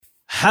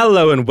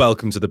Hello and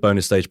welcome to the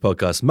Bonus Stage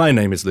Podcast. My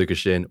name is Lucas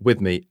Shin. With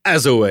me,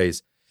 as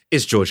always,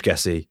 is George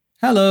Gessie.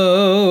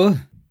 Hello.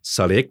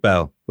 Sully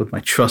Iqbal. With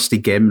my trusty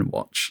Game &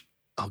 Watch.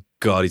 Oh,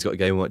 God, he's got a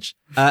Game & Watch.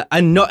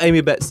 And not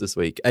Amy Betts this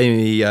week.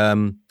 Amy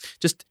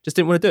just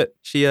didn't want to do it.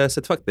 She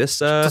said, fuck this.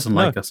 She doesn't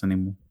like us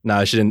anymore.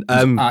 No, she didn't.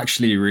 It's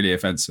actually really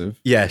offensive.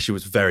 Yeah, it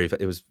was very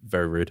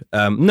rude.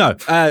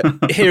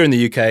 Here in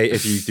the UK,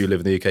 if you do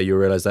live in the UK, you'll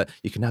realise that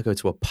you can now go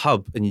to a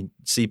pub and you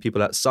see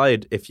people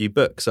outside if you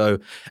book. So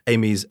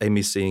Amy's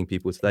seeing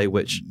people today,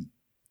 which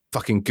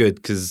fucking good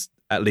because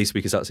at least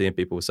we can start seeing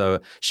people.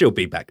 So she'll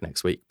be back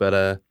next week.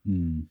 But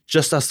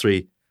just us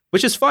three,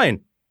 which is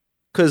fine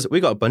because we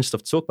got a bunch of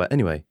stuff to talk about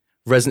anyway.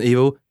 Resident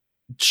Evil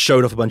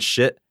showed off a bunch of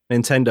shit.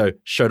 Nintendo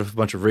showed off a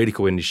bunch of really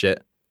cool indie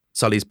shit.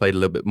 Sully's played a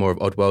little bit more of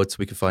Oddworld, so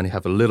we can finally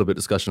have a little bit of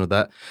discussion of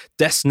that.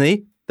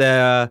 Destiny,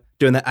 they're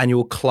doing their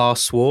annual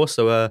class war,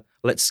 so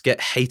let's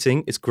get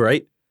hating. It's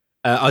great.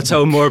 I'll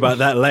tell more about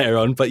that later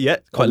on, but yeah,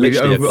 quite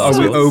literally. Are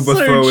we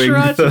overthrowing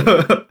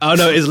Oh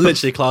no, it's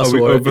literally class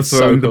war. Are we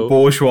overthrowing the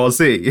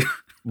bourgeoisie?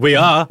 We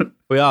are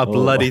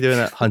bloody doing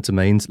that. Hunter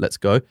Mains, let's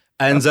go.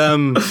 And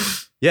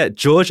yeah,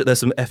 George, there's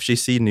some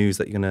FGC news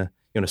that you're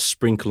gonna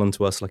sprinkle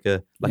onto us like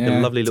a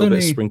lovely little bit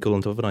of sprinkle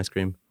on top of an ice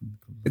cream.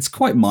 It's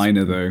quite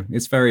minor though.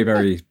 It's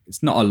very,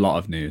 it's not a lot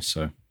of news.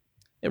 So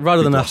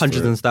rather than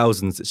hundreds and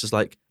thousands, it's just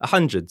like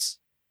hundreds.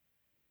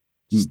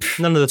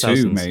 None of the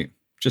thousands. Two, mate.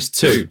 Just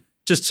two.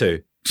 Just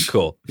two.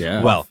 Cool.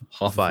 Yeah. Well,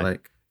 half fine.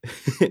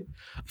 But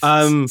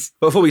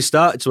before we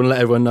start, I just want to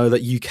let everyone know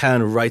that you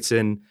can write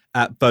in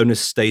at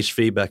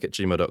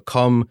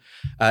bonusstagefeedback@gmail.com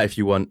if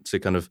you want to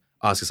kind of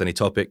ask us any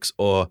topics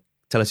or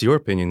tell us your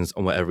opinions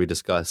on whatever we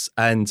discuss.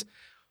 And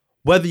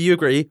whether you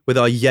agree with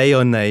our yay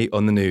or nay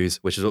on the news,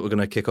 which is what we're going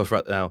to kick off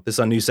right now. This is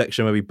our new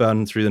section where we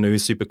burn through the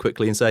news super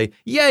quickly and say,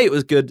 yay, it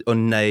was good, or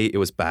nay, it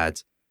was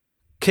bad.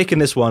 Kicking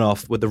this one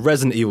off with the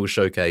Resident Evil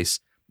showcase.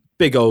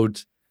 Big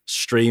old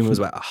stream. It was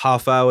about a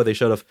half hour. They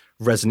showed off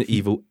Resident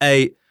Evil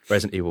 8,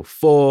 Resident Evil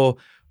 4.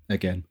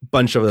 Again.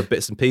 Bunch of other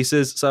bits and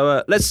pieces.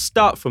 So let's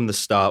start from the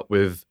start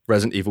with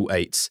Resident Evil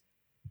 8.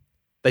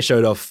 They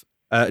showed off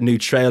a new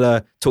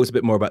trailer, talked a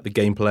bit more about the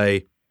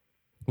gameplay.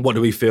 What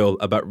do we feel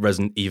about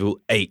Resident Evil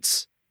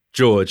 8?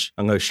 George,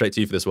 I'm going straight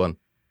to you for this one.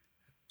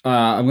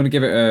 I'm going to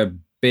give it a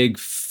big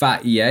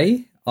fat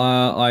yay.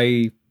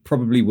 I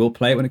probably will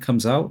play it when it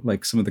comes out.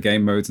 Like some of the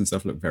game modes and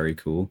stuff look very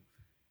cool.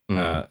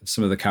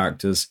 Some of the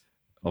characters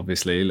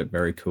obviously look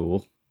very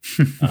cool.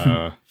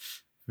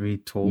 Very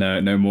tall.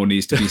 No more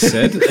needs to be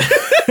said.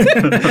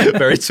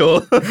 Very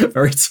tall.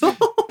 Very tall.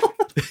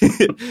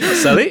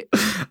 Sully?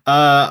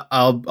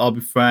 I'll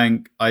be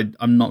frank.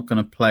 I'm not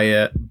gonna play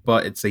it,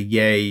 but it's a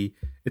yay.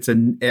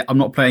 I'm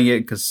not playing it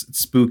because it's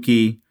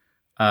spooky,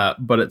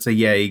 but it's a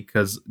yay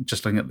because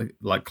just looking at the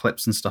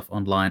clips and stuff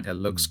online, it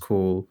looks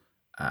cool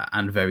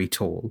and very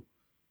tall.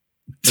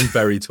 And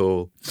very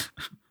tall.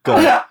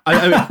 God,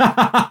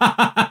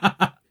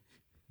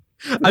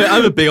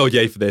 I'm a big old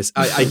yay for this.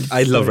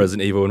 I love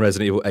Resident Evil, and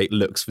Resident Evil 8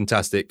 looks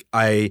fantastic.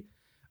 I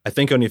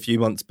think only a few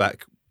months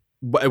back,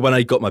 when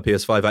I got my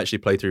PS5, I actually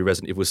played through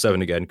Resident Evil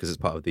 7 again because it's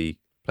part of the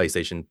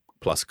PlayStation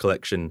Plus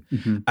collection.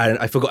 Mm-hmm. And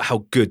I forgot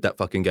how good that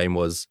fucking game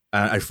was.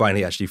 And I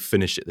finally actually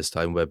finished it this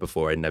time, where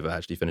before I never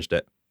actually finished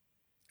it.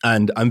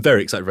 And I'm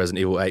very excited for Resident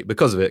Evil 8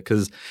 because of it,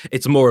 because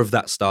it's more of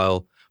that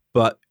style,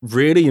 but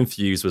really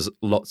infused with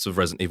lots of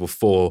Resident Evil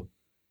 4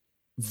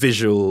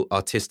 visual,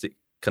 artistic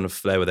kind of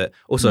flair with it.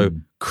 Also,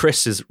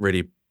 Chris is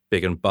really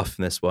big and buff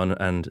in this one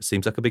and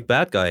seems like a big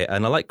bad guy.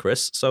 And I like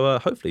Chris, so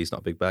hopefully he's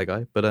not a big bad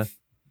guy, but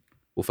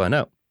we'll find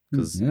out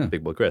because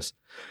big boy Chris.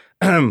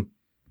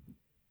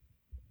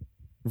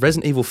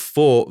 Resident Evil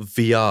 4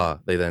 VR,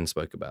 they then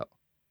spoke about.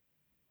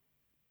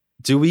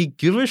 Do we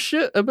give a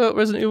shit about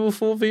Resident Evil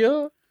 4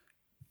 VR?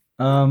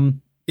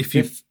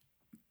 If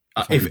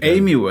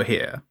Amy were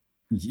here,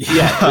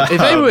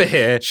 if Amy were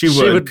here, she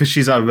would, because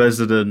she's our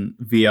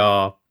resident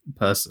VR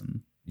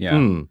person.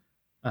 Yeah.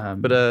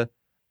 But I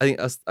think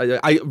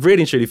I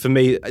really and truly, for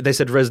me, they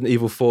said Resident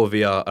Evil 4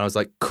 VR, and I was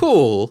like,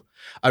 cool.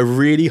 I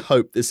really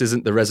hope this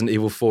isn't the Resident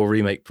Evil 4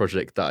 remake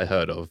project that I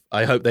heard of.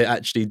 I hope they're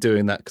actually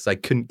doing that, because I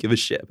couldn't give a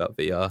shit about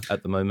VR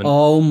at the moment.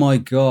 Oh my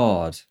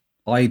God.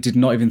 I did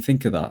not even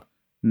think of that.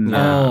 No.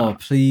 Oh,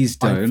 please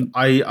don't.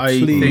 I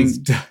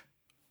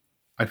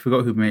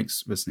forgot who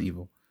makes Resident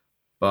Evil,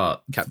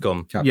 but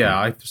Capcom. Yeah,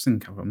 I just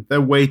think Capcom. They're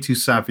way too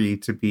savvy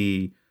to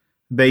be.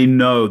 They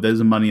know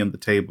there's money on the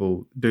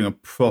table doing a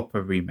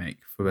proper remake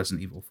for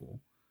Resident Evil 4.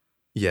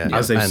 Yeah,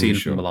 as they've seen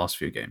from the last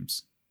few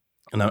games.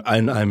 And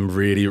I'm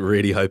really,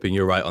 really hoping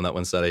you're right on that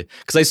one, Sally.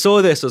 Because I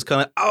saw this, I was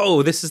kind of,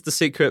 oh, this is the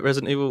secret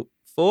Resident Evil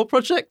 4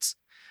 project?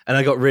 And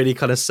I got really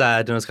kind of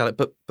sad, and I was kind of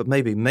like, but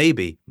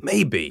maybe.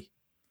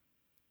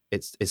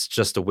 It's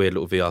just a weird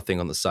little VR thing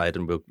on the side,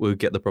 and we'll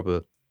get the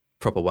proper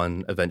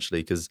one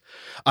eventually, because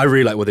I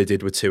really like what they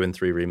did with 2 and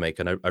 3 remake,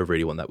 and I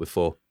really want that with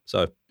 4.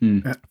 So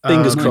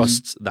fingers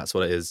crossed that's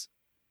what it is.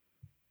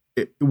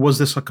 Was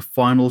this like a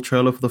final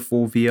trailer for the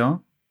 4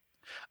 VR?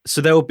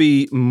 So there will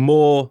be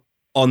more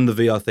on the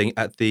VR thing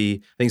at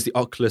the, I think it's the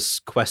Oculus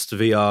Quest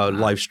VR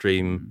live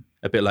stream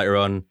a bit later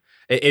on.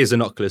 It is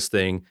an Oculus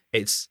thing.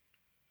 It's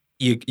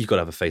you got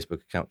to have a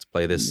Facebook account to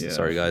play this. Yeah.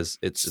 Sorry, guys.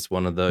 It's just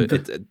one of those.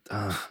 The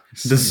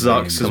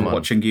Zux is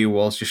watching you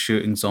whilst you're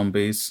shooting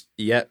zombies.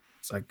 Yeah.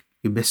 It's like,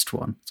 you missed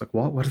one. It's like,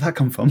 what? Where did that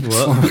come from?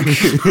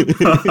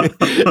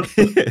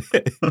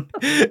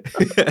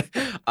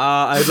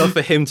 I'd love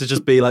for him to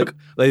just be like,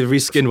 they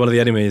reskinned one of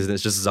the enemies and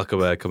it's just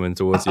Zuckerberg coming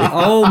towards you.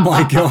 Oh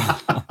my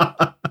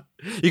god!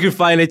 You can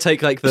finally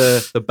take like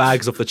the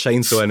bags off the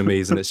chainsaw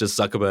enemies and it's just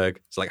Zuckerberg.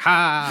 It's like,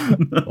 ha!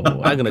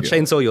 I'm going to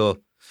chainsaw your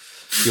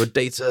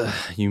data,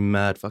 you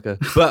mad fucker.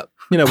 But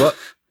you know what?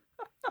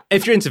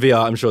 If you're into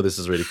VR, I'm sure this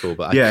is really cool.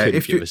 But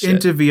if you're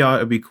into VR,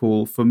 it'd be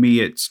cool. For me,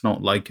 it's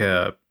not like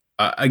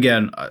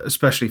again,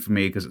 especially for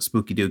me because it's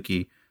spooky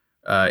dooky.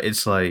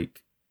 It's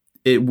like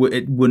it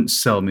wouldn't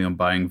sell me on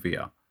buying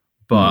VR,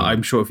 but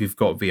I'm sure if you've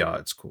got VR,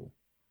 it's cool.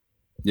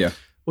 Yeah.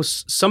 Well,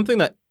 something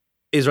that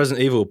is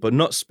Resident Evil, but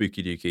not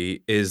spooky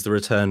dooky, is the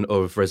return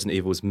of Resident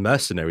Evil's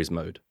Mercenaries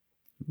mode.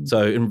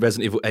 So in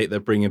Resident Evil 8, they're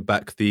bringing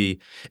back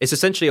it's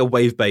essentially a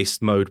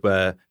wave-based mode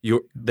where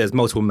there's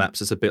multiple maps.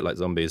 It's a bit like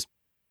zombies,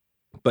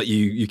 but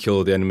you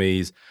kill the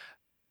enemies.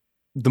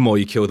 The more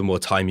you kill, the more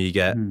time you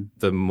get.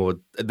 The more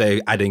they're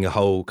adding a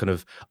whole kind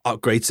of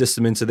upgrade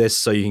system into this,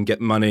 so you can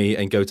get money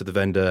and go to the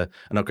vendor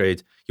and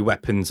upgrade your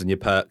weapons and your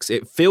perks.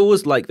 It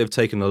feels like they've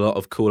taken a lot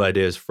of cool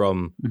ideas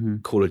from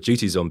Call of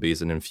Duty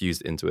Zombies and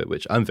infused it into it,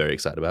 which I'm very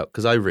excited about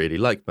because I really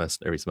like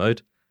Mercenaries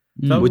mode.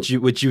 Would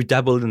you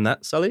dabble in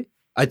that, Sully?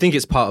 I think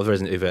it's part of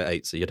Resident Evil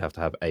 8, so you'd have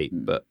to have 8.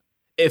 But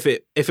if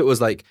it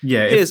was like,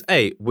 here's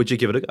 8, would you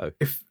give it a go?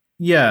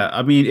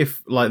 I mean,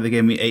 if like they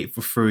gave me 8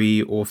 for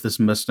free, or if this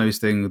Mercenaries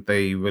thing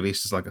they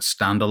released as like a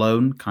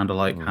standalone, kind of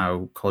like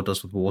how COD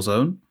does with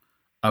Warzone,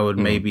 I would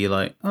maybe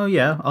like, oh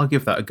yeah, I'll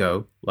give that a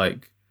go.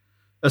 Like,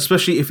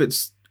 especially if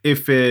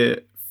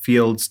it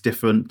feels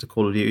different to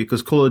Call of Duty,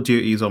 because Call of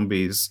Duty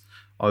Zombies,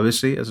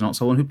 obviously, as not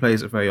someone who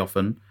plays it very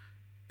often,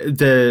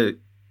 it's a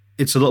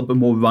little bit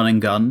more run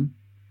and gun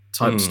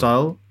type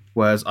style,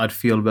 whereas I'd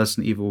feel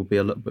Resident Evil would be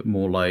a little bit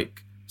more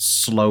like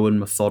slow and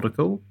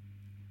methodical.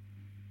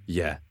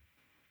 Yeah.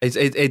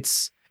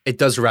 It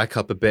does rack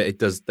up a bit. It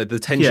does the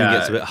tension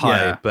gets a bit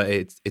high, but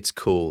it's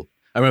cool.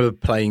 I remember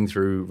playing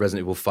through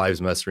Resident Evil 5's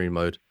Mercenary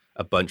mode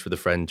a bunch with a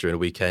friend during a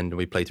weekend, and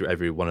we played through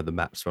every one of the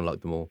maps and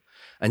unlocked them all.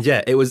 And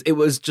yeah, it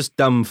was just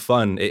dumb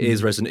fun. It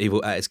is Resident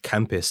Evil at its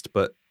campest,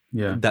 but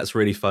that's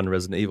really fun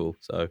Resident Evil.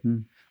 So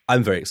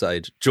I'm very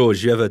excited.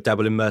 George, you ever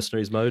dabble in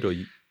Mercenaries mode, or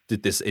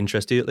did this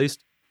interest you at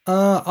least?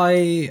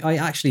 I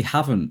actually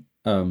haven't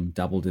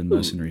dabbled in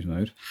Mercenaries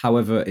mode.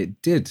 However,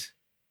 it did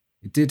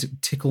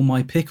tickle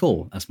my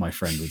pickle, as my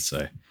friend would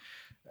say.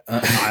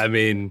 I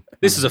mean,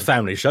 this is a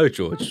family show,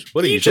 George.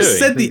 What are you doing? You just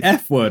said the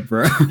F word,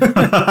 bro.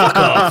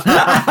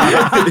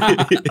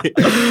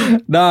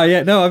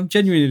 No, I'm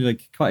genuinely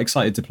like quite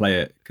excited to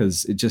play it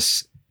because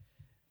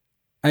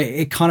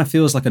it kind of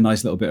feels like a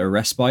nice little bit of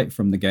respite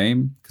from the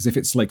game. Because if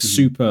it's like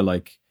super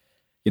like,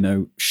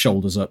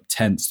 shoulders up,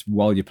 tense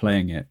while you're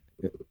playing it,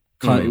 it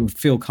would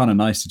feel kind of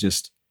nice to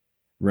just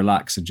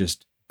relax and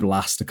just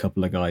blast a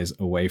couple of guys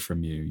away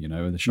from you,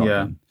 in the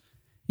shotgun.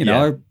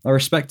 I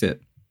respect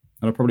it,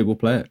 and I probably will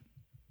play it.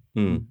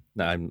 No,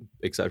 I'm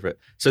excited for it.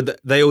 So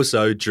they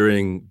also,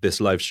 during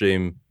this live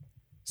stream,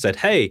 said,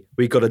 hey,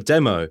 we got a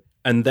demo.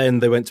 And then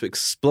they went to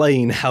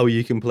explain how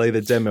you can play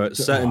the demo at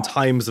certain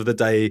times of the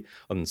day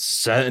on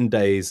certain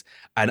days.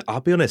 And I'll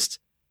be honest,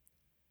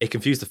 it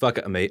confused the fuck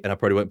out of me, and I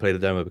probably won't play the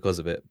demo because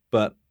of it.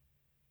 But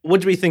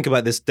what do we think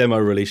about this demo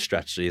release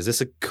strategy? Is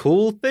this a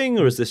cool thing,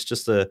 or is this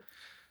just a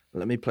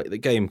let me play the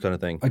game kind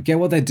of thing? I get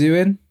what they're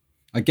doing.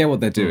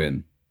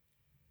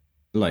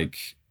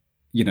 Like,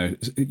 you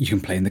can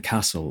play in the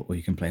castle or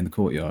you can play in the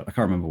courtyard. I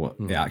can't remember what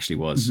it actually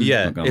was.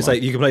 Yeah, it's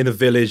like you can play in the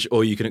village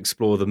or you can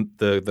explore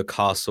the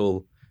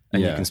castle,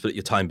 and you can split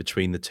your time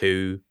between the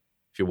two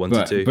if you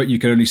wanted to. But you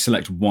can only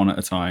select one at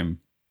a time,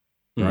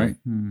 right?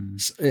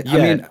 I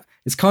mean,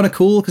 it's kind of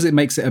cool because it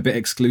makes it a bit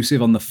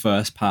exclusive on the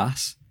first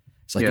pass.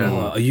 It's like,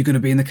 are you going to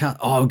be in the castle?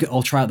 Oh,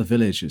 I'll try out the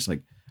village. It's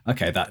like,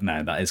 okay, that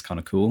is kind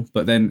of cool.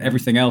 But then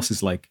everything else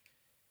is like,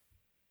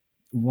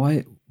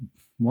 why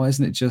is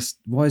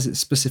it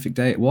specific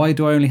day? Why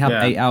do I only have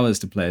 8 hours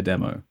to play a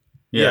demo?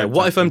 Yeah.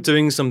 What if I'm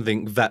doing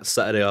something that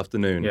Saturday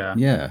afternoon?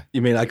 Yeah.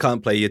 You mean I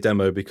can't play your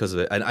demo because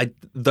of it? And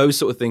those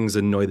sort of things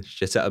annoy the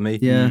shit out of me.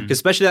 Yeah.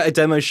 Especially that a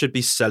demo should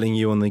be selling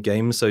you on the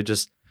game. So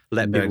just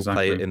let people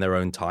play it in their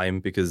own time,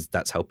 because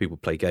that's how people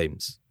play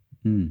games.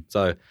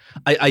 So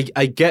I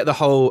get the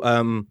whole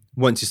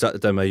once you start the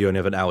demo, you only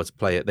have an hour to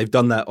play it. They've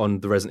done that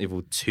on the Resident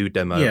Evil 2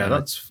 demo. Yeah,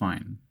 that's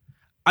fine.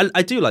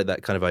 I do like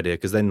that kind of idea,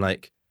 because then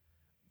like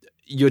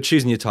you're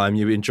choosing your time,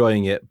 you're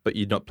enjoying it, but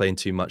you're not playing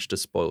too much to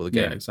spoil the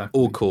game. Yeah, exactly.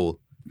 All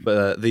cool.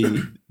 But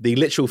the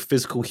literal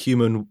physical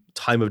human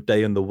time of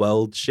day in the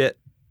world shit,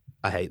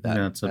 I hate that.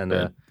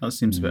 Yeah, that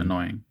seems a bit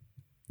annoying.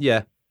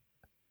 Yeah.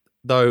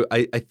 Though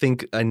I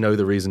think I know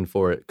the reason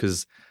for it,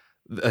 because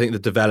I think the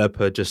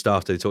developer, just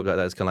after they talked about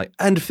that, it's kind of like,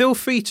 and feel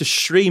free to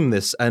stream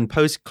this and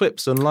post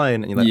clips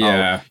online. And you're like,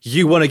 oh,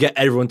 you want to get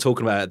everyone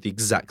talking about it at the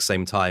exact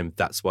same time.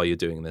 That's why you're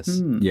doing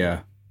this.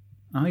 Yeah.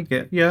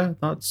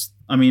 That's.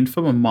 I mean,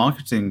 from a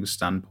marketing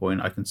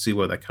standpoint, I can see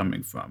where they're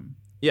coming from.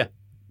 Yeah,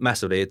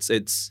 massively.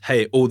 It's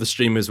hey, all the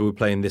streamers will be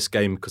playing this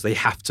game because they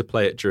have to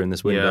play it during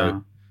this window. Yeah.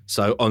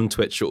 So on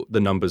Twitch, the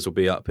numbers will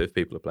be up if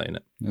people are playing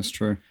it. That's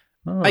true.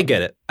 Oh. I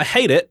get it. I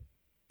hate it,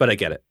 but I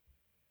get it.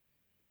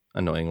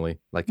 Annoyingly,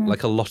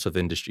 like a lot of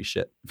industry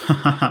shit.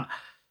 But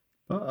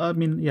I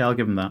mean, yeah, I'll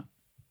give them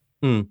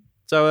that.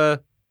 So,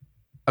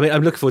 I mean,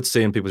 I'm looking forward to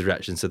seeing people's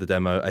reactions to the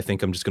demo. I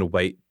think I'm just going to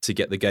wait to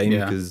get the game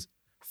because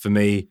for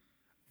me,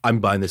 I'm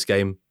buying this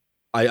game.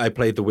 I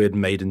played the weird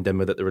Maiden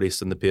demo that they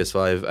released on the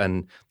PS5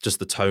 and just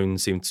the tone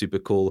seemed super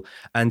cool.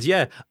 And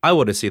yeah, I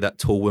want to see that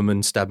tall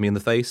woman stab me in the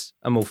face.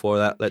 I'm all for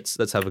that.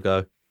 Let's have a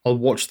go. I'll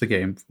watch the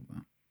game for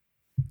that.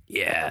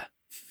 Yeah.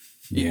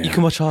 Yeah. You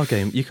can watch our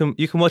game. You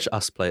can watch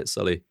us play it,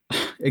 Sully.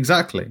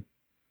 Exactly.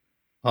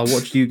 I'll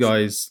watch you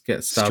guys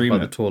get stabbed Stream by it.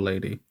 the tall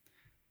lady.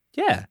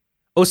 Yeah.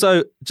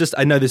 Also, just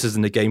I know this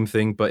isn't a game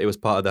thing, but it was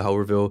part of the whole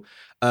reveal.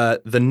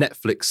 The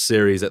Netflix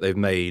series that they've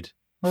made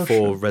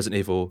for Resident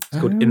Evil, it's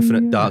called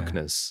Infinite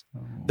Darkness.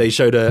 They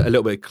showed a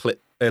little bit of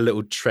clip, a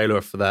little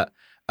trailer for that.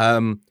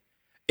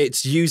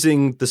 It's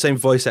using the same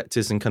voice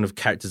actors and kind of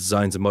character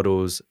designs and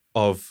models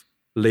of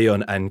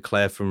Leon and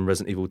Claire from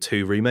Resident Evil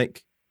 2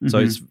 remake.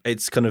 So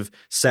it's kind of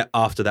set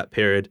after that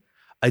period.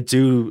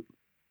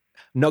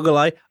 Not gonna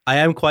lie, I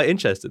am quite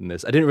interested in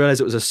this. I didn't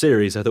realize it was a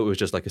series. I thought it was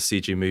just like a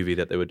CG movie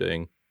that they were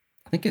doing.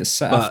 I think it's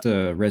set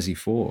after Resi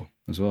 4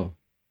 as well.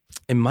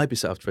 It might be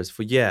set after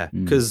Resident Evil, yeah,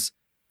 because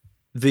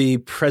the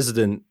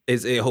president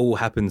it all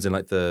happens in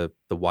like the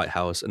White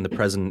House, and the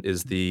president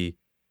is the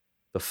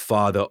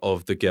father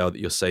of the girl that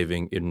you're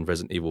saving in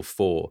Resident Evil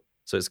 4.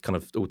 So it's kind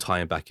of all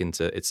tying back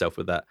into itself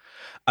with that.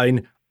 I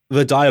mean,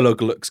 the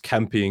dialogue looks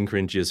campy and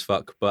cringy as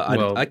fuck, but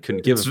I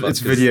couldn't give a fuck. It's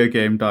video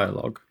game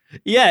dialogue.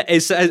 Yeah,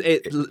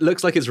 it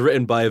looks like it's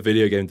written by a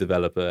video game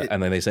developer,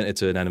 and then they sent it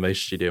to an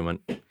animation studio and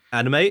went,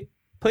 "Animate,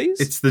 please."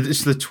 It's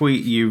the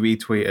tweet you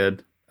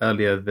retweeted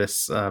earlier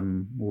this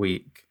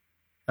week,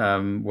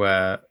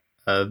 where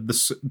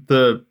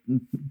the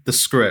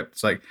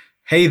script's like,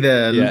 "Hey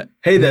there,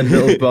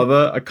 little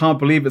brother. I can't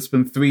believe it's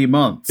been 3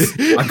 months.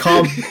 I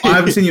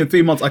haven't seen you in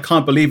 3 months. I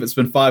can't believe it's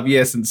been 5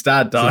 years since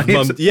Dad died."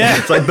 Yeah,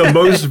 it's like the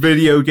most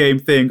video game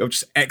thing of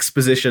just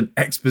exposition.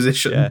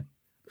 Yeah.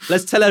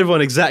 Let's tell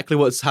everyone exactly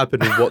what's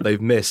happened and what they've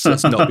missed.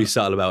 Let's not be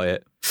subtle about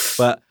it.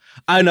 But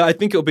I don't know. I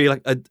think it'll be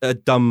like a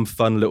dumb,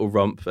 fun little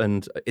romp,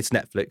 and it's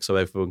Netflix, so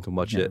everyone can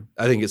watch it.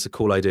 I think it's a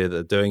cool idea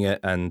that they're doing it,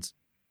 and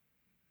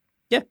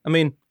yeah, I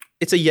mean,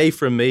 it's a yay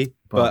from me.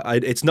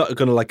 But it's not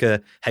going to like a,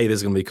 hey, this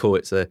is going to be cool.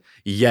 It's a,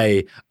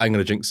 yay, I'm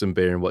going to drink some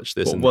beer and watch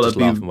this and just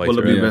laugh and wait. Will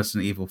it be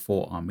Resident Evil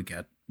 4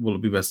 Armageddon? Will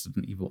it be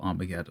Resident Evil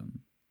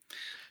Armageddon?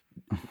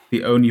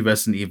 The only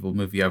Resident Evil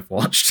movie I've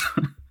watched.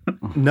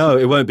 No,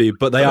 it won't be.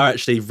 But they are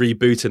actually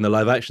rebooting the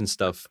live action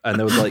stuff. And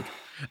there was like,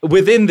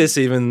 within this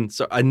even,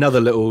 another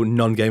little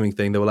non-gaming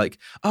thing, they were like,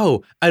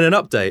 oh, and an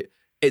update.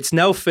 It's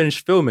now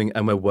finished filming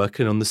and we're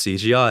working on the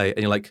CGI.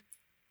 And you're like,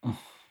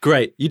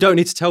 great. You don't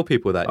need to tell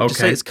people that. Okay. Just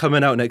say it's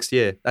coming out next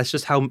year. That's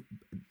just how.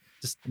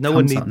 No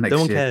one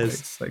cares.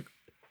 It's like,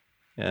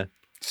 yeah.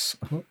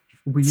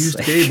 We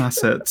used game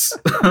assets.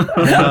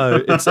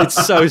 No,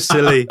 it's so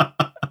silly.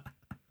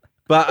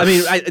 But I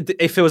mean,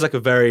 it feels like a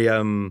very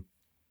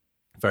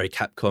very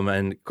Capcom,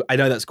 and I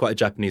know that's quite a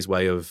Japanese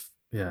way of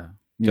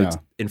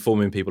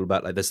informing people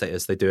about like their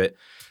status. They do it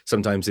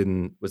sometimes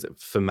in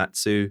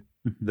Famitsu,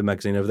 the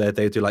magazine over there.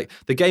 They do like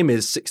the game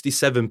is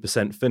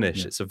 67%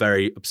 finished. Yeah. It's a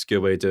very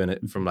obscure way of doing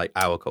it from like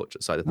our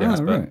culture side of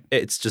things, but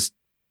it's just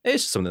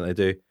something they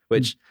do,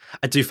 which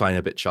I do find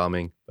a bit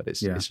charming, but it's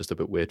just a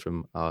bit weird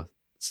from our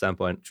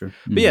standpoint. True.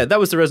 But yeah, that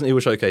was the Resident Evil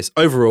showcase.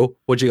 Overall,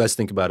 what do you guys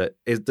think about it?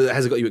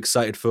 Has it got you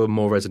excited for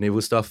more Resident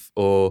Evil stuff,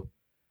 or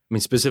I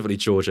mean, specifically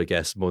George, I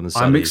guess, more than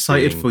Sully? I'm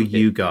excited for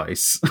you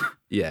guys.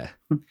 Yeah.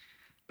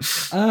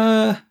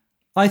 I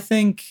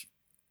think.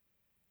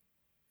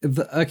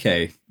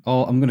 Okay,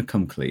 I'm going to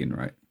come clean,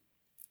 right?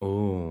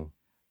 Oh.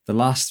 The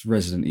last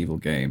Resident Evil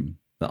game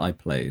that I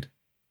played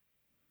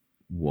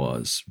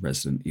was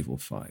Resident Evil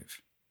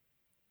 5.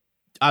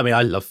 I mean,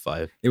 I love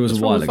 5. It was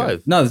a while ago.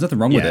 5? No, there's nothing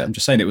wrong with it. I'm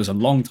just saying it was a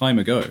long time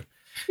ago.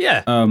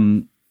 Yeah.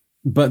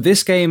 But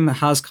this game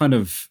has kind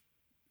of,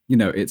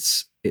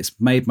 it's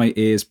made my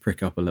ears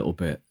prick up a little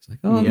bit. It's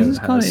like, this is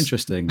kind of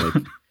interesting.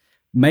 Like,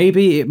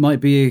 maybe it might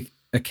be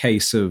a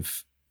case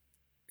of,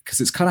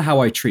 because it's kind of how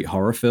I treat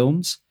horror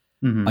films.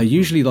 Mm-hmm. I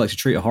usually like to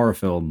treat a horror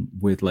film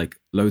with like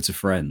loads of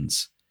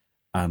friends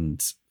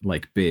and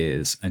like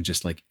beers and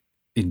just like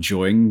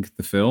enjoying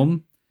the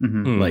film.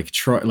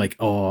 Mm-hmm. Like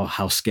oh,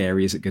 how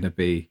scary is it going to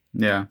be?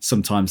 Yeah.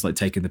 Sometimes like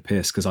taking the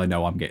piss because I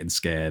know I'm getting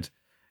scared.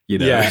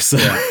 Yeah. So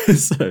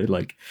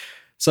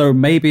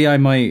maybe it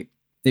might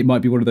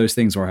be one of those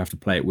things where I have to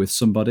play it with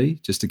somebody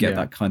just to get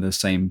that kind of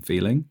same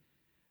feeling.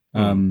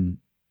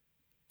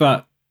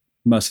 But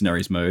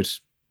Mercenaries mode,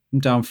 I'm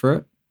down for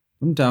it.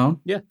 I'm down.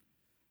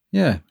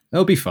 Yeah,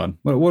 it'll be fun.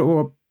 What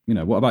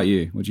about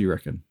you? What do you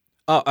reckon?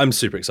 I'm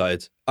super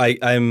excited.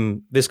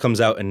 I'm. This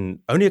comes out in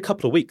only a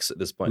couple of weeks at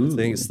this point. Ooh. I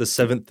think it's the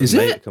 7th of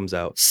May it comes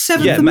out.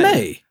 7th of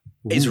May?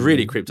 it's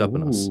really creeped up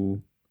on us.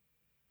 Ooh.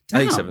 I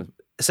think Damn.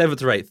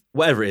 7th or 8th,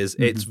 whatever it is,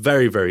 it's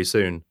very, very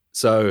soon.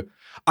 So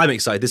I'm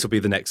excited. This will be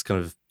the next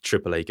kind of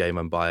AAA game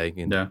I'm buying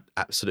and Yeah.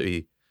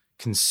 absolutely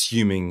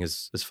consuming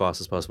as fast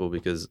as possible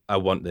because I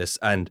want this.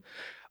 And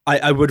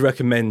I would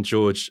recommend,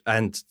 George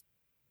and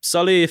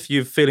Sully, if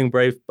you're feeling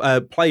brave,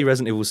 play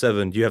Resident Evil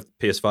 7. You have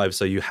PS5,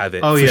 so you have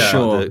it. Oh, for yeah.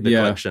 Sure. the Yeah.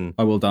 collection.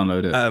 I will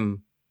download it.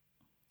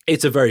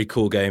 It's a very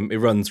cool game. It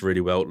runs really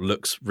well,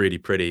 looks really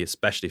pretty,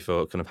 especially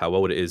for kind of how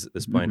old it is at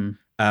this point.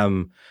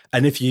 Mhm.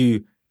 And if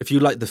you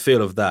like the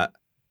feel of that,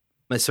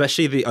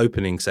 especially the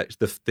opening section,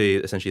 the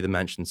essentially the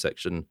mansion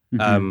section,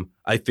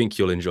 I think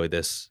you'll enjoy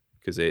this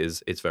because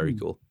it's very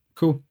cool.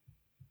 Cool.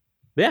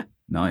 Yeah.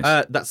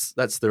 Nice.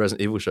 That's the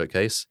Resident Evil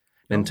showcase.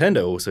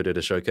 Nintendo also did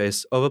a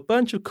showcase of a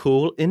bunch of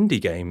cool indie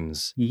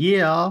games.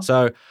 Yeah.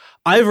 So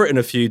I've written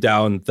a few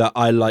down that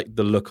I like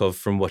the look of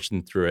from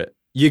watching through it.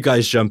 You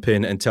guys jump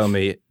in and tell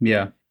me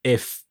Yeah.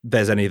 if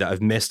there's any that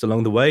I've missed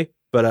along the way.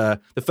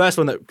 But the first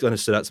one that kind of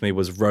stood out to me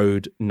was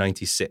Road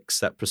 96,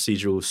 that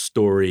procedural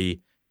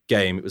story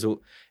game. It was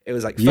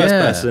like first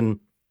person,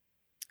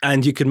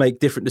 and you could make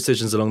different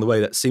decisions along the way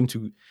that seem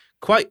to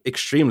quite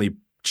extremely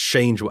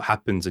change what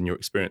happens in your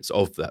experience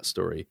of that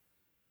story.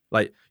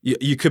 Like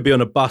you could be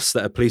on a bus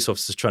that a police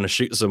officer's trying to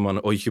shoot someone,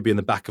 or you could be in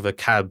the back of a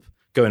cab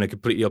going a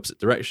completely opposite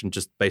direction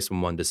just based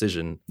on one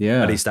decision.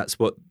 Yeah. At least that's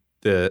what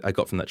I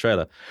got from that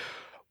trailer.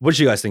 What did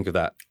you guys think of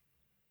that?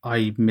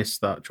 I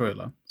missed that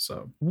trailer.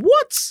 So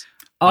What?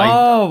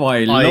 Oh my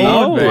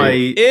lord!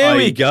 Here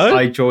we go.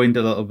 I joined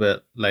a little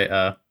bit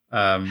later.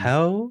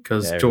 How?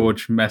 Because dare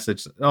George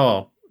messaged, do you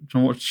want to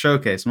watch the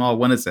showcase? And,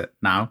 when is it?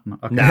 Now?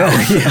 Okay.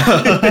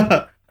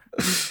 Now.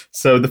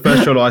 So the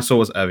first trailer I saw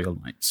was Aerial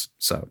Knights.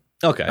 So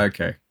you? Okay.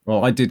 Okay.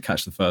 Well, I did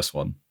catch the first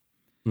one,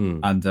 Hmm.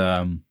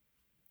 and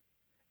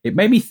it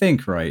made me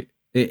think. Right,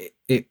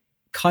 it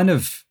kind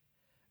of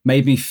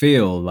made me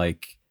feel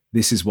like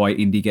this is why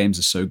indie games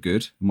are so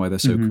good and why they're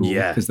so cool.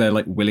 Yeah. Because they're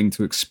like willing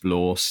to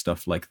explore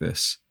stuff like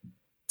this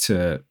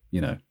to,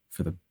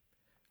 for the.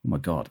 Oh my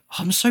god,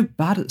 I'm so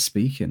bad at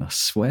speaking. I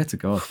swear to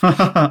God,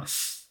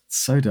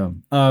 so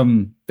dumb.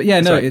 But yeah,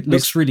 no, Sorry, it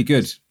looks really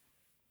good.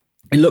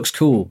 It looks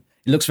cool.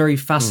 It looks very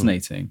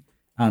fascinating.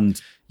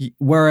 And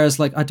whereas,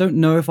 like, I don't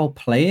know if I'll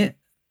play it,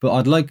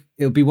 but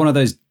it'll be one of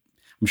those.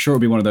 I'm sure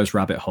it'll be one of those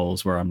rabbit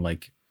holes where I'm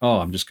like, oh,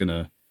 I'm just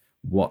gonna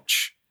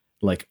watch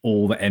like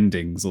all the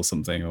endings or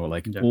something, or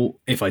like, or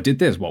if I did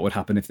this, what would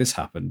happen if this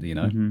happened?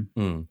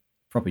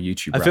 Proper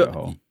YouTube rabbit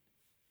hole.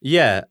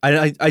 Yeah,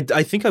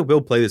 I think I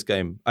will play this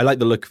game. I like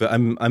the look of it.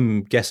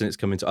 I'm guessing it's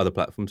coming to other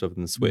platforms other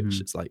than Switch.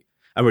 It's like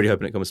I'm really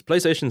hoping it comes to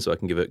PlayStation so I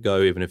can give it a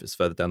go, even if it's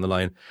further down the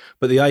line.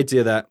 But the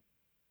idea that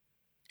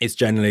it's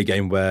generally a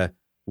game where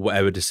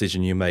whatever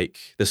decision you make,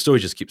 the story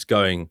just keeps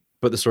going,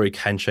 but the story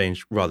can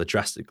change rather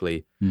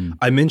drastically.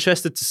 I'm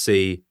interested to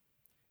see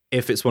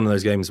if it's one of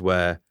those games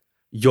where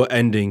your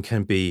ending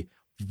can be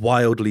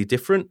wildly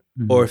different,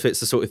 or if it's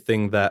the sort of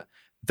thing that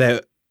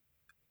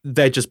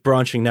they're just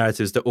branching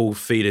narratives that all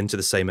feed into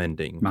the same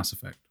ending. Mass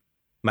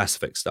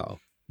Effect style.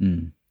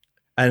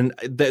 And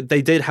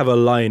they did have a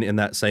line in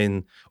that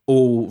saying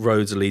all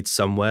roads lead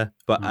somewhere,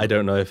 but I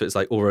don't know if it's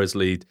like all roads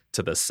lead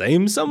to the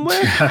same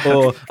somewhere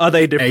or are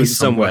they different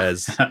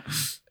somewheres?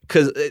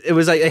 Because it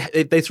was like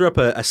they threw up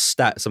a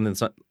stat,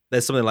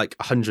 there's something like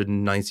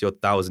 190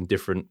 odd thousand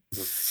different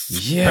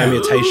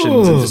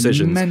permutations and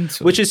decisions,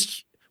 mental. which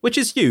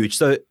is huge.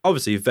 So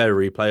obviously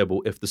very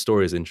replayable if the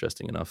story is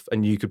interesting enough,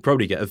 and you could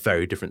probably get a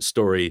very different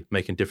story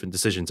making different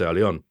decisions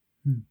early on.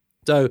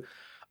 So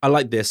I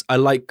like this. I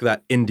like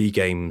that indie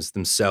games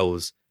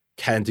themselves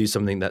can do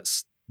something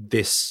that's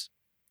this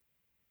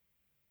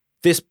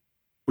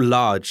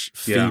large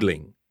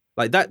feeling.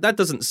 Like that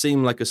doesn't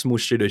seem like a small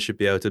studio should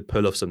be able to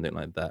pull off something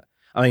like that.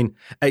 I mean,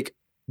 like,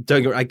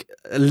 don't get like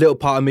a little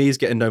part of me is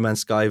getting No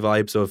Man's Sky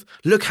vibes of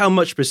look how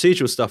much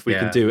procedural stuff we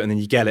can do, and then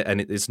you get it and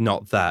it's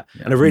not that.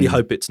 And I really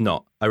hope it's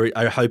not.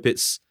 I hope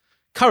it's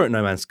current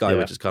No Man's Sky,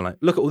 which is kind of like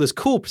look at all this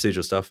cool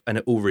procedural stuff and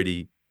it all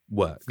really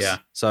works. Yeah.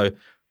 So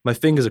my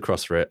fingers are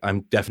crossed for it.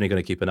 I'm definitely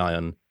going to keep an eye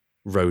on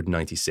Road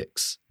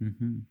 96.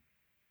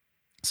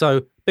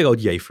 So big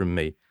old yay from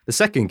me. The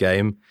second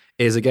game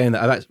is a game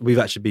that we've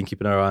actually been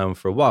keeping our eye on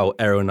for a while.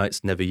 Aerial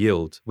Knights Never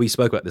Yield. We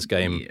spoke about this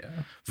game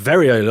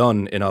very early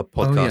on in our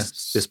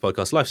podcast, this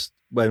podcast life,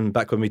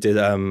 back when we did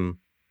an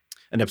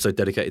episode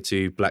dedicated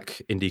to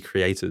Black indie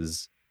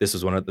creators. This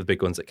was one of the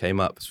big ones that came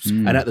up.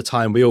 And at the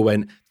time we all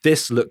went,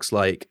 this looks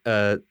like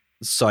a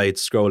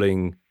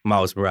side-scrolling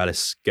Miles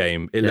Morales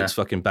game. It looks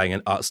fucking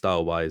banging art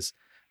style wise.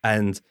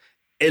 And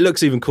it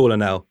looks even cooler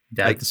now.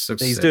 Yeah, like, this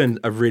looks he's sick. doing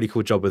a really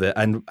cool job with it.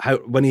 And I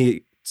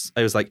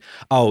was like,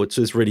 oh, it's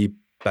this really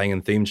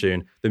banging theme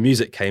tune. The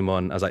music came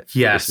on. I was like,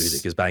 yes, this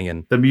music is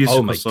banging. The music.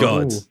 Oh my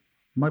god! I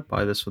might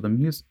buy this for the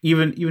music.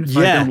 Even if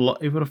I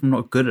don't, even if I'm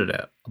not good at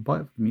it, I'll buy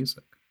it for the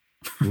music.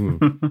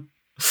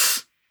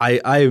 I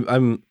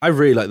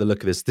really like the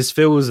look of this. This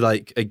feels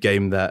like a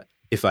game that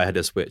if I had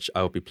a Switch,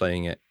 I would be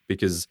playing it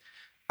because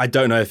I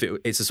don't know if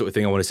it's the sort of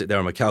thing I want to sit there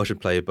on my couch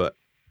and play, but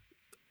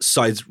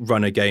side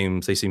runner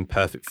games, they seem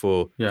perfect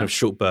for kind of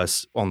short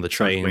bursts on the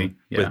train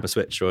with my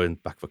Switch or in the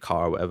back of a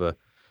car or whatever.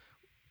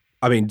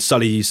 I mean,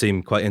 Sully, you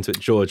seem quite into it.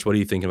 George, what are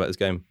you thinking about this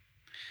game?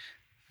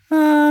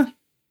 I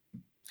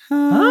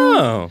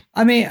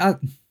mean, I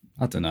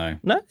don't know.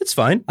 No, it's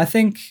fine. I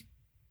think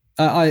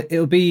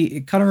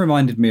it kind of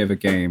reminded me of a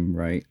game,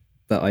 right?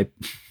 That it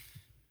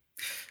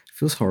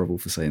feels horrible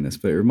for saying this,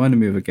 but it reminded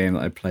me of a game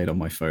that I played on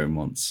my phone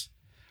once,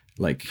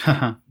 like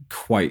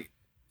quite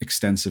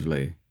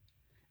extensively.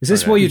 Is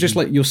this where you're just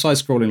like you're side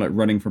scrolling, like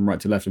running from right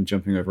to left and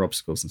jumping over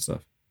obstacles and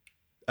stuff?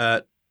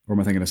 Or am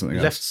I thinking of something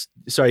else?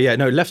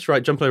 Left to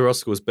right, jumping over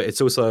obstacles, but it's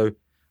also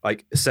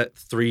like set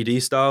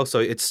 3D style. So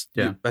it's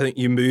I think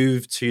you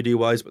move 2D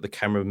wise, but the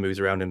camera moves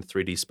around in a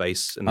 3D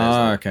space, and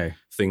there's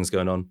things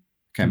going on.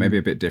 Okay, maybe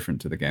a bit different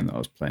to the game that I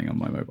was playing on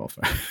my mobile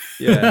phone.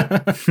 Yeah,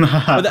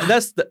 but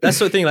that's the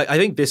sort of thing. Like, I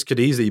think this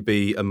could easily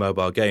be a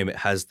mobile game. It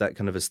has that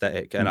kind of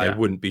aesthetic, and I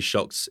wouldn't be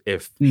shocked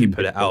if he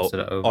put it out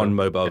on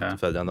mobile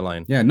further down the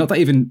line. Yeah, not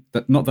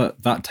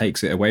that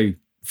takes it away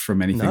from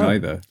anything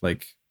either.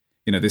 Like,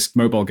 you know, this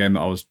mobile game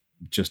that I was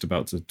just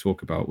about to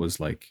talk about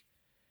was like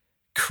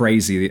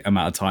crazy the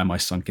amount of time I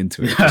sunk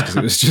into it because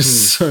it was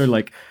just so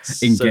like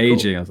engaging.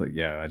 So cool. I was like,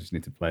 I just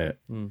need to play it.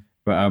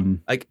 But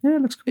it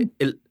looks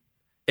cool.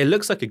 It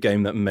looks like a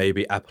game that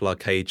maybe Apple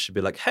Arcade should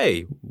be like,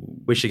 hey,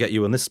 we should get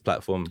you on this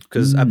platform.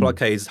 Because Apple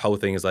Arcade's whole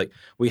thing is like,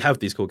 we have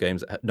these cool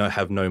games that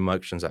have no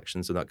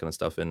microtransactions and that kind of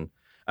stuff. And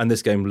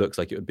this game looks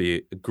like it would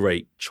be a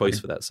great choice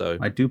for that. So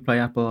I do play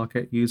Apple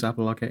Arcade, use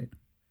Apple Arcade.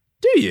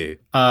 Do you?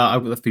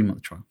 I've got a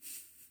 3-month trial.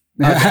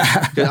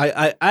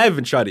 Okay. I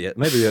haven't tried it yet.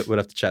 Maybe we'll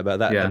have to chat about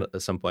that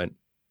at some point.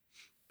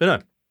 But no,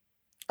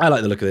 I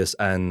like the look of this.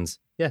 And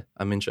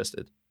I'm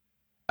interested.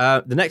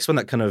 The next one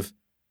that kind of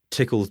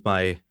tickled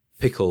my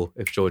pickle,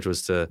 if George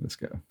was to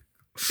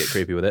get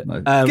creepy with it.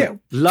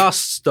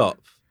 Last Stop.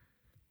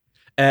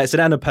 It's an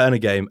Annapurna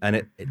game, and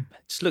it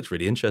just looks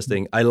really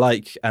interesting. I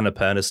like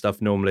Annapurna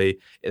stuff normally.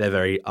 They're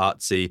very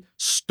artsy,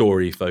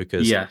 story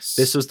focused. Yes.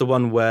 This was the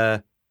one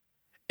where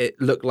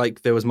it looked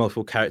like there was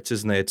multiple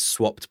characters and they had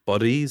swapped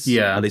bodies.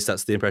 Yeah. At least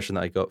that's the impression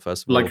that I got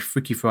first of all. Like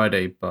Freaky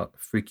Friday, but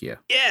freakier.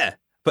 Yeah.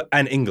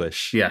 And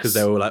English. Yes. Because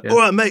they were like, all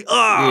right, mate.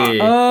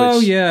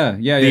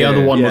 The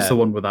other one was the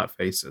one without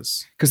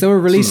faces. Because they were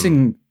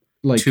releasing...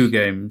 like 2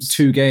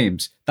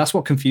 games. That's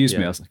what confused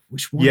me. I was like,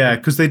 which one? Yeah,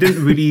 because they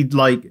didn't really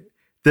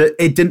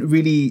it didn't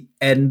really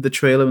end the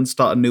trailer and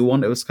start a new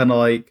one. It was kind of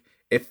like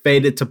it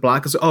faded to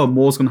black.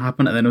 More's gonna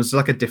happen, and then it was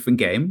like a different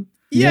game.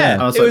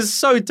 Yeah, it was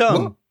so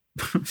dumb.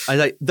 I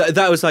like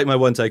that was like my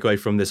one takeaway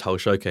from this whole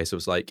showcase. It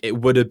was like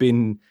it would have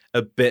been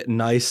a bit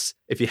nice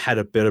if you had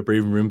a bit of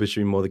breathing room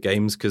between more of the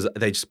games because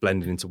they just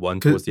blended into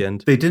one towards the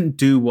end. They didn't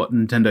do what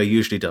Nintendo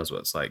usually does, where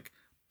it's like,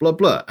 blah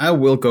blah. I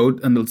will go,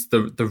 and it's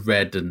the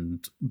red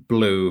and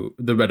blue,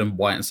 the red and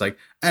white. And it's like,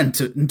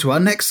 and into our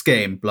next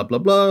game, blah blah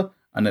blah,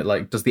 and it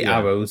like does the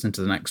arrows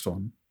into the next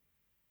one.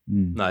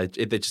 No,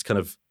 they just kind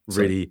of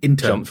really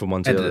jumped from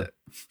one to the other.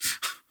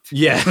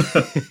 Yeah,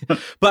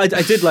 but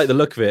I did like the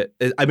look of it.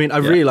 I mean, I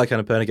really like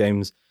Annapurna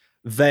games.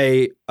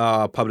 They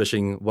are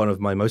publishing one of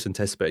my most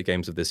anticipated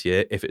games of this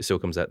year, if it still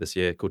comes out this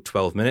year, called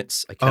 12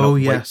 Minutes. I cannot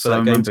wait for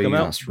that game to come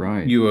out. That's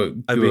right. You were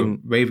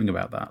raving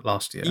about that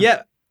last year.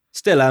 Yeah.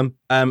 Still am.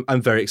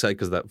 I'm very excited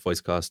because that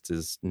voice cast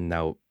is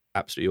now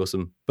absolutely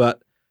awesome.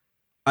 But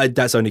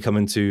that's only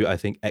coming to, I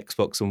think,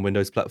 Xbox and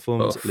Windows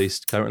platforms, at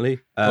least currently.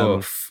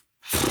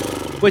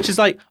 Which is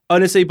like,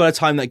 honestly, by the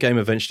time that game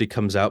eventually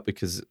comes out,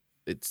 because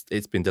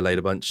it's been delayed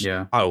a bunch,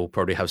 I will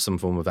probably have some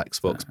form of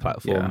Xbox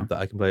platform that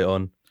I can play it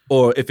on.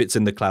 Or if it's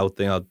in the cloud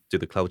thing, I'll do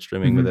the cloud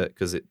streaming with it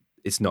because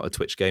it's not a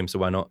Twitch game, so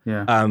why not?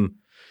 Yeah.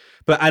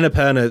 But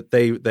Annapurna,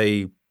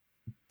 they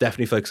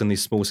definitely focus on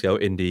these small-scale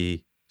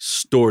indie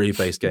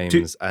story-based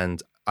games,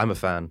 and I'm a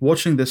fan.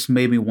 Watching this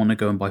made me want to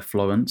go and buy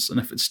Florence, and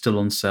if it's still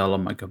on sale, I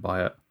might go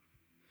buy it.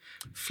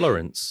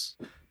 Florence?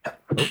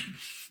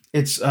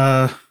 It's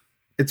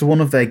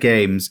one of their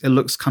games. It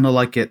looks kind of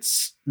like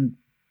it's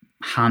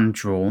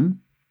hand-drawn.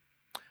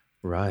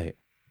 Right.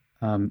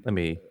 Let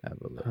me have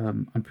a look.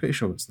 I'm pretty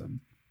sure it's them.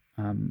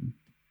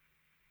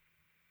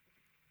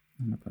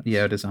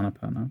 Yeah, it is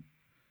Annapurna.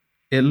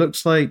 It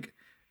looks like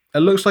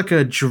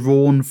a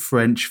drawn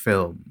French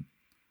film.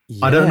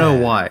 Yeah. I don't know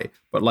why,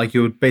 but like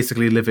you're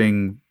basically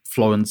living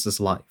Florence's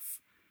life.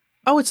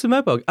 Oh, it's a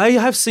mobile. I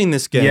have seen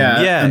this game.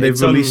 Yeah, and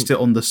they've released it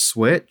on the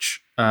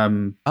Switch.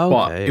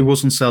 But it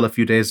was on sale a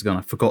few days ago, and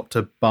I forgot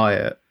to buy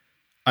it.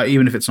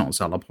 Even if it's not on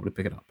sale, I'll probably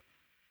pick it up.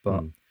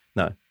 But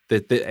no,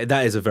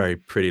 that is a very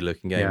pretty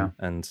looking game,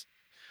 and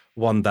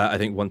one that I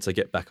think once I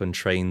get back on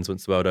trains,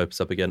 once the world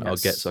opens up again, I'll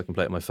get so I can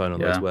play it on my phone on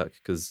the way to work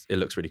because it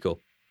looks really cool.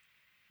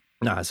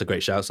 No, that's a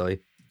great shout,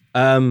 Sally.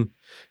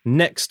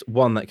 Next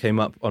one that came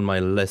up on my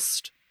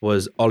list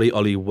was Ollie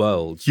Ollie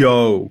World.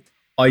 Yo,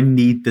 I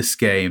need this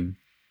game.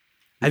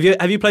 Have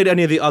you played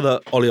any of the other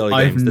Ollie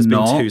Ollie games? There's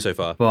been 2 so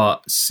far.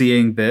 But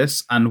seeing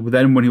this, and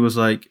then when he was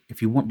like,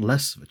 if you want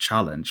less of a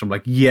challenge, I'm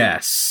like,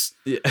 yes.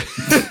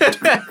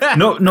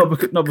 not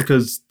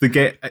because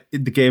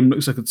the game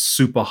looks like it's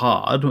super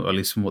hard, or at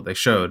least from what they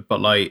showed, but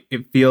like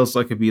it feels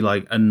like it'd be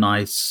like a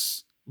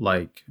nice,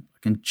 like I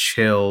can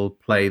chill,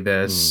 play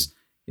this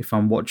if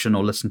I'm watching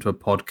or listening to a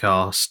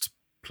podcast,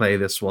 play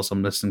this whilst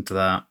I'm listening to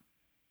that.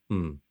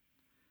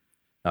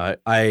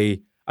 I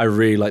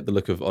really like the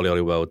look of Oli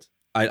Oli World.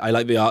 I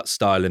like the art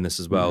style in this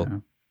as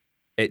well.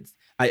 Yeah.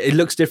 It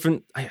looks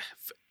different.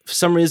 For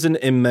some reason,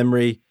 in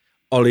memory,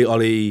 Oli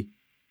Oli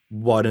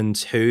 1 and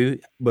 2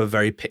 were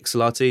very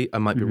pixel arty. I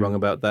might be wrong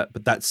about that,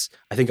 but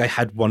I think I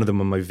had one of them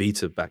on my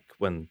Vita back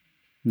when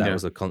that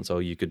was a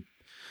console you could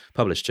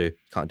publish to.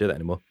 Can't do that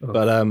anymore. Oh.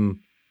 But I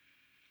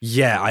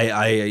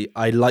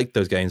like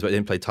those games, but I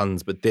didn't play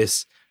tons. But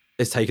this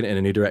is taking it in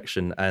a new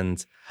direction,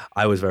 and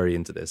I was very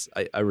into this.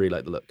 I really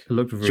like the look. It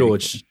looked really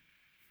George,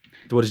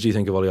 what did you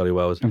think of Oli Oli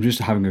World? I'm just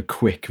having a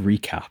quick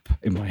recap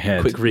in my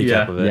head. Quick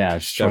recap of it. Yeah,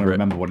 just trying to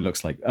remember what it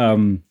looks like.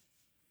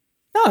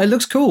 No, it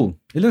looks cool.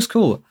 It looks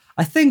cool.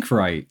 I think,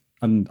 right,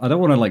 and I don't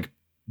want to like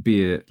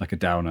be a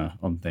downer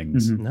on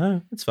things.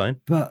 No, it's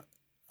fine. But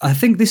I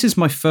think this is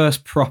my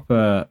first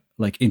proper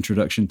like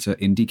introduction to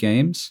indie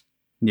games.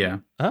 Yeah.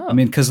 Oh. I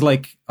mean, because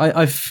like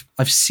I've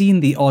seen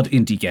the odd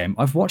indie game.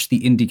 I've watched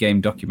the indie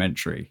game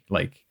documentary.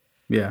 Like,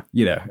 yeah,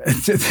 you know,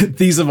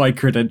 these are my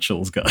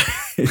credentials, guys.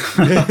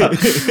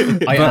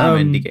 I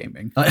am indie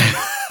gaming.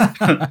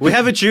 We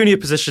have a junior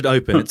position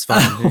open. It's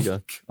fine. Here you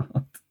go.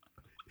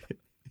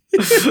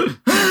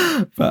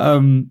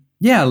 But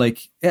yeah,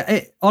 like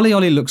Oli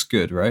Oli looks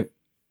good, right?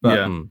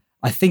 But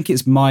I think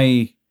it's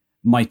my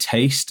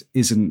taste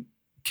isn't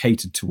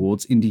catered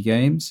towards indie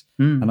games,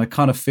 and I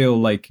kind of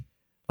feel like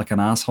an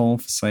asshole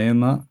for saying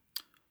that.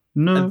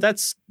 No, and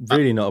that's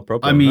really not a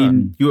problem. I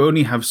mean, you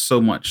only have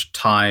so much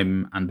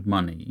time and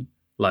money.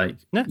 Like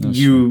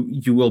you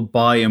will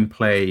buy and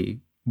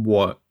play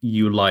what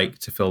you like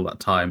to fill that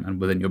time and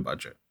within your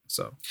budget.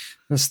 So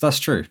that's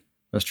true.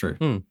 That's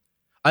true.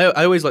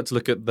 I always like to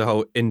look at the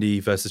whole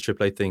indie versus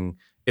AAA thing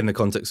in the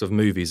context of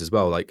movies as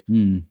well. Like,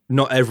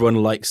 not everyone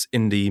likes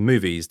indie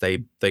movies. They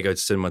go to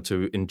cinema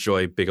to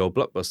enjoy big old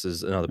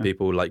blockbusters, and other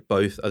people like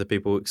both. Other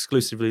people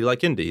exclusively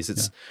like indies.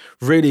 It's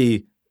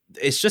really,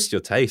 it's just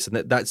your taste, and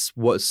that's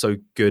what's so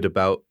good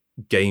about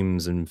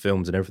games and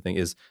films and everything,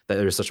 is that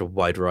there is such a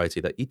wide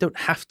variety that you don't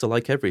have to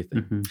like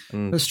everything.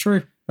 That's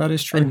true. That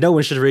is true. And no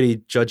one should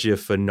really judge you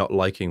for not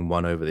liking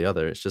one over the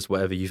other. It's just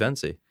whatever you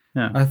fancy.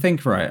 Yeah. I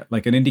think, right,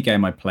 like an indie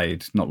game I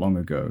played not long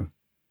ago,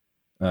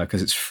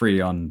 because it's free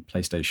on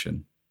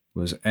PlayStation,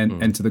 was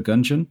Enter the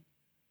Gungeon.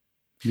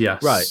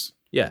 Yes. Right.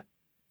 Yeah.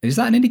 Is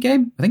that an indie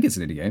game? I think it's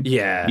an indie game.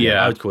 Yeah.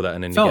 I would call that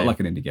an indie game. Felt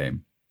like an indie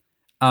game.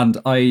 And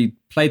I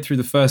played through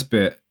the first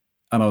bit,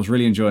 and I was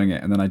really enjoying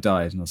it, and then I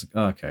died, and I was like,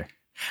 oh, okay.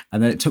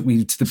 And then it took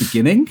me to the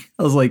beginning.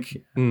 I was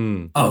like,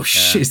 oh,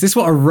 shit, is this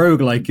what a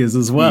roguelike is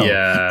as well?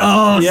 Yeah.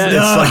 Oh, yeah.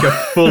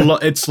 No.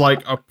 It's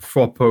like a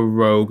proper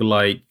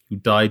roguelike. You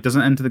die.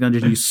 Doesn't Enter the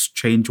Gungeon you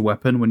change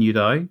weapon when you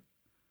die?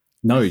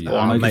 No, mate,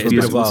 it's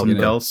been a while,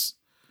 something else.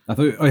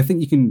 I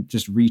think you can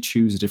just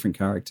re-choose a different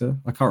character.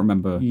 I can't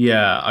remember.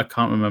 Yeah, I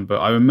can't remember.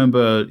 I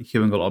remember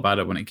hearing a lot about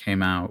it when it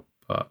came out,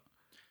 but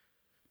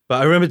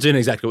I remember doing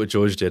exactly what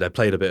George did. I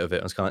played a bit of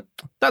it. I was kind of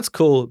like, that's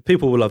cool.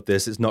 People will love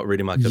this. It's not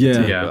really my cup of tea,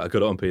 but I got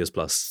it on PS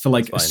Plus. So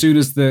like, as soon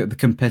as the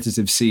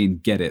competitive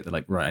scene get it, they're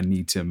like, right, I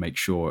need to make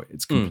sure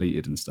it's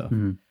completed and stuff.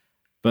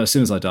 But as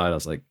soon as I died, I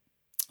was like,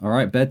 all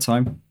right,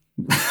 bedtime.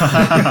 3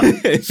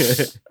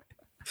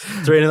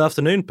 in the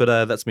afternoon,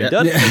 but that's me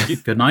done. Yeah. Thank you.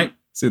 Good night.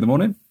 See you in the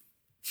morning.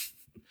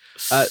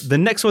 The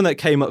next one that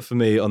came up for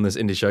me on this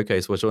indie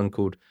showcase was one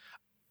called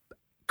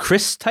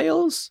Cris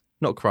Tales.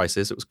 Not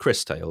Crisis, it was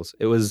Cris Tales.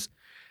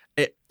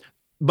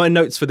 My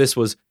notes for this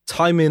was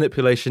time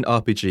manipulation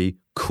RPG,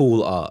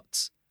 cool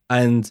art.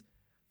 And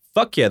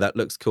fuck yeah, that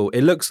looks cool.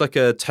 It looks like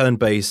a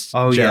turn-based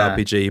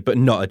JRPG, but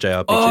not a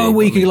JRPG. Oh,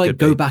 where you can like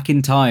go back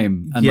in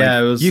time. And,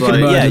 it was you like,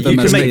 can you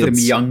can make them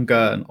younger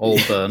and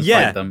older and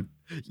fight them.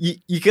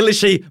 You can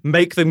literally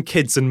make them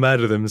kids and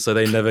murder them so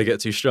they never get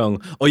too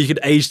strong. Or you could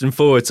age them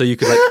forward so you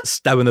could like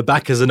stab in the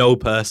back as an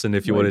old person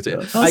if you wanted to.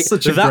 That's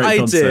such a great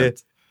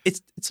concept.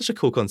 It's such a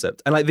cool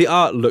concept. And like the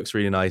art looks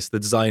really nice. The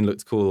design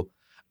looks cool.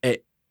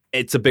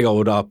 It's a big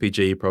old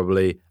RPG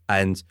probably.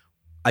 And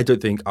I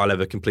don't think I'll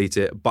ever complete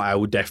it, but I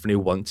will definitely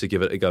want to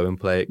give it a go and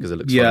play it because it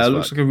looks fun as it fuck.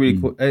 looks like a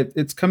really cool.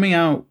 It's coming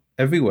out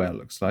everywhere. It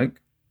looks like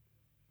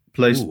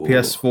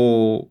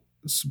PS4,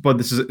 but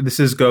this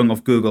is going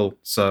off Google,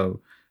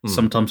 so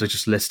sometimes they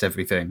just list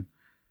everything.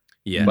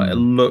 Yeah, but it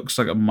looks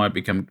like it might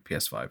be coming to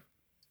PS5.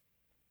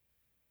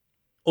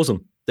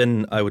 Awesome.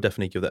 Then I would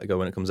definitely give that a go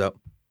when it comes out,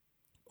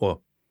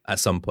 or at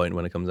some point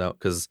when it comes out.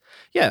 Because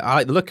I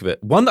like the look of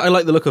it. One that I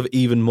like the look of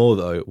even more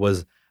though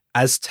was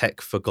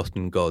Aztec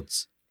Forgotten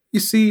Gods. You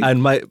see,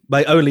 and my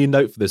only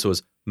note for this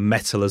was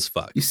metal as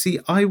fuck. You see,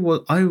 I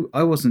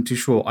wasn't too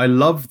sure. I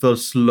love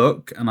this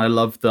look and I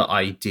love the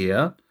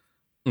idea.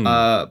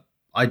 I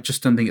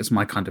just don't think it's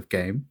my kind of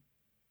game.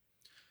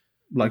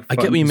 Like, I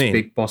get what you mean.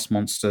 Big boss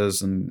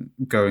monsters and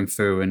going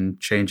through and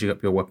changing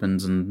up your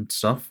weapons and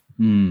stuff.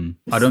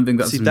 I don't think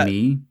that's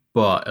me.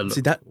 but it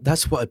See, looked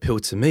that's what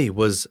appealed to me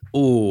was,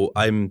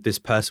 I'm this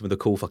person with a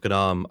cool fucking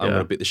arm. I'm Yeah.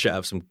 going to beat the shit out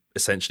of some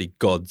essentially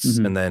gods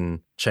and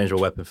then change my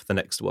weapon for the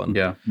next one.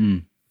 yeah.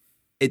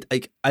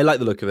 I like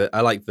the look of it.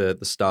 I like the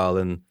style,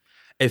 and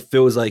it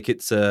feels like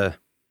it's not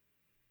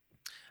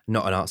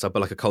an art style,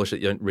 but like a culture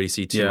that you don't really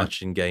see too Yeah.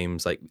 much in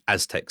games, like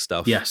Aztec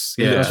stuff. Yes,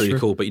 It yeah. looks really True.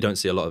 cool, but you don't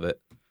see a lot of it.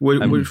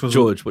 Which was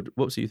George, what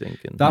was you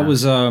thinking? That Yeah.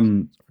 was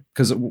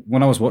because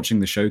when I was watching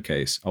the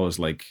showcase, I was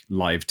like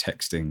live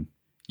texting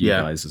you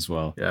Yeah. guys as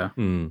well. yeah.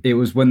 It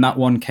was when that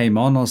one came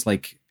on, I was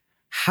like,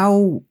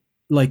 how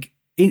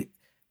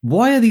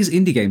why are these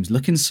indie games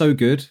looking so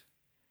good?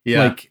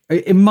 Yeah. Like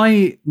in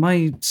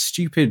my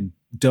stupid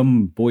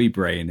dumb boy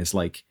brain is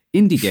like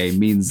indie game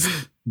means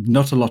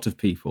not a lot of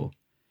people.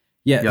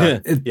 Yeah, Yeah.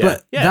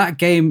 but Yeah. that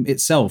game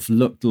itself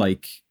looked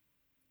like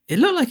it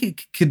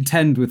could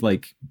contend with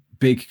like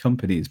big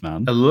companies,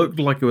 man. It looked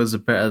like it was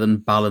better than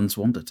Balan's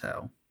Wonder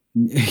Tale.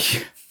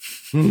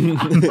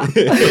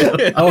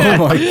 Oh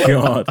my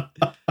god.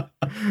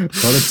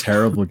 What a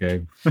terrible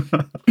game.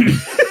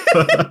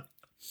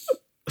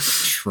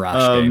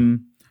 Trash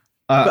game.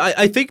 But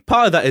I think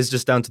part of that is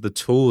just down to the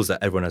tools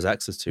that everyone has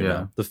access to Yeah.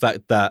 now. The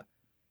fact that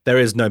there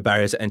is no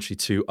barrier to entry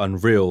to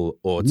Unreal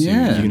or to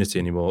Yeah. Unity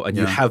anymore. And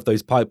you Yeah. have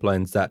those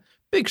pipelines that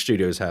big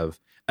studios have.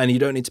 And you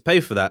don't need to pay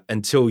for that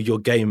until your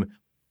game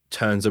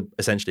turns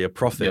essentially a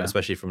profit, Yeah.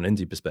 especially from an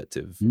indie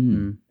perspective.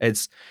 Mm.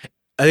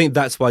 I think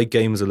that's why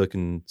games are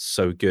looking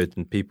so good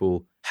and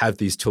people have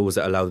these tools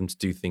that allow them to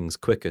do things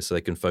quicker so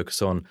they can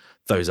focus on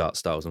those art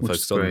styles and Which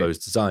focus is on great. those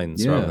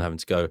designs Yeah. rather than having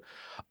to go,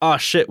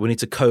 shit, we need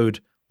to code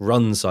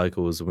run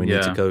cycles and we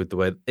need to Yeah. code the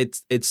way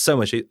it's so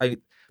much.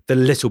 The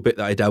little bit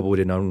that I dabbled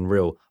in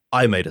Unreal,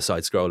 I made a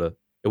side scroller.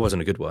 It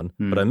wasn't a good one,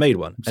 but I made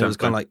one. And it was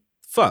Exactly. kind of like,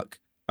 fuck.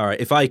 All right,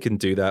 if I can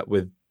do that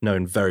with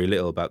knowing very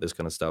little about this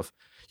kind of stuff,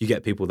 you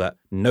get people that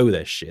know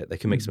their shit. They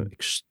can make some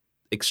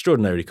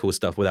extraordinarily cool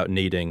stuff without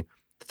needing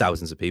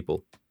thousands of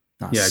people.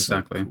 That's Yeah, so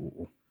exactly.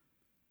 cool.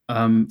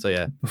 So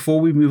yeah,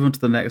 Before we move on to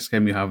the next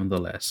game you have on the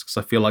list, because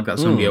I feel like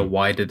that's going to be a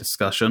wider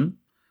discussion.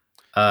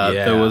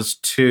 There was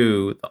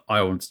two that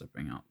I wanted to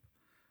bring up.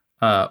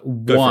 for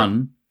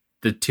One,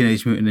 the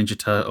Teenage Mutant Ninja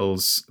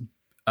Turtles,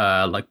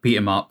 like beat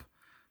 'em up,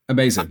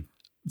 Amazing.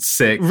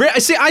 sick.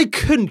 See, I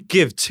couldn't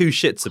give two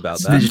shits about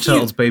that. Ninja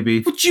Turtles,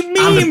 baby. What you And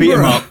the mean, beat 'em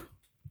bro? up.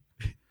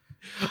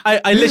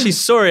 I literally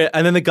saw it,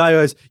 and then the guy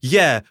goes,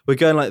 "Yeah, we're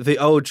going like the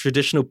old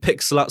traditional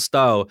pixel art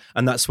style,"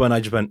 and that's when I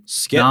just went,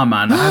 "Skip." Nah,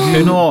 man. Have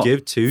you not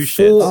give two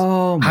four- shits?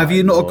 Oh have my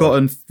you not Lord.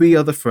 gotten 3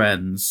 other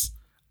friends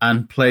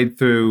and played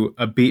through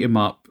a beat 'em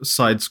up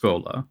side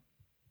scroller?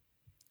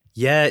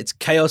 Yeah, it's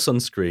chaos on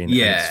screen. and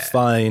Yeah. it's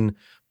fine,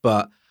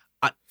 but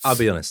I'll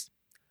be honest,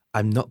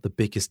 I'm not the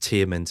biggest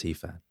TMNT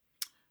fan.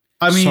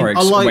 I mean, Sorry,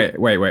 I like.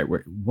 wait.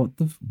 What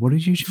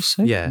did you just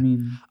say? Yeah, I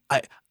mean,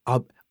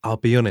 I'll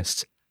be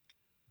honest.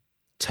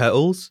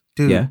 Turtles.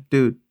 dude, Yeah.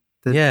 dude,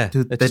 Yeah,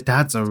 dude, it's their just-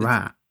 dad's a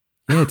rat.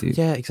 Yeah, dude.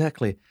 Yeah,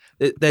 exactly.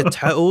 They're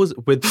turtles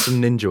with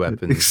some ninja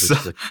weapons, which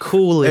is a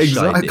coolish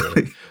idea.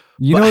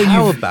 You But know what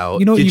how you've- about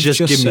you know what you you've just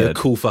give me a said?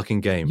 cool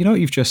fucking game? You know what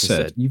you've just said?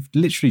 Instead. You've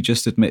literally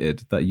just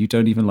admitted that you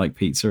don't even like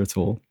pizza at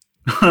all.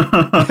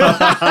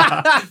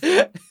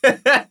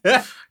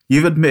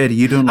 You've admitted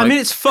you don't like. I mean,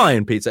 it's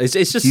fine pizza. It's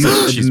just you've,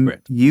 such cheese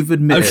bread. you've I'm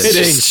admitted.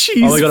 kidding.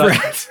 Cheese Oh my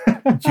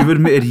God, You've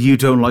admitted you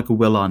don't like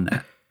Will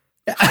Arnett.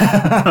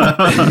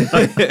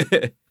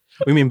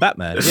 We mean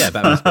Batman. Yeah,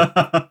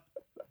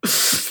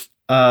 Batman's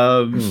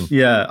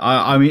Yeah,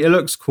 I mean, it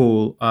looks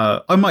cool.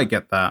 I might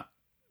get that,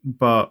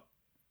 but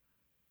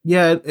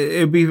yeah,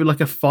 it'd be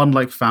like a fun,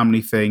 like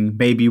family thing.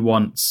 Maybe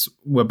once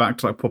we're back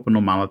to like proper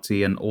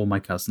normality and all my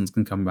cousins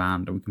can come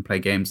round and we can play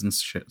games and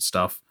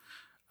stuff.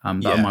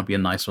 That Yeah. might be a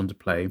nice one to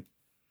play.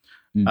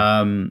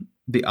 Mm.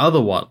 The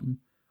other one,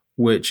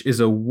 which is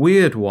a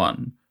weird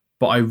one,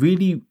 but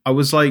I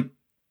was like,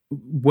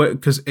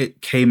 because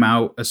it came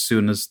out as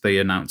soon as they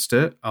announced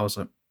it, I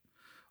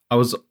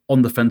was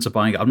on the fence of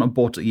buying it. I've not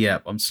bought it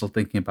yet, but I'm still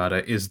thinking about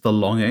it. Is The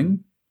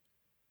Longing,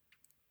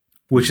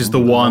 which is the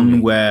one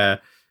Longing.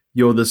 where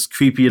you're this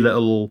creepy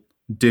little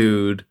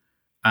dude,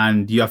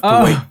 and you have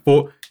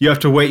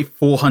to wait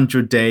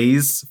 400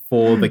 days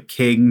for the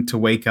king to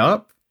wake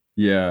up.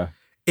 Yeah.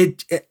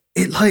 It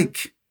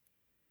like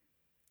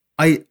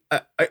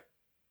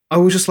I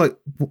was just like,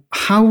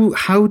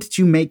 how did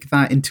you make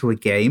that into a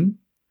game?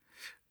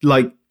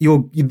 Like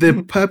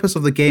the purpose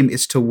of the game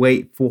is to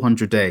wait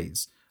 400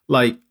 days.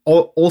 Like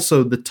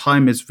also the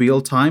time is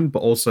real time, but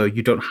also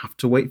you don't have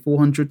to wait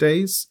 400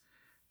 days.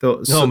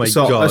 God.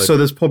 So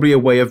there's probably a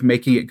way of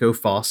making it go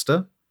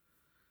faster.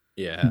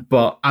 Yeah.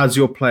 But as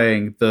you're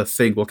playing, the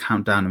thing will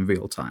count down in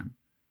real time.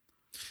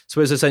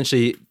 So it's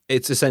essentially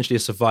a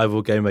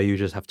survival game where you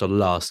just have to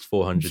last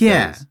 400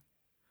 Yeah. days.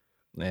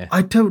 Yeah.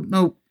 I don't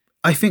know.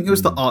 I think it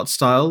was the art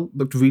style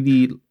looked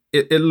really.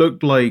 It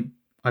looked like,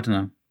 I don't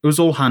know. It was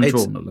all hand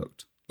drawn. It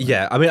looked.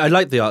 Yeah, I mean, I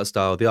like the art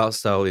style. The art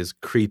style is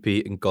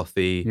creepy and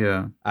gothy,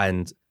 Yeah.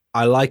 and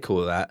I like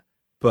all that.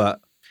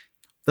 But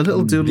The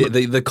little dude.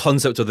 the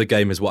concept of the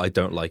game is what I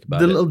don't like about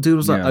The it. little dude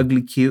was like Yeah.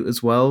 ugly cute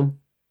as well.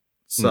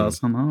 So I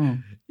was like, oh.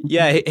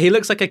 Yeah, he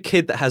looks like a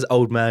kid that has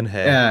old man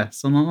hair. Yeah,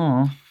 so I'm like,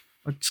 oh,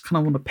 I just kind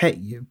of want to pet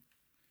you.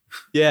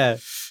 Yeah.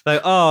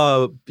 Like,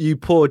 oh, you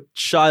poor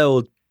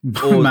child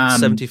or Man.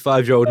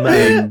 75-year-old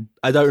man.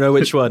 I don't know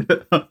which one.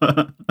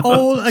 A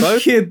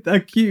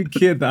cute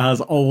kid that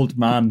has old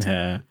man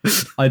hair.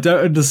 I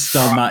don't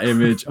understand that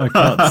image. I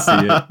can't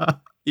see it.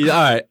 Yeah,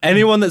 all right.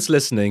 Anyone that's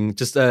listening,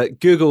 just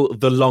Google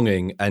The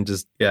Longing and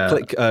just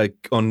click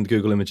on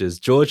Google Images.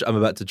 George, I'm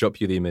about to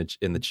drop you the image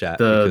in the chat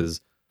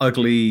because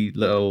ugly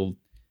little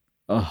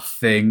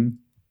thing.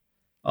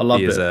 I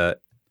loved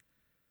it.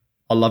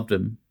 I loved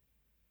him.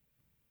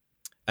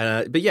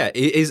 But yeah,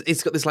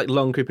 he's got this like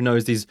long creepy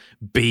nose, these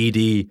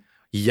beady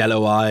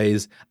yellow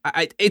eyes.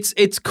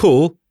 It's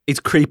cool. It's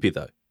creepy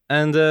though,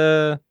 and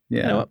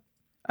you know what?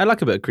 I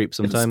like a bit of creep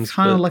sometimes. It's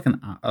kind of like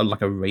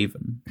like a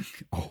raven.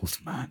 Old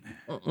man.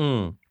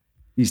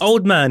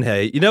 Old man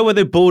hair. You know where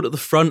they're bald at the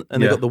front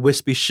and they've got the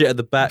wispy shit at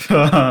the back?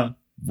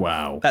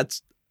 Wow.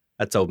 That's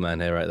old man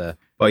hair right there.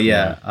 But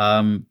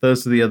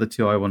those are the other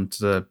two I wanted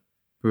to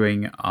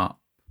bring up.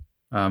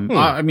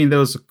 I mean, there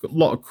was a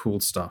lot of cool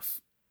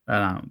stuff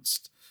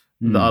announced.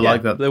 I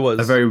like that. There was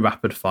a very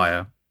rapid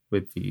fire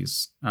with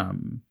these.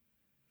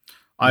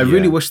 I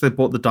really wish they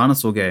bought the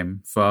dinosaur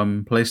game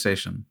from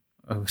PlayStation.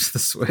 Oh, it's the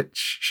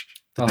Switch.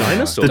 The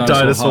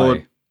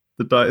dinosaur?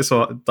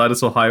 The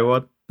dinosaur high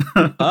one.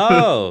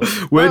 Oh.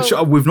 Which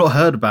we've not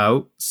heard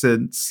about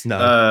since.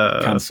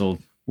 No.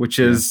 Cancelled. Which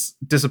is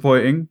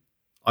disappointing.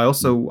 I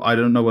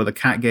don't know where the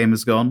cat game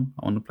has gone.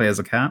 I want to play as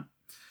a cat.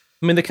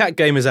 I mean, the cat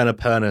game is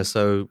Annapurna,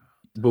 so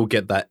we'll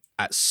get that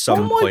at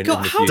some point in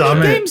the future. How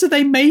many games are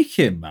they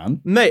making,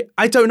 man? Mate,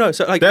 I don't know.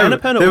 So, like,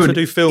 Annapurna also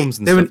do films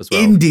and stuff as well.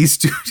 They're an indie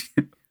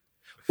studio.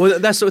 Well,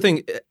 that sort of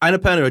thing.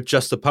 Annapurna are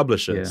just a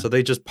publisher, so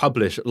they just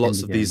publish lots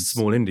Indie of games. these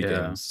small indie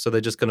games. So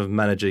they're just kind of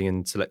managing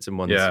and selecting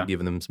ones and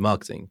giving them some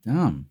marketing.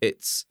 Damn.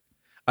 It's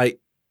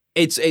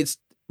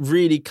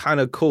really kind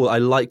of cool. I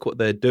like what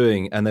they're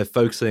doing, and they're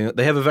focusing.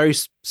 They have a very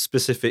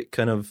specific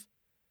kind of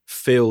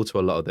feel to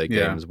a lot of their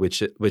games,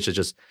 which are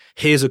just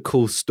here's a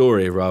cool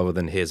story rather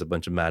than here's a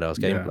bunch of mad ass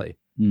gameplay.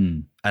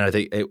 And I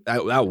think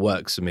that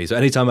works for me. So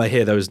anytime I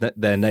hear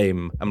their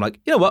name, I'm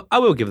like, you know what, I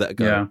will give that a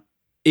go. Yeah.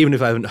 Even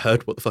if I haven't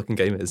heard what the fucking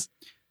game is.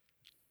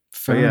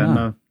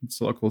 No, it's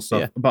a lot of cool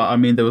stuff. Yeah. But I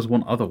mean, there was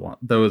one other one.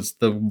 There were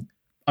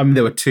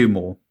two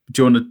more.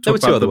 Do you want to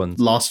talk about the ones.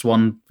 Last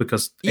one?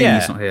 Because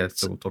Amy's not here,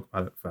 so we'll talk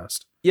about it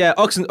first. Yeah,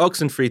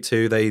 Oxenfree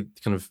 2, they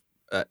kind of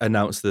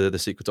announced the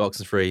sequel to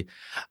Oxenfree.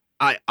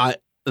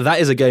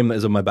 That is a game that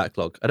is on my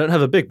backlog. I don't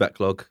have a big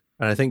backlog.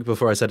 And I think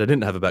before I said I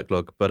didn't have a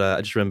backlog, but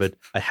I just remembered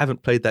I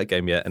haven't played that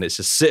game yet. And it's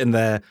just sitting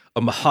there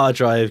on my hard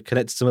drive,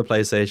 connected to my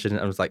PlayStation. And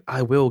I was like,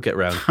 I will get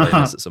around to playing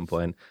this at some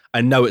point.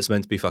 I know it's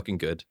meant to be fucking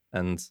good.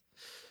 And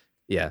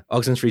yeah,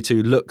 Oxenfree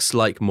 2 looks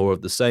like more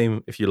of the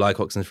same. If you like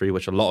Oxenfree,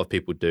 which a lot of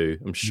people do,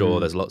 I'm sure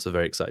there's lots of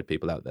very excited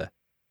people out there.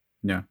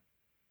 Yeah.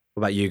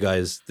 What about you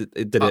guys?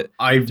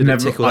 I've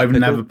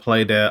never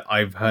played it.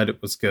 I've heard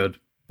it was good,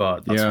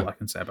 but that's all I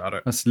can say about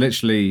it. That's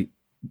literally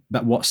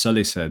what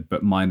Sully said,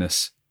 but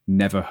minus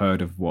never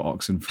heard of what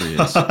Oxenfree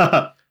is.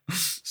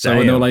 So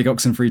when they were like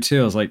Oxenfree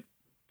 2, I was like,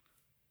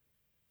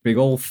 big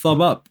old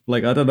thumb up.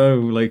 Like, I don't know,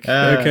 like,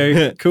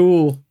 okay,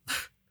 cool.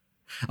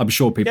 I'm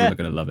sure people are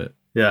going to love it.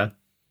 Yeah.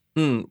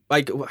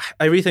 Like,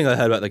 everything I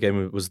heard about the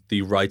game was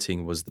the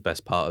writing was the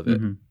best part of it.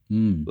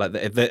 Like,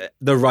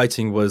 the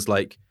writing was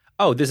like,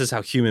 oh, this is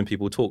how human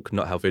people talk,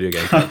 not how video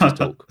game characters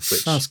talk.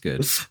 Which that's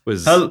good.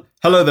 Was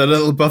hello there,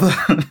 little brother.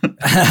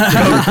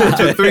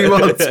 3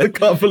 months. I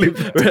can't believe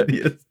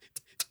it.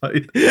 But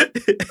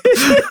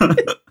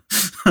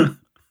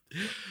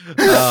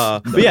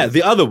yeah,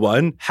 the other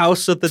one,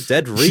 House of the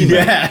Dead remake.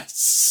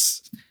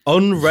 Yes.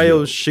 On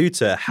rails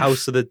shooter,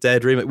 House of the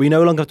Dead remake. We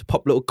no longer have to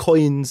pop little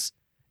coins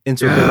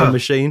into a pinball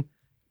machine.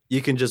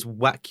 You can just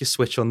whack your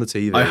Switch on the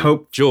TV. I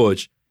hope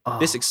George,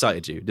 this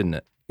excited you, didn't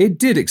it? It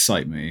did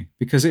excite me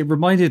because it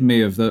reminded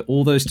me of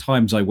all those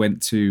times I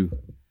went to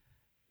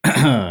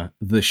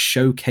the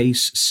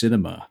Showcase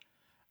Cinema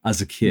as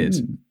a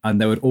kid,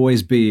 and there would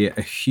always be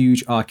a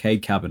huge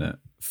arcade cabinet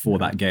for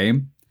that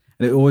game,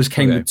 and it always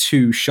came with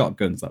 2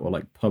 shotguns that were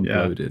like pump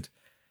loaded,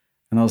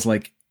 and I was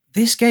like,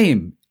 this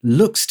game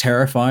looks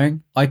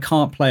terrifying. I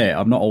can't play it.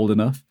 I'm not old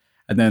enough.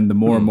 And then the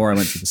more and more I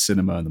went to the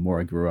cinema and the more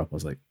I grew up, I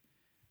was like,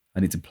 I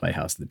need to play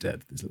House of the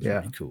Dead. This looks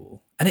really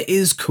cool. And it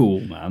is cool,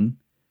 man.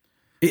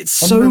 It's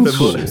so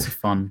cool. It's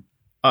fun.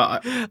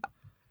 I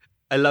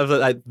love that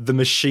like, the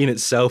machine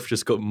itself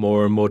just got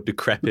more and more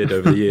decrepit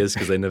over the years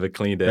because they never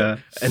cleaned it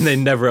and they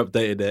never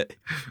updated it.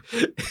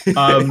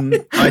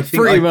 I think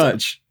pretty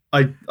much.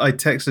 I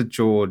texted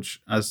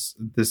George as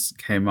this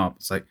came up.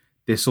 It's like,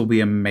 this will be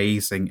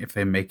amazing if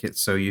they make it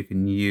so you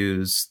can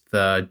use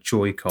the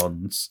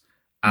Joy-Cons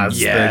as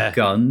the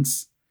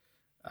guns.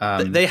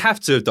 They have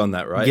to have done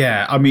that, right?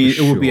 Yeah, I mean,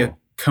 it would be a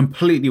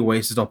completely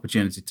wasted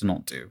opportunity to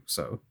not do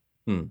so.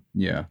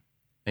 Yeah,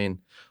 I mean,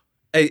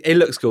 it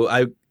looks cool.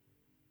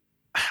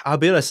 I'll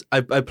be honest.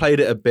 I played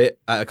it a bit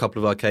at a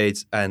couple of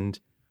arcades, and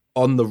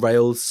on the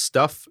rails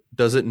stuff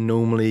doesn't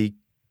normally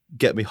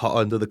get me hot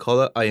under the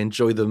collar. I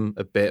enjoy them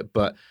a bit,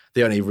 but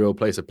the only real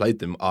place I played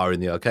them are in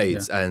the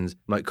arcades. And I'm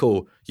like,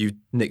 cool, you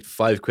nicked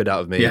 £5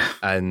 out of me,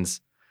 and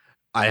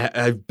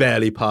I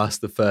barely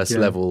passed the first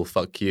level.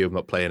 Fuck you, I'm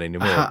not playing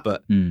anymore.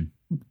 But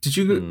did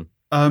you?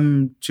 Do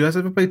you guys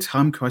ever play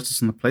Time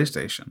Crisis on the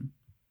PlayStation?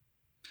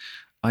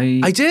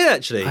 I did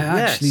actually. I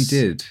actually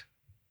did,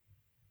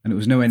 and it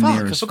was nowhere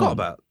near as I forgot fun.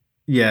 about.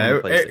 Yeah,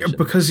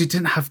 because you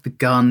didn't have the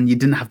gun, you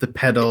didn't have the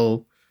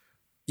pedal.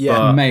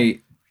 Yeah,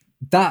 mate,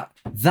 that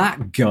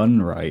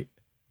gun, right?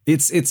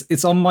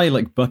 It's on my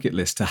like bucket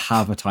list to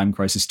have a Time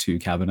Crisis 2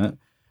 cabinet.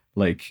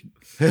 Like,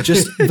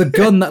 just the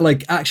gun that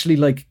like actually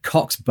like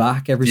cocks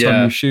back every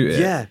time you shoot it.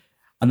 Yeah,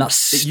 and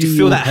that's you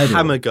feel that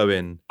hammer go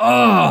in.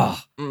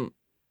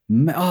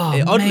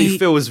 It oddly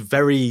feels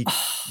very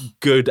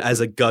good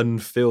as a gun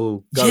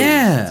feel goes.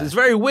 Yeah. It's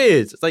very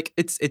weird. It's like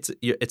it's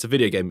a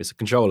video game. It's a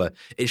controller.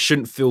 It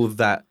shouldn't feel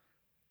that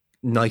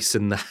nice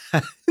in the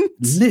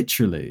hands.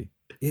 Literally.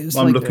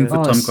 I'm looking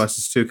for Time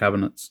Crisis 2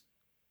 cabinets.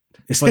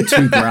 It's like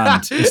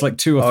 $2,000. It's like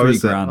 $2,000 or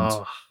 $3,000.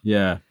 Oh.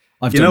 Yeah.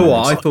 You know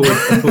what? I thought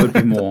it would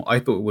be more.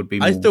 I thought it would be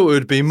more. I thought it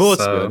would be more,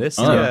 to be honest.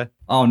 Yeah.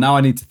 Oh, now I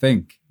need to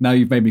think. Now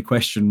you've made me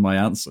question my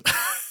answer.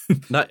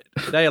 Now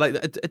you're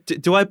like,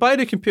 do I buy a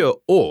new computer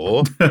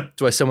or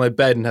do I sell my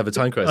bed and have a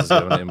Time Crisis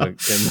in my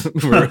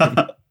room?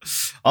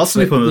 I'll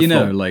sleep on the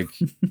floor. Like,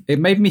 it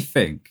made me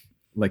think,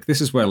 like, this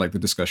is where, like, the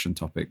discussion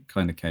topic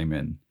kind of came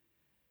in.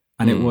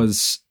 And it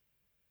was,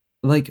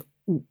 like,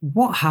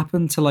 what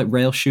happened to, like,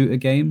 rail shooter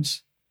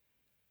games?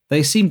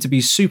 They seem to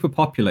be super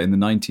popular in the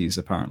 90s,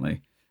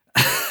 apparently.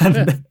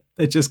 And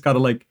they just kind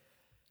of, like,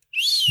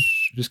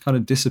 just kind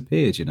of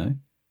disappeared, you know?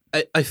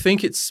 I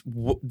think it's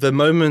the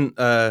moment...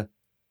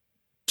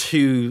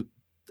 2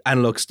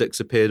 analog sticks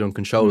appeared on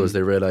controllers,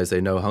 they realized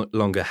they no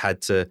longer had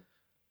to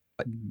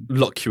like,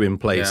 lock you in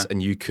place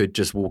and you could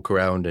just walk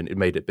around, and it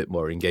made it a bit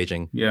more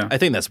engaging. Yeah. I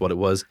think that's what it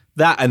was.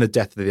 That and the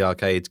death of the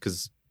arcades,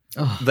 because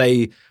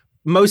they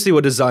mostly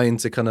were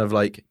designed to kind of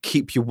like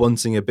keep you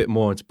wanting a bit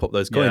more and to pop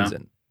those coins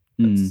in.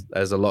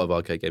 As a lot of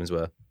arcade games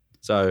were.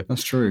 So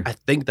that's true. I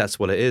think that's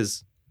what it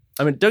is.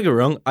 I mean, don't get me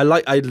wrong,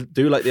 I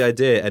do like the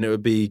idea, and it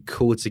would be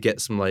cool to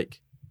get some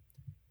like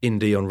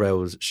indie on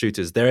rails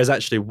shooters. There is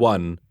actually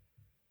one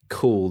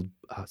called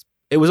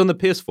it was on the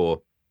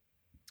PS4,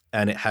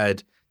 and it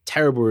had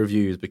terrible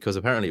reviews because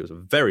apparently it was a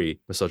very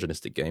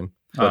misogynistic game.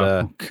 But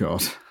oh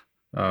god.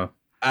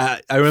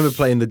 I remember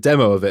playing the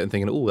demo of it and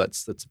thinking, oh,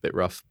 that's a bit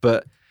rough.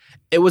 But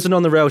it was an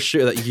on the rails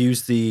shooter that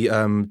used the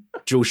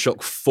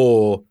DualShock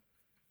 4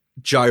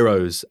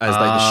 gyros as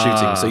like the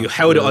shooting. So you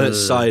held it on its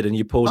side and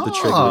you pulled the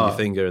trigger with your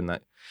finger and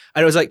that.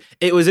 And it was like,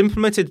 it was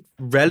implemented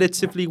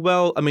relatively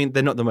well. I mean,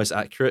 they're not the most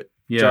accurate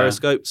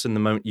gyroscopes, and the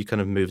moment you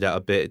kind of moved out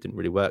a bit, it didn't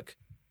really work.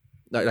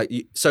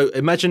 So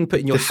imagine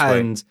putting your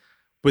hand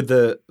with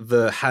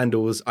the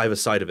handles either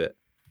side of it.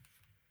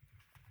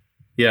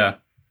 Yeah.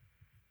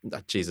 Oh,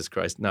 Jesus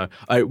Christ, no.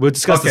 We'll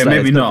discuss this later.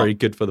 Maybe it's not not very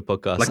good for the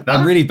podcast. Like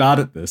I'm really bad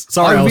at this.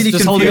 Sorry, I was really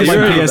just holding up my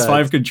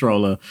PS5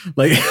 controller.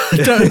 Like, I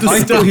don't understand.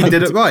 I thought he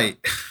did it right.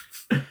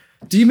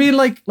 Do you mean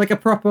like a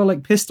proper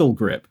like pistol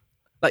grip?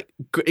 Like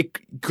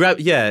grab,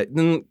 yeah.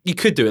 You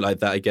could do it like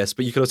that, I guess,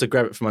 but you could also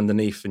grab it from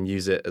underneath and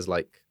use it as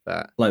like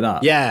that. Like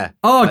that? Yeah.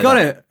 Oh, like got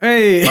that. it.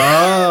 Hey.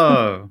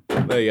 Oh.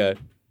 There you go.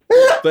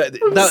 But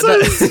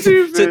so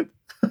stupid.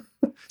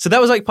 So that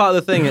was like part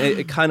of the thing.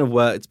 It kind of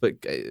worked, but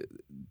it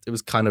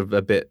was kind of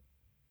a bit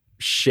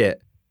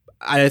shit.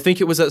 And I think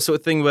it was that sort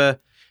of thing where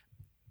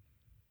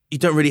you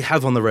don't really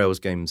have on the rails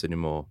games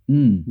anymore.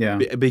 Yeah.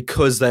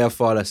 Because they are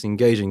far less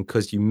engaging,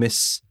 because you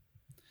miss...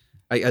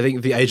 I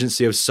think the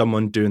agency of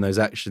someone doing those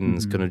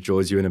actions kind of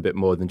draws you in a bit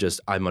more than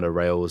just, I'm on a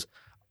rails,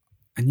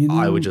 and you know,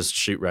 I would just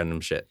shoot random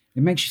shit.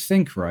 It makes you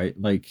think, right?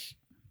 Like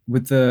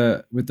with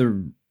VR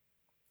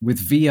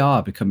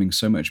becoming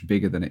so much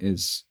bigger than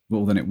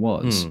it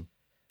was.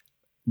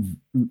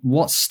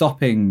 What's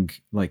stopping?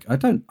 Like, I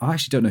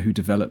actually don't know who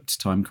developed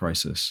Time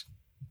Crisis.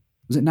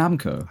 Was it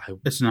Namco?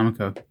 It's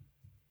Namco.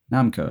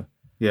 Namco.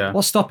 Yeah.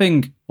 What's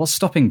stopping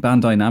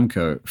Bandai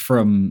Namco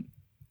from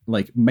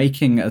like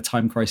making a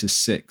Time Crisis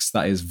 6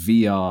 that is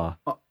VR?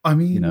 I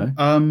mean, you know,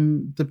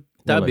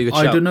 that would be a good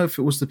I shout. don't know if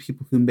it was the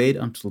people who made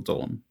Until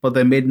Dawn, but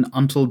they made an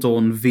Until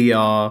Dawn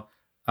VR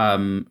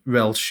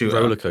rail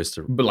shooter, roller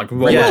coaster, but like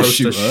roller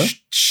coaster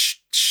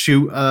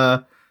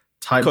shooter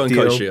type quote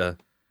deal. unquote shooter.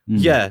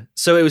 Yeah,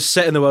 so it was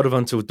set in the world of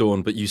Until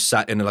Dawn, but you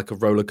sat in like a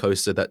roller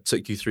coaster that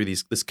took you through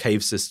this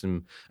cave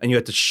system, and you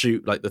had to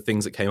shoot like the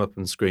things that came up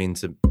on screen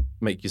to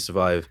make you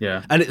survive.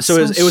 Yeah, and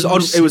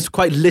it was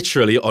quite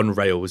literally on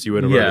rails. You were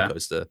in a roller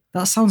coaster.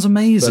 That sounds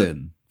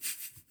amazing.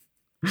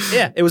 But,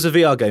 yeah, it was a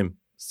VR game,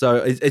 so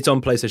it's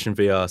on PlayStation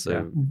VR.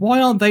 So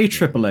why aren't they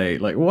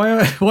AAA? Like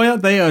why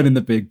aren't they owning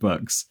the big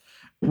bucks?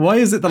 Why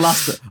is it the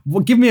last?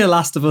 Well, give me a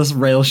Last of Us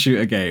rail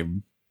shooter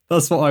game.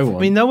 That's what I want.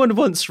 I mean, no one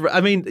wants...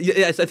 I mean,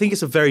 I think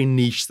it's a very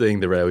niche thing,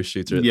 the rail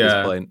shooter at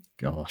this point.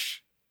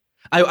 Gosh.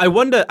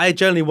 I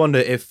generally wonder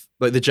if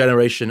like the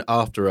generation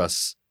after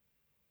us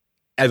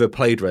ever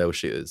played rail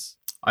shooters.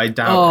 I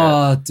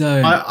doubt it.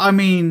 Don't. I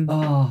mean...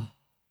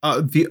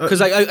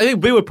 Because I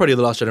think we were probably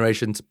the last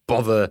generation to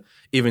bother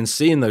even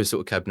seeing those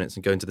sort of cabinets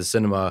and going to the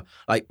cinema.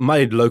 Like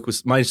my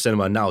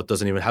cinema now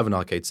doesn't even have an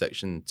arcade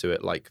section to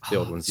it like the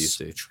old ones used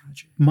to.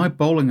 Tragic. my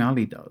bowling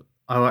alley does.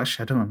 Oh,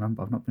 actually, I don't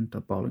remember. I've not been to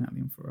a bowling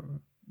alley in forever.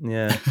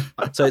 Yeah.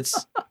 So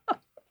it's.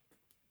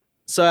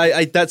 So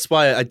I that's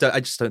why I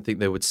just don't think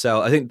they would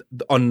sell. I think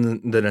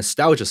on the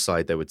nostalgia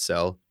side they would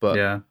sell, but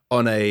Yeah.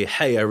 on a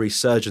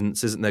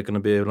resurgence, isn't there going to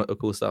be a lot of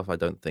cool stuff? I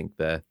don't think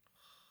we're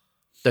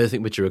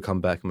due a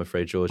comeback, I'm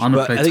afraid, George. I'm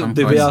gonna But play I think Time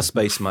the VR Crisis.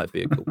 space might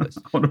be a cool place.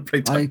 I want to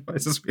play Time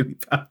Crisis really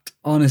bad.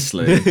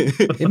 Honestly,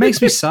 it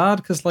makes me sad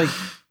because, like,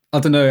 I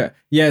don't know.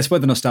 Yeah, it's where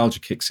the nostalgia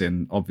kicks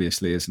in,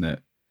 obviously, isn't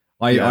it?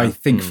 I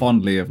think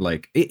fondly of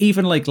like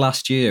even like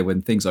last year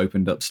when things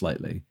opened up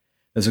slightly.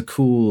 There's a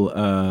cool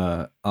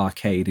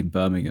arcade in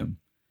Birmingham,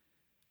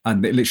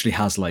 and it literally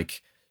has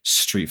like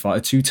Street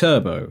Fighter 2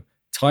 Turbo,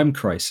 Time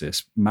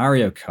Crisis,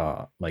 Mario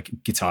Kart, like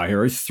Guitar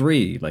Hero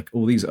 3, like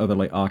all these other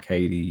like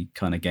arcadey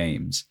kind of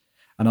games.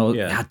 And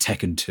it had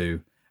Tekken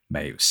 2,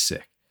 mate, it was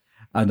sick.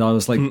 And I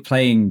was like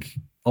playing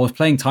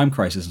Time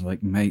Crisis, and I'm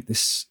like, mate,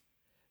 this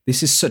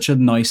is such a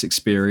nice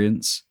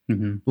experience.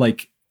 Mm-hmm.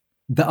 Like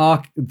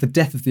the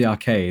death of the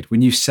arcade.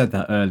 When you said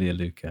that earlier,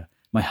 Luca,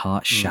 my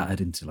heart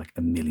shattered into like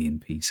a million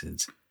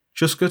pieces.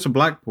 Just go to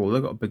Blackpool.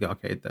 They've got a big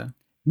arcade there.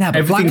 Nah,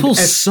 but Blackpool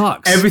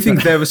sucks. Everything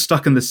there was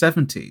stuck in the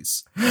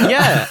 70s.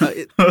 Yeah.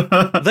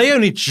 They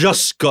only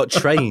just got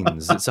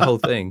trains. It's a whole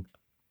thing.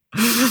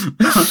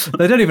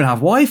 They don't even have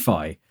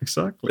Wi-Fi.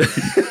 Exactly.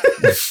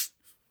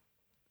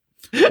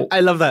 I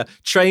love that.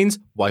 Trains,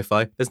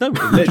 Wi-Fi. There's no in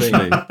between.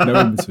 Literally, no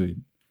in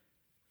between.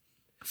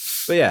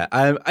 But yeah,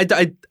 I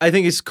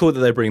think it's cool that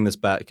they're bringing this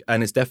back,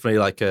 and it's definitely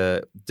like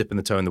a dipping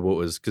the toe in the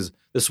waters because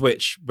the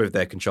Switch with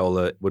their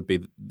controller would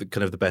be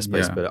kind of the best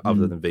place, but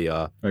other than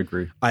VR, I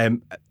agree.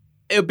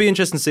 It would be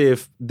interesting to see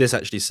if this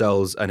actually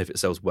sells and if it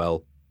sells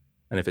well,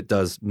 and if it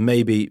does,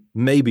 maybe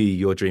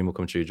your dream will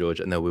come true, George,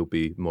 and there will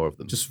be more of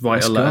them. Just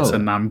write a letter to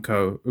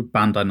Namco,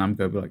 Bandai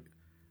Namco, be like,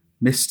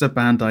 Mr.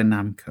 Bandai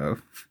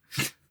Namco,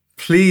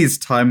 please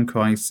Time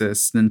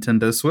Crisis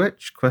Nintendo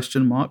Switch? ?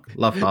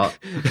 Love heart.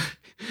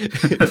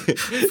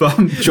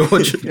 From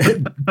George.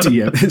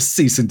 DM,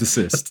 cease and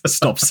desist.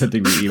 Stop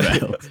sending me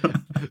email.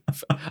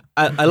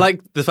 I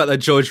like the fact that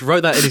George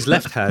wrote that in his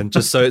left hand,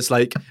 just so it's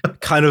like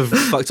kind of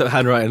fucked up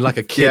handwriting, like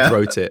a kid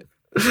wrote it.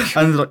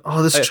 And like,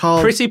 oh, this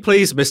child. Pretty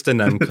please, Mr.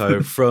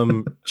 Namco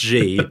from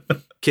G.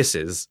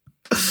 Kisses.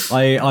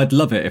 I'd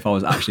love it if I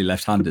was actually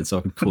left-handed, so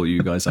I could call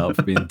you guys out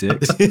for being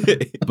dicks.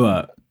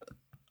 But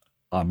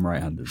I'm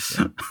right-handed.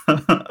 So.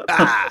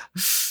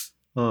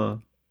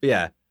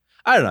 Yeah.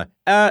 I don't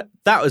know.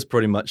 That was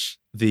pretty much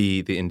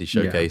the indie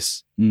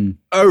showcase. Yeah.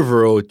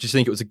 Overall, do you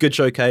think it was a good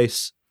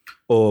showcase,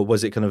 or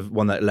was it kind of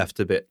one that left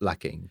a bit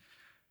lacking?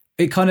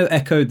 It kind of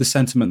echoed the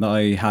sentiment that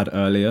I had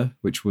earlier,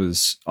 which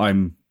was I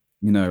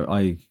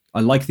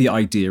like the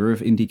idea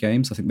of indie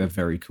games. I think they're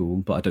very cool,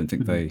 but I don't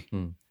think they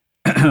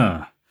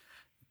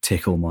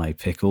tickle my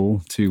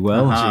pickle too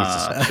well.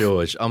 Jesus,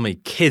 George. I mean,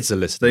 kids are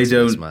listening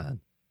to this, man.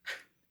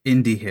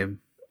 Indie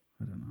him.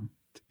 I don't know.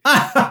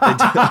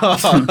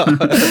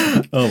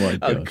 Oh my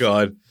god! Oh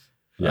god!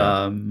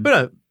 Yeah. But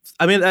no,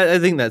 I mean, I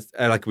think that's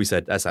like we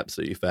said, that's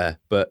absolutely fair.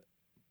 But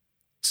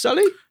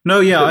Sully? No,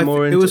 yeah, It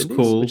it was indies?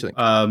 cool. What do you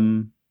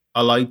think?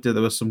 I liked it.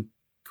 There were some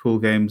cool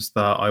games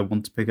that I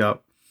want to pick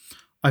up.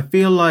 I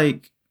feel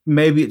like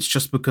maybe it's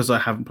just because I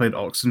haven't played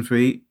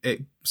Oxenfree,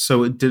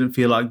 so it didn't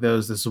feel like there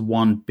was this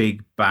one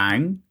big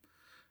bang.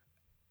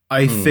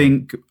 I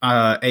think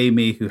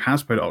Amy, who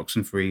has played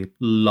Oxenfree,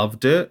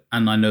 loved it,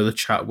 and I know the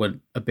chat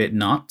went a bit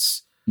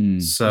nuts.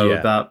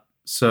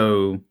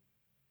 So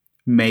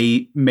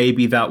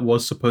maybe that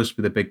was supposed to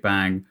be the big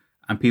bang,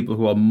 and people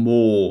who are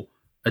more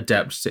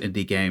adept to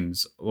indie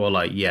games were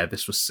like, "Yeah,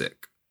 this was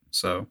sick."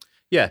 So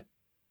yeah,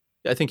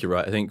 I think you're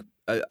right. I think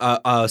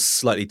our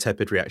slightly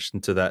tepid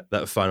reaction to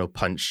that final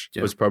punch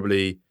was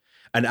probably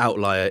an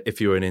outlier.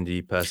 If you were an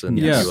indie person,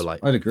 you were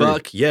like, I'd agree.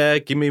 "Fuck yeah,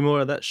 give me more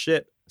of that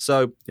shit."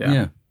 So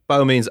Yeah. by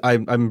all means,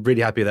 I'm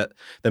really happy that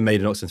they made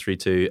an Oxenfree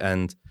 2,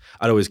 and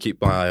I'd always keep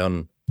my eye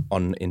on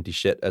indie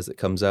shit as it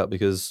comes out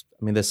because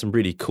I mean, there's some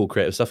really cool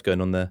creative stuff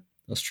going on there.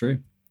 That's true.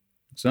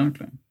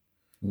 exactly.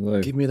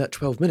 Give me that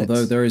 12 minutes.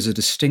 Although there is a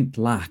distinct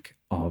lack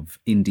of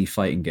indie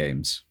fighting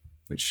games,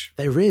 which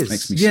there is.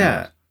 makes me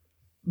Yeah,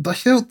 sad. I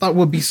feel that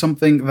would be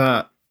something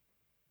that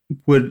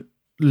would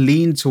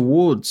lean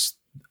towards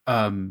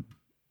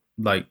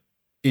like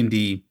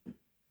indie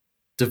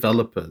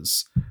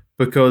developers,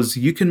 because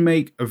you can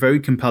make a very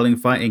compelling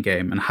fighting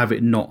game and have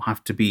it not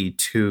have to be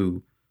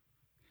too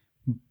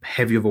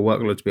heavy of a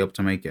workload to be able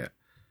to make it.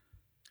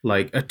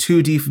 Like a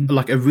 2D,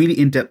 like a really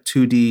in-depth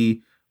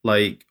 2D,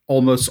 like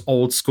almost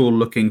old school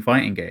looking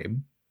fighting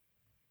game,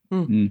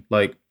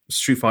 like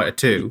Street Fighter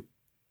 2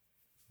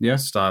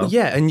 style.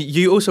 Yeah, and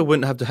you also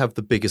wouldn't have to have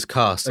the biggest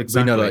cast.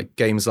 Exactly. We know like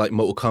games like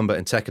Mortal Kombat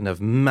and Tekken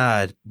have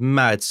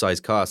mad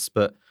sized casts,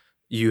 but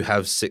you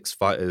have 6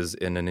 fighters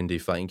in an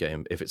indie fighting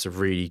game if it's a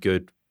really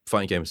good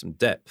fighting game with some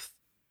depth.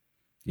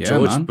 Yeah,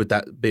 George, man. would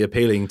that be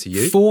appealing to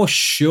you? For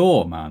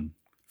sure, man.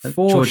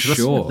 For George,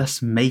 sure.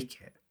 let's make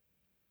it.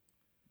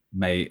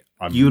 Mate,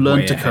 I'm You learn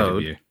way to ahead of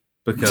code. you.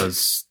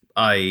 Because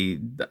I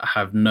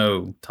have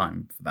no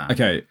time for that.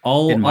 Okay,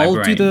 in my I'll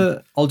do brain.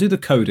 the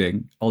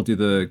coding, I'll do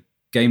the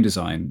game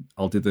design,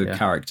 I'll do the Yeah.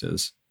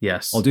 characters,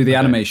 Yes. I'll do the Okay.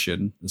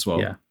 animation as well.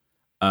 Yeah.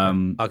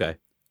 Okay.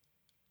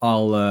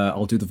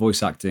 I'll do the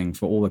voice acting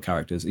for all the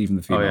characters, even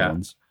the female yeah.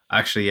 ones.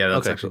 Actually, yeah,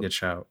 that's Okay, actually cool. a good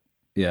shout.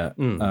 Yeah.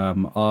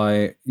 Mm.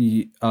 I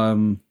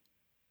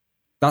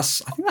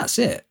think that's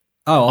it.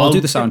 Oh, I'll do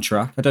the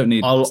soundtrack. I don't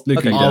need Luca. You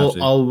don't have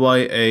to. I'll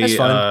write That's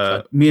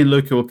fine. me and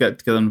Luca will get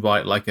together and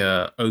write like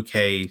a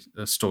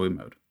story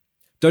mode.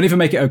 Don't even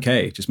make it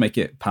okay. Just make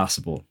it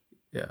passable.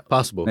 Yeah.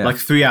 Possible. Yeah. Like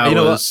 3 hours You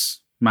know what?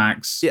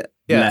 max. Yeah.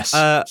 Yeah. Less.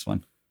 That's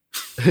fine.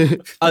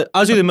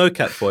 I'll do the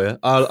mocap for you.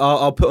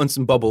 I'll put on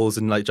some bubbles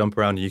and like jump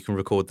around, and you can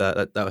record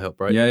that. That'll help,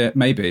 right? Yeah,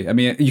 maybe. I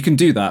mean, you can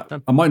do that.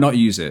 I might not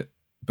use it,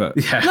 but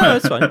Yeah. No,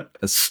 that's fine.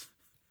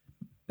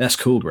 that's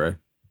cool, bro.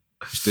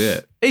 Just do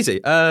it. Easy.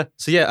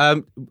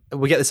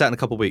 We get this out in a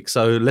couple of weeks.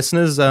 So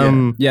listeners,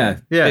 Yeah.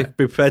 Yeah. be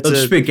prepared It'll to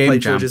just be a game play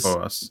jam George's.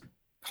 for us.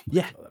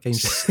 Yeah,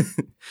 games.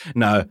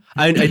 No,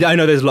 I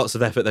know there's lots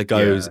of effort that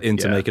goes Yeah,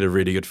 into yeah. making a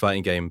really good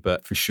fighting game,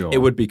 but For sure. it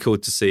would be cool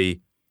to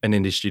see an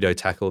indie studio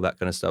tackle that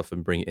kind of stuff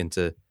and bring it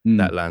into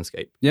that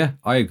landscape. Yeah,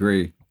 I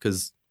agree.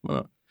 Because,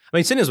 well, I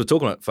mean, since we're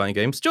talking about fighting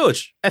games,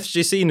 George,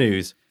 FGC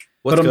news.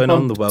 What's going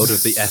on in the world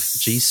of the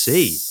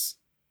FGC?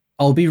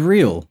 I'll be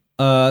real.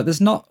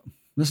 There's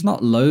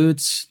not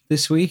loads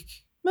this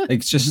week. No,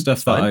 It's just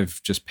stuff that fine.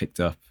 I've just picked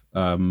up.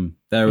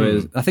 There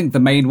is, I think, the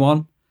main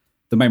one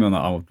that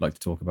I would like to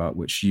talk about,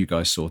 which you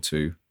guys saw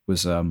too,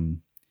 was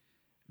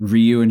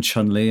Ryu and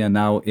Chun-Li are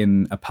now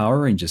in a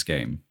Power Rangers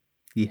game.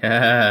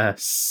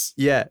 Yes.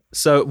 Yeah.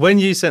 So when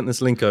you sent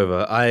this link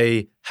over,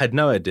 I had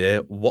no idea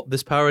what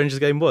this Power Rangers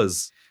game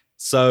was.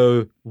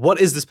 So what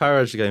is this Power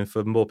Rangers game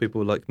for more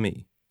people like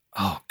me?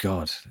 Oh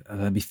God,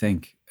 let me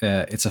think.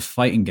 It's a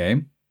fighting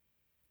game.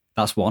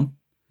 That's one.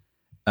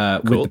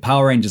 With Cool. the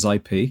Power Rangers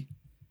IP.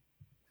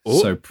 Oh,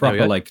 So there we proper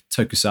go. like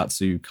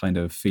tokusatsu kind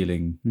of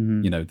feeling,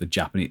 Mhm. you know, the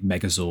Japanese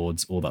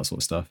Megazords, all that sort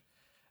of stuff.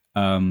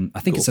 I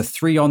think Cool. it's a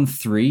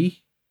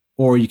 3-on-3,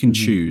 or you can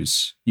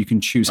choose. You can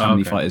choose how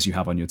many Okay. fighters you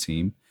have on your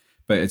team,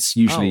 but it's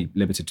usually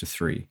limited to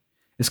 3.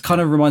 This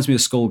kind of reminds me of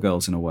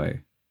Skullgirls in a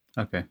way.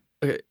 Okay.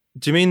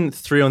 Do you mean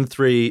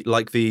 3-on-3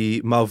 like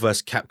the Marvel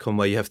vs. Capcom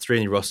where you have 3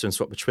 in your roster and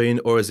swap between,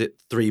 or is it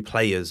 3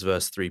 players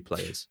versus 3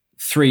 players?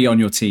 3 on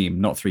your team,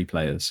 not 3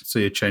 players. So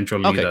you change your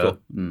Okay, leader.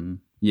 cool.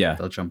 Yeah.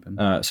 They'll jump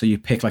in. So you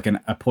pick like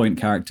a point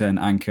character, an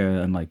anchor,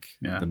 and like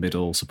Yeah. the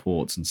middle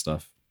supports and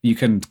stuff. You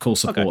can call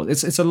support.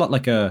 It's a lot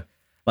like a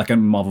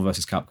Marvel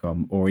vs.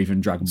 Capcom or even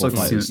Dragon Ball It's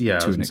like, Fighters yeah, I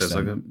to was an gonna say it's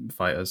extent. like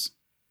fighters.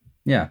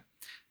 Yeah.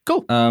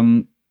 Cool.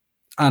 I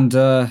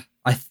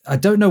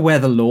don't know where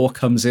the lore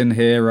comes in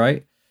here,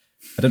 right?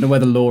 I don't know where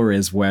the lore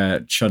is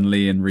where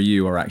Chun-Li and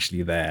Ryu are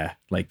actually there.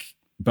 Like,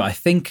 but I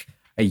think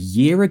a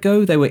year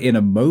ago they were in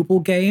a mobile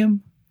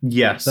game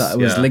Yes. that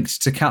was yeah.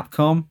 linked to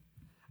Capcom,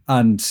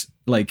 and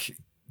like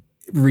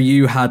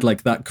Ryu had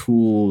like that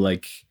cool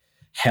like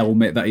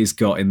helmet that he's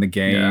got in the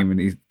game, Yeah. and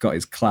he's got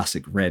his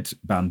classic red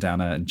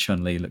bandana, and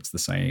Chun-Li looks the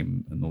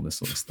same, and all this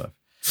sort of stuff.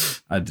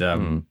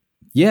 And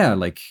yeah,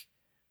 like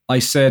I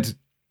said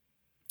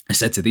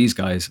to these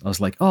guys, I was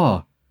like,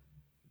 oh,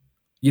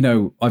 you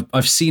know,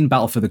 I've seen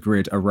Battle for the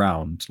Grid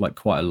around like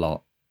quite a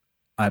lot,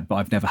 but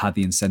I've never had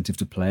the incentive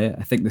to play it.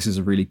 I think this is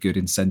a really good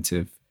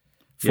incentive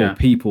for Yeah.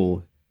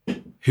 people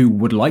who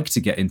would like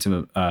to get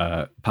into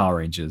Power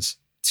Rangers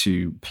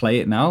to play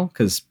it now,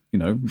 because you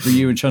know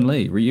Ryu and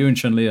Chun-Li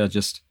are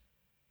just,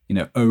 you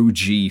know,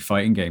 OG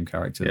fighting game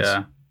characters.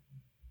 Yeah.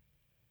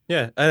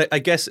 Yeah, and I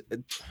guess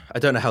I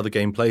don't know how the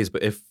game plays,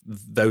 but if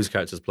those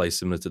characters play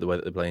similar to the way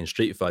that they play in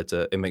Street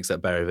Fighter, it makes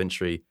that barrier of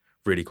entry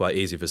really quite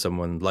easy for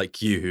someone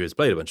like you who has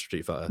played a bunch of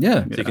Street Fighter.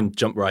 Yeah. So you can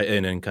jump right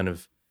in and kind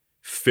of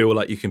feel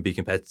like you can be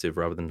competitive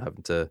rather than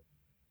having to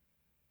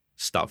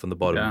start from the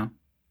bottom. Yeah.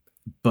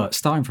 But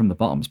starting from the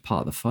bottom is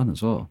part of the fun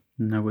as well.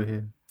 No, we're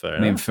here. Fair I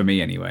mean, enough. for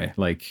me anyway.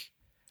 Like,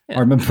 Yeah.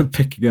 I remember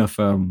picking up.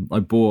 I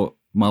bought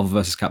Marvel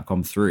vs.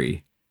 Capcom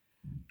 3,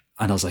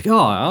 and I was like, "Oh,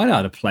 I know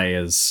how to play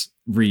as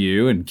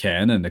Ryu and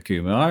Ken and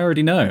Akuma. I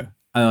already know."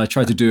 And I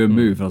tried to do a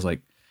move, and I was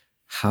like,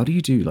 "How do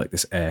you do like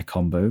this air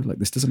combo? Like,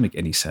 this doesn't make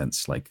any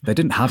sense. Like, they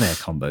didn't have air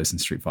combos in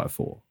Street Fighter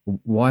 4.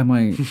 Why am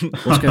I?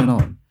 What's going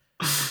on?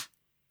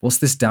 What's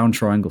this down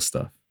triangle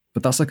stuff?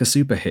 But that's like a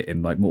super hit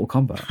in like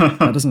Mortal Kombat.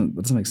 That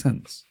doesn't make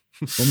sense."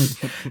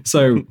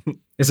 So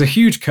it's a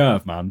huge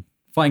curve, man.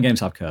 Fighting games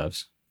have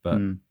curves, but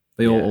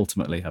they all Yeah.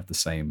 ultimately have the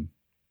same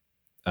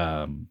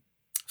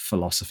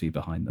philosophy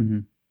behind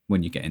them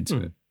when you get into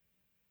it.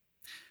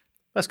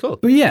 That's cool.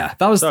 But yeah,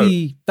 that was So-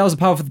 the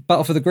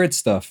Battle for the Grid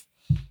stuff.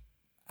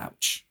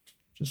 Ouch.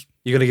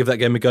 You're going to give that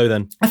game a go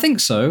then? I think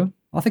so.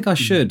 I think I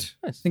should.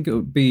 I think it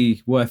would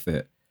be worth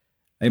it.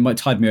 It might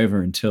tide me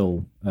over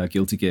until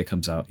Guilty Gear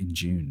comes out in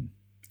June.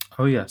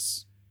 Oh,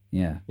 yes.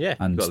 Yeah. Yeah,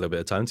 And you've got a little bit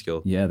of time to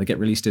kill. yeah, they get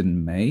released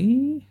in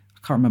May. I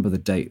can't remember the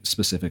date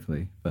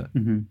specifically, but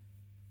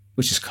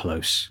which is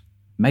close.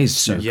 May's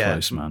so Yeah.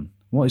 close, man.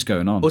 What is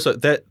going on? Also,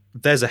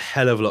 there's a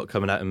hell of a lot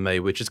coming out in May,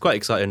 which is quite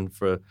exciting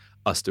for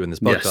us doing this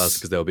podcast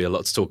because there'll be a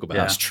lot to talk about.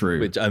 That's true.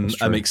 Which I'm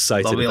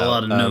excited There'll be about. a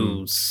lot of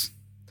news.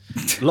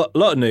 lot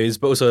of news,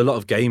 but also a lot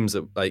of games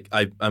that like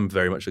I'm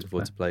very much looking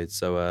forward to play.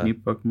 So New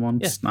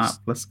Pokemon yeah. Snap,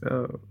 let's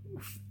go.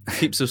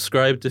 keep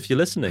subscribed if you're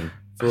listening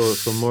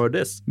for more of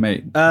this.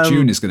 Mate,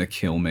 June is going to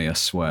kill me, I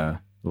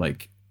swear.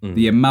 Like,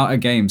 the amount of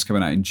games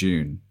coming out in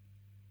June,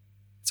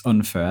 it's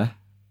unfair.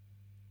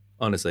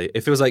 Honestly,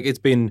 it feels like it's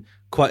been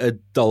quite a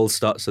dull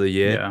start to the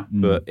year, Yeah.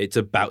 but it's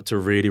about to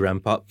really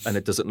ramp up, and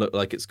it doesn't look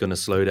like it's going to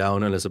slow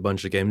down unless a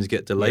bunch of games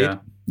get delayed. Yeah.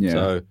 Yeah.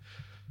 So,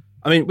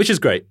 I mean, which is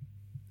great.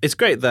 It's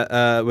great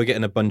that we're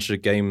getting a bunch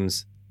of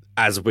games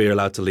as we're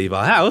allowed to leave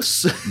our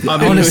house.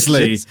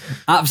 Honestly, which is-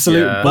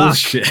 absolute Yeah.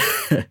 bullshit.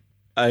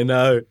 I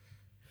know,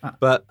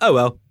 but oh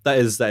well, that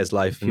is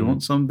life. If you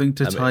want something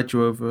to I mean- tide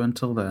you over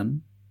until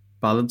then,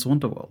 Balance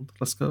Wonderworld.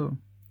 Let's go.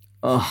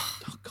 Oh,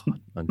 Oh God,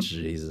 oh,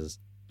 Jesus,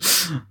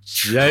 trash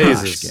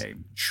Jesus.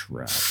 game.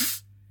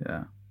 Trash.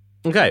 Yeah.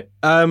 Okay,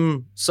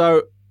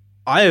 so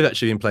I have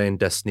actually been playing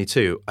Destiny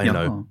 2. I Yeah.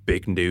 know,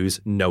 big news.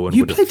 No one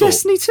You would have play thought.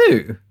 Destiny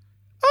 2?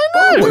 I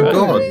know.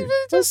 Oh my God.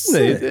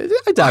 Destiny.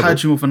 I dabble.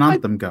 How'd you move an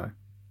Anthem go?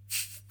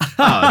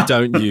 Ah,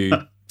 don't you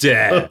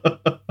dare.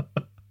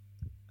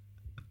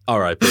 All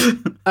right.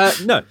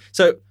 No.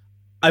 So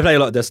I play a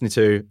lot of Destiny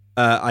 2.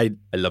 I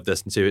love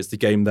Destiny 2. It's the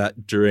game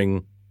that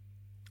during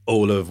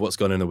all of what's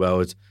gone on in the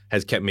world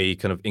has kept me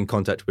kind of in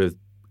contact with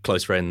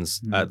close friends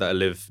that I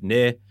live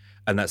near.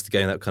 And that's the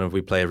game that kind of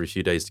we play every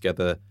few days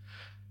together.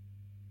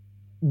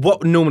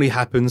 What normally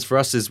happens for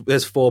us is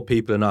there's 4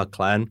 people in our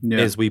clan, Yeah.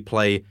 is we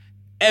play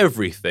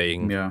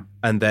everything Yeah.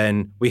 and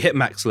then we hit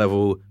max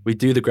level, we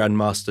do the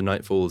Grandmaster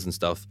Nightfalls and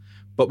stuff,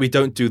 but we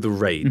don't do the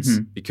raids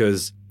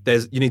because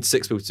you need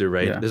 6 people to do a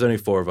raid. Yeah. There's only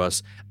 4 of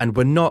us, and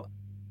we're not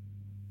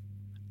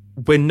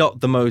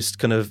the most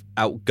kind of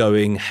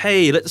outgoing,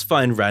 hey, let's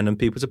find random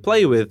people to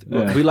play with.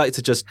 Yeah. We like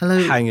to just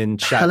Hello- hang and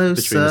chat hello,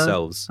 between sir.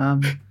 ourselves.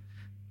 Do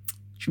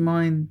you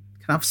mind?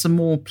 Can I have some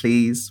more,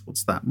 please?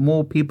 What's that?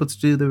 More people to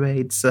do the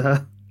raid,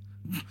 sir?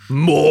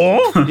 More?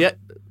 Yeah.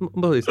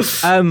 Please.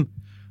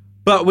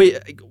 But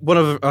one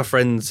of our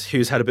friends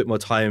who's had a bit more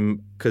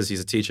time because he's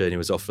a teacher and he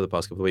was off for the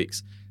past couple of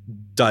weeks,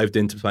 dived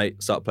in to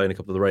start playing a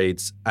couple of the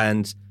raids.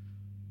 And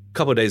a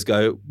couple of days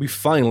ago, we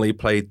finally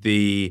played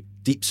the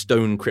Deep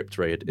Stone Crypt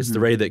raid. It's the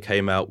raid that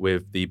came out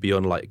with the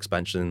Beyond Light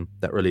expansion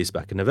that released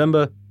back in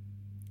November.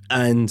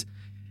 And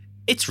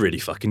it's really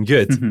fucking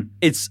good.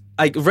 It's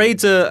like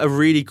raids are a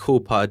really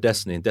cool part of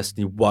Destiny. In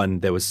Destiny 1,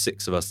 there was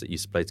 6 of us that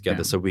used to play together,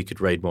 Yeah. so we could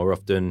raid more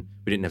often.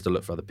 We didn't have to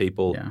look for other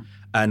people. Yeah.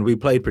 And we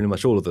played pretty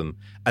much all of them.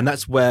 And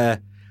that's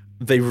where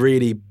they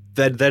really,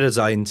 their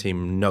design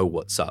team know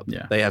what's up.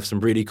 Yeah. They have some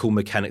really cool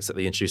mechanics that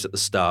they introduce at the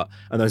start,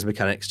 and those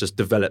mechanics just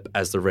develop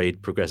as the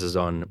raid progresses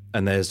on.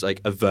 And there's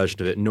like a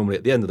version of it normally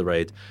at the end of the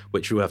raid,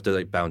 which we'll have to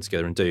like bound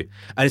together and do.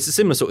 And it's a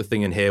similar sort of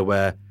thing in here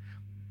where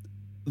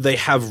they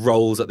have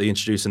roles that they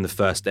introduce in the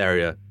first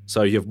area.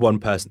 So you have one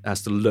person that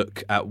has to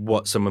look at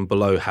what someone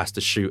below has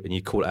to shoot, and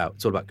you call it out.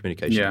 It's all about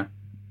communication. Yeah.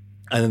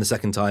 And then the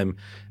second time,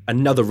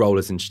 another role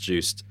is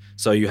introduced.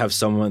 So you have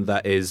someone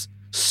that is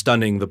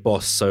stunning the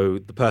boss. So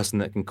the person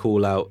that can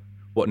call out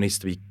what needs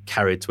to be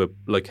carried to a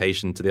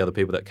location to the other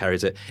people that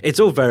carries it. It's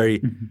all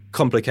very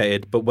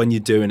complicated, but when you're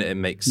doing it, it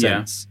makes Yeah.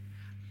 sense.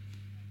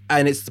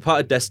 And it's the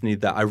part of Destiny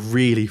that I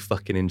really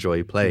fucking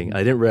enjoy playing. I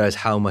didn't realize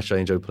how much I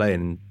enjoy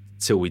playing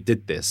until we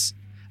did this.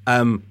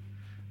 And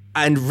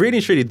really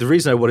and truly, the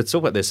reason I wanted to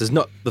talk about this is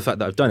not the fact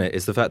that I've done it,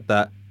 it's the fact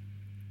that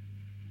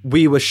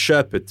we were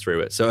Sherpa'd through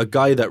it. So a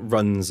guy that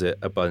runs it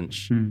a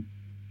bunch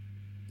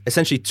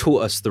essentially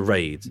taught us the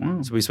raid.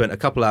 Wow. So we spent a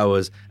couple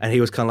hours and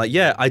he was kind of like,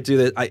 yeah, I do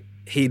that.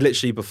 He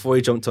literally, before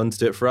he jumped on to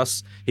do it for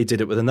us, he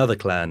did it with another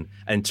clan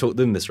and taught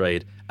them this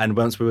raid. And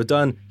once we were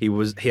done, he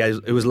was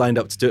lined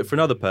up to do it for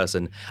another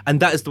person. And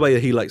that is the way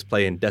that he likes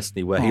playing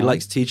Destiny, where he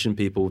likes teaching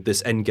people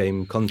this end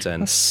game content.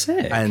 That's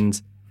sick. And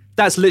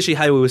that's literally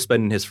how we were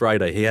spending his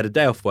Friday. He had a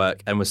day off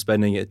work and was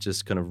spending it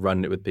just kind of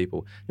running it with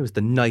people. He was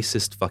the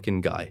nicest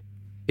fucking guy.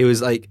 He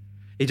was like,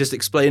 he just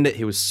explained it.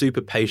 He was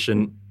super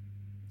patient.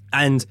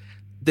 And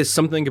there's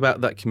something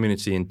about that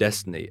community in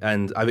Destiny.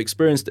 And I've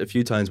experienced it a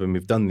few times when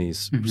we've done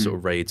these sort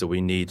of raids or we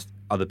need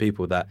other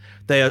people, that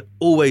they are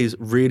always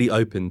really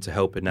open to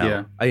helping out.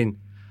 Yeah. I mean,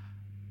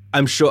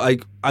 I'm sure I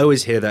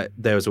always hear that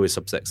there's always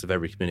subsects of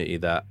every community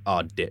that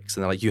are dicks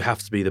and they're like, you have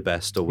to be the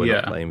best or we're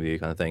not Yeah. playing with you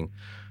kind of thing.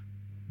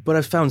 But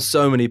I've found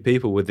so many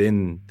people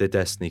within the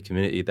Destiny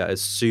community that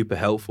is super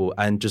helpful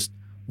and just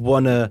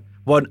want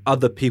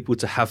other people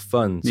to have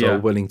fun, so Yeah. are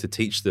willing to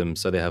teach them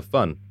so they have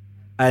fun.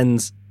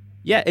 And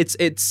yeah,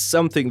 it's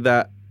something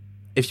that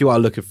if you are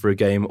looking for a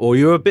game, or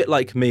you're a bit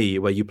like me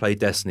where you play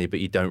Destiny but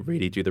you don't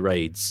really do the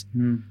raids,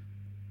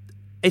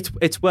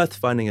 it's worth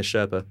finding a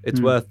Sherpa.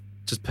 It's worth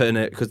just putting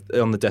it, because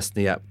on the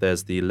Destiny app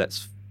there's the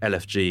Let's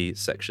LFG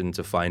section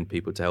to find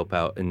people to help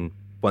out, and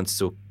once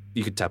it's all,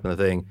 you could tap on the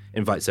thing,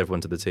 invites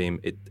everyone to the team.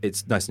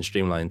 It's nice and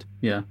streamlined.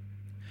 Yeah.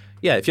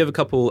 Yeah, if you have a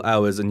couple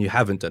hours and you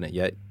haven't done it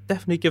yet,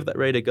 definitely give that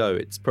raid a go.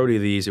 It's probably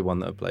the easier one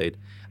that I've played,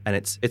 and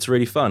it's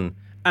really fun.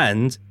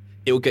 And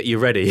it will get you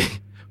ready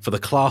for the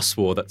class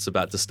war that's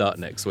about to start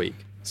next week.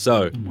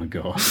 So, Oh my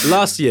god.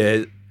 last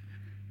year,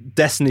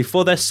 Destiny,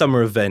 for their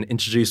summer event,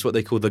 introduced what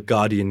they call the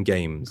Guardian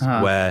Games,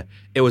 where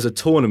it was a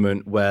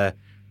tournament where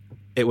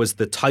it was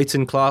the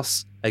Titan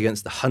class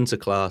against the Hunter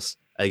class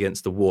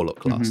against the Warlock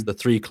class, the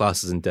 3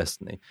 classes in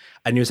Destiny.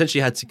 And you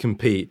essentially had to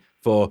compete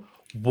for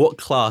what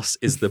class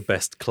is the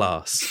best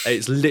class.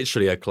 It's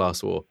literally a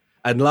class war.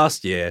 And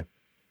last year,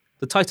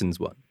 the Titans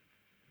won.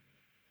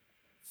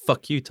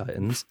 Fuck you,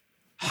 Titans.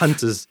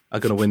 Hunters are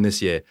going to win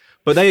this year.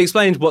 But they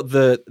explained what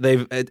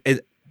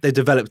they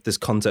developed this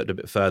concept a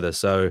bit further.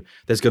 So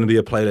there's going to be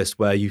a playlist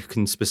where you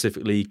can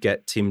specifically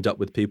get teamed up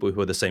with people who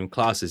are the same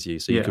class as you,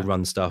 so you can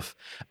run stuff.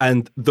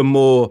 And the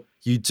more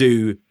you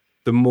do,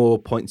 the more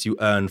points you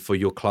earn for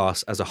your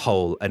class as a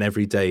whole. And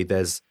every day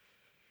there's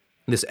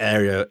this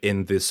area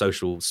in the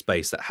social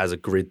space that has a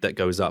grid that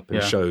goes up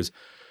and shows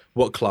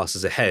what class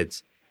is ahead.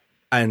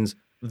 And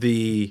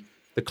the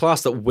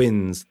class that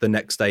wins the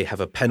next day have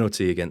a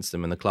penalty against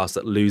them, and the class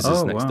that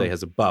loses next day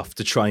has a buff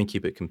to try and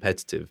keep it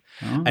competitive.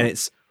 And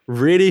it's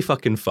really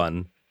fucking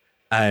fun.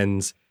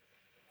 And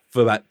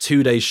for about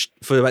 2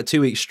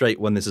 weeks straight,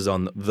 when this is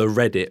on, the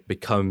Reddit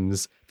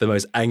becomes the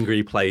most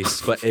angry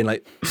place, but in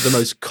like the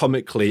most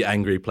comically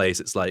angry place.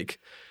 It's like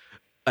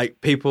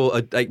people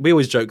are like, we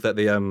always joke that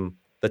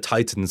the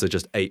Titans are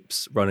just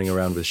apes running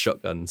around with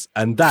shotguns,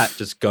 and that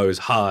just goes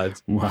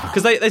hard. Wow.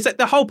 Because they say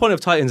the whole point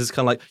of Titans is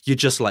kind of like you're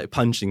just like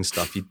punching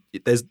stuff.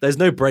 There's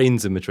no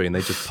brains in between.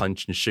 They just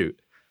punch and shoot.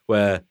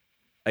 Where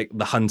like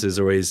the Hunters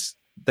are always,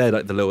 they're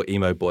like the little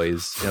emo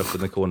boys up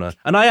in the corner.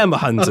 And I am a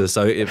hunter,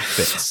 so it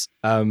fits.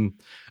 And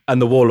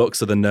the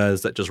Warlocks are the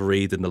nerds that just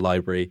read in the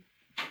library.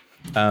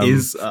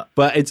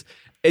 But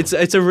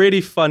it's a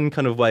really fun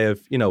kind of way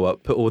of, you know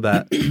what, put all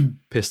that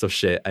pissed off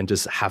shit and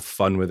just have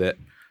fun with it.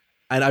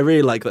 And I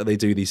really like that they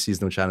do these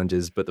seasonal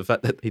challenges, but the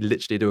fact that they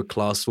literally do a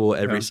class war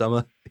every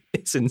summer,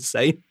 it's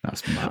insane.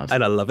 That's mad.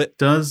 And I love it.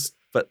 Does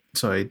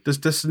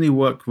Destiny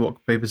work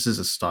rock, paper,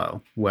 scissors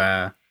style,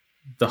 where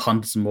the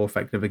hunters are more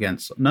effective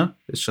against? No,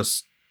 it's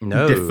just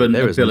different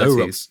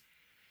abilities.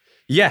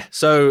 Yeah,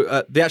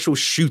 so the actual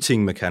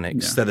shooting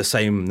mechanics, they're the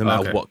same no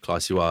matter what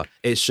class you are.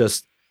 It's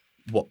just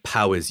what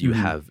powers you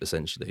have,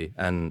 essentially.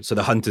 And so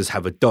the Hunters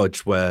have a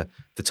dodge where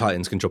the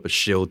Titans can drop a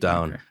shield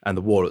down and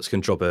the Warlocks can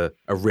drop a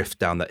rift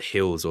down that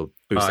heals or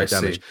boosts their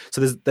damage. See.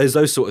 So there's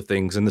those sort of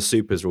things, and the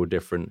supers are all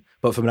different.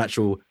 But from an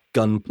actual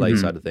gunplay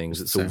side of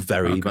things, it's all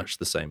very much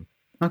the same.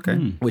 Okay,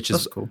 Which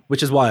cool.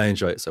 Which is why I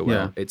enjoy it so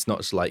well. Yeah. It's not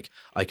just like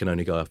I can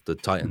only go after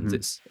Titans.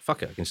 It's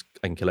fuck it,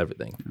 I can kill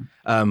everything.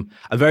 I'm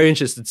very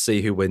interested to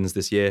see who wins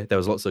this year. There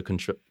was lots of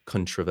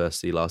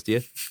controversy last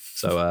year,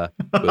 so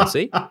we'll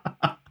see.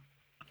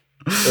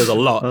 There was a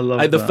lot. I love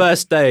like the that.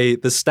 first day,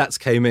 the stats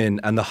came in,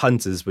 and the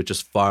Hunters were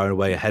just far and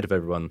away ahead of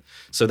everyone.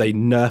 So they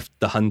nerfed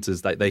the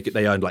Hunters. Like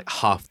they owned like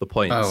half the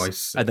points. Oh, I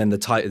see. And then the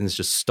Titans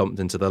just stomped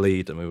into the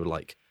lead, and we were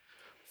like,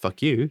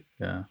 "Fuck you!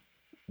 Yeah,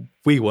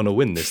 We want to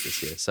win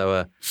this year."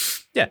 So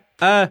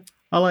I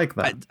like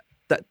that.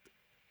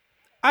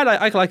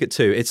 I like it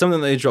too. It's something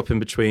that they drop in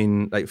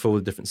between, like for all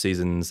the different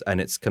seasons, and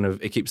it's kind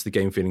of, it keeps the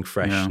game feeling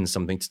fresh and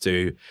something to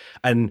do,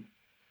 and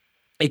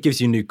it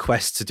gives you new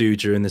quests to do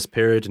during this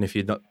period. And if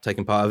you're not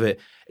taking part of it,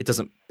 it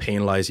doesn't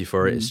penalize you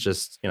for it. It's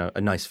just, you know, a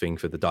nice thing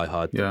for the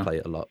diehard that play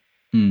it a lot,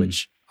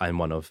 which I'm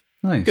one of.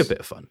 Nice. Good bit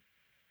of fun.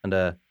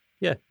 And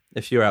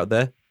if you're out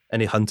there,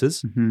 any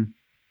Hunters,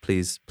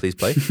 please play.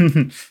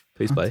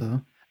 Please play.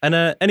 Hunter.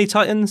 And any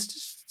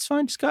Titans, it's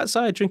fine. Just go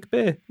outside, drink a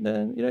beer. You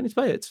don't need to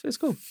play it. It's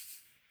cool.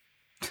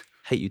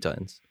 Hate you,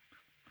 Titans.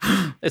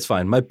 It's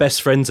fine. My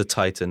best friend's a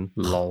Titan.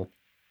 Lol.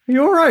 Are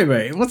you all right,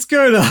 mate? What's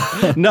going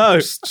on?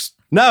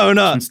 No,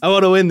 no. I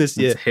want to win this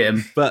year. Let's hit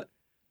him. But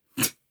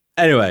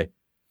anyway,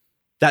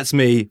 that's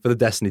me for the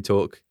Destiny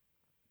talk.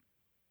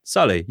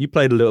 Sully, you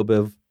played a little bit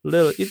of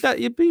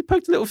you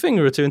poked a little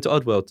finger or two into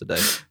Oddworld today.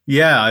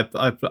 Yeah,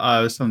 I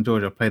was telling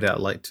George I played it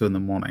at like 2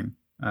 a.m.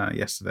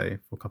 Yesterday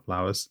for a couple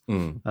hours.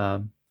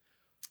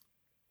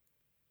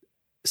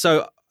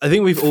 So I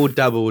think we've all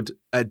dabbled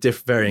at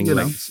varying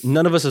lengths.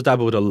 None of us have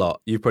dabbled a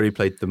lot. You've probably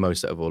played the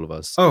most out of all of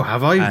us. Oh,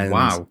 have I? And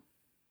Wow.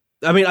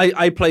 I mean,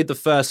 I played the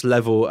first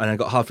level and I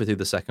got halfway through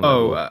the second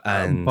level.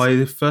 And by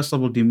the first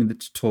level, do you mean the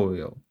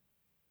tutorial?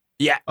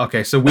 yeah,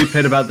 Okay, so we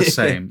played about the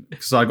same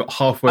because I got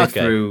halfway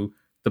through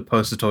the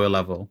post-tutorial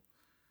level,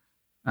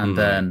 and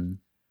then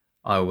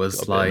I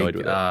was Got a bit annoyed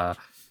with like,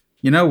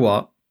 you know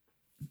what?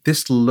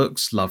 This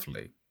looks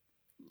lovely.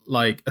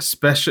 Like,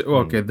 especially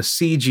the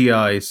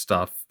CGI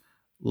stuff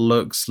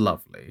looks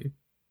lovely.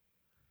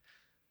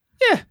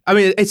 yeah. I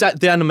mean,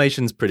 the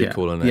animation's pretty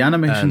cool on it. The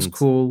animation's And-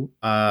 cool.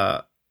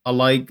 I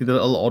like the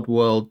little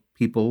Oddworld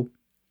people.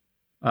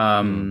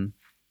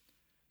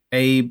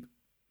 Abe,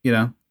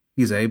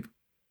 he's Abe.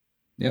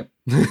 Yep.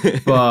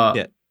 But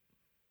Yeah.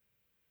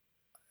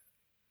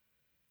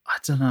 I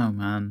don't know,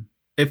 man.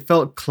 It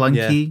felt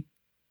clunky.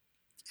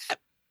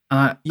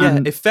 Yeah,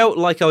 it felt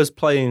like I was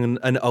playing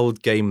an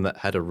old game that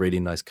had a really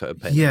nice coat of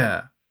paint.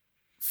 Yeah.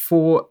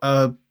 For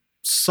a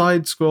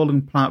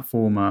side-scrolling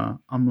platformer,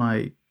 I'm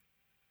like,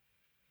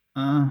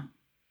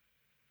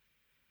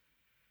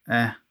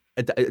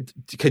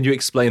 Can you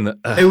explain that?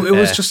 It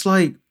was just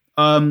like,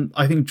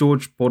 I think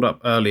George brought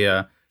up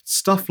earlier,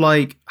 stuff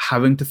like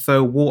having to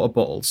throw water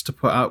bottles to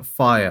put out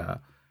fire.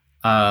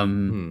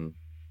 It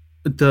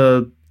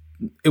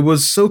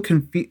was so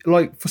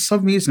like, for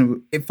some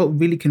reason, it felt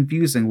really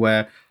confusing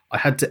where I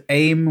had to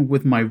aim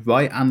with my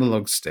right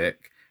analog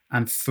stick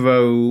and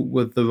throw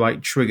with the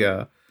right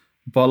trigger,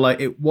 but like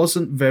it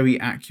wasn't very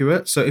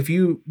accurate. So if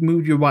you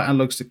moved your right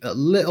analog stick a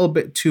little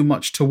bit too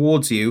much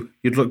towards you,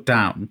 you'd look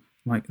down.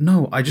 I'm like,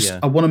 no, I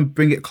want to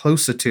bring it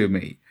closer to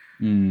me.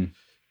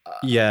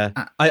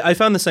 I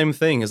found the same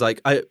thing. Is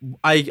like I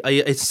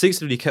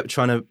instinctively kept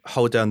trying to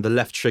hold down the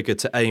left trigger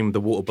to aim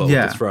the water bottle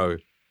to throw,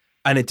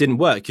 and it didn't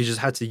work. You just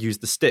had to use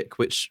the stick,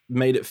 which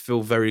made it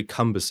feel very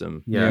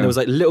cumbersome. And there was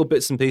like little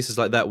bits and pieces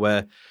like that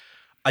where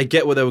I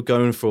get what they were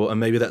going for, and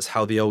maybe that's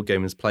how the old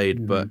game is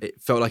played, but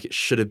it felt like it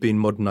should have been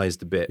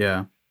modernized a bit.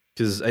 Yeah,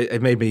 because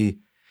it made me,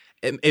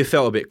 it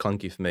felt a bit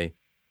clunky for me.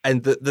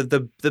 And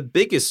the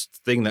biggest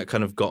thing that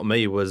kind of got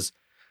me was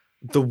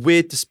the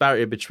weird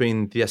disparity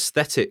between the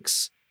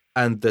aesthetics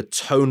and the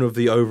tone of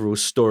the overall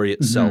story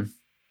itself,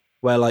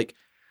 where like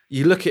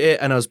you look at it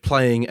and I was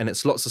playing and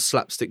it's lots of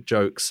slapstick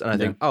jokes and I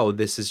think, oh,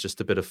 this is just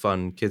a bit of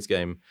fun kids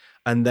game.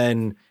 And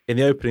then in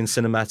the opening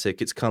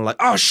cinematic, it's kind of like,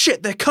 oh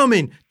shit, they're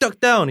coming, duck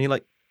down. And you're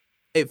like,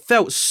 it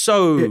felt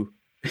so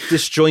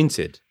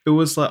disjointed. It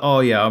was like,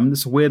 oh yeah, I'm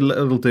this weird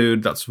little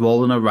dude that's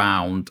rolling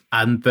around.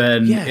 And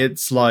then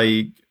it's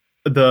like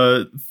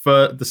the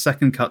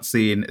second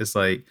cutscene is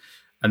like,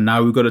 and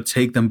now we've got to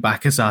take them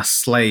back as our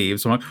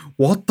slaves. I'm like,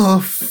 what the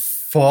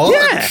fuck?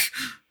 Yeah.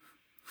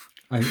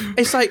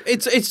 It's like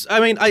it's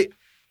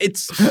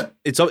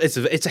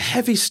a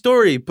heavy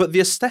story, but the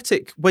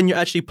aesthetic when you're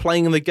actually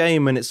playing the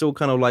game and it's all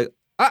kind of like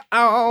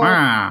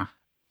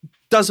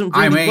doesn't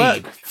really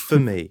work for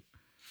me.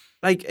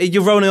 Like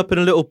you're rolling up in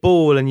a little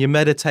ball and you're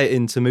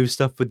meditating to move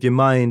stuff with your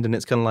mind, and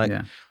it's kind of like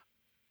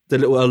the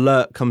little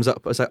alert comes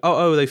up. It's like,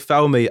 oh, they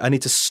found me. I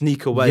need to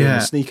sneak away. And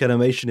the sneak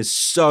animation is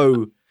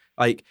so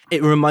like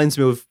it reminds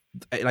me of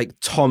like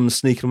Tom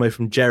sneaking away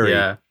from Jerry.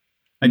 Yeah.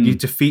 And you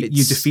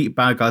defeat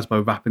bad guys by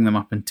wrapping them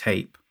up in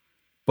tape,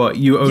 but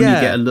you only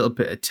get a little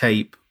bit of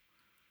tape.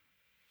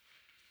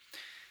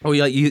 Oh,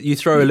 yeah, you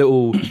throw a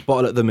little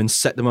bottle at them and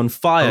set them on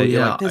fire. Oh,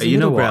 You're like, there's a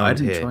middle ground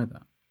here. I didn't try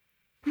that.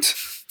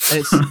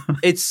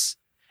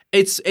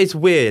 It's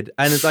weird,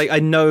 and it's like I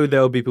know there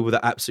will be people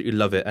that absolutely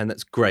love it, and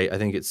that's great. I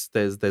think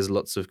there's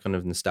lots of kind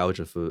of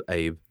nostalgia for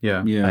Abe.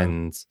 Yeah.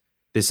 And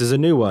this is a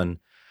new one.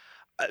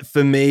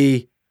 For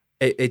me,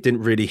 it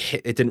didn't really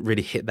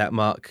hit that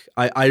mark.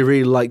 I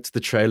really liked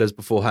the trailers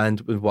beforehand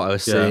with what I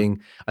was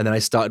seeing, and then I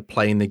started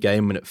playing the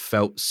game and it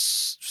felt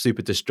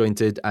super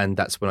disjointed, and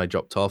that's when I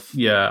dropped off.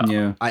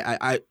 Yeah.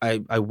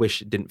 I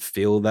wish it didn't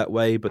feel that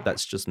way, but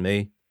that's just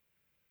me.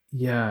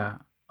 Yeah,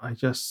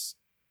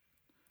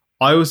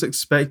 I was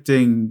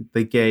expecting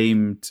the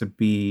game to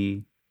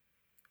be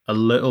a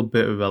little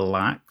bit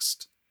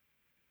relaxed.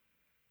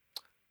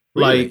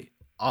 Really?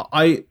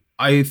 Like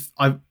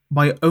I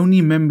my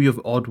only memory of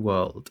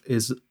Oddworld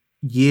is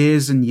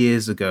years and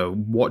years ago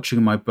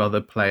watching my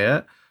brother play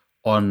it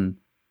on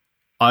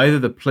either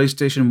the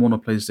PlayStation 1 or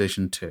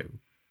PlayStation 2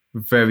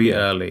 very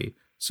early.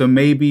 So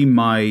maybe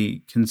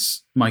my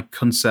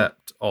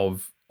concept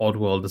of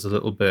Oddworld is a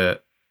little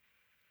bit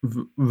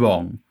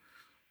wrong.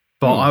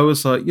 But I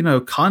was like,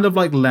 kind of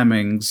like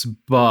Lemmings,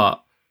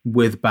 but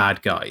with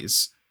bad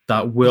guys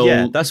that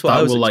will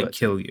like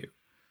kill you.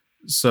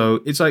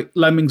 So it's like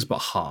Lemmings, but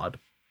hard.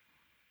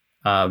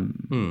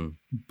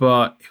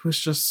 But it was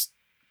just,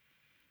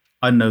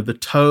 I don't know, the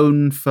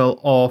tone fell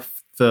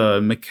off. The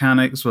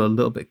mechanics were a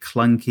little bit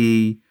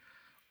clunky.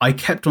 I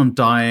kept on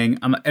dying,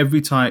 and every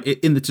time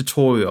in the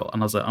tutorial,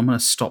 and I was like, I'm going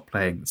to stop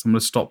playing this.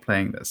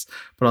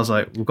 But I was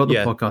like, we've got the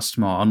podcast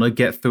tomorrow. I'm going to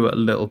get through it a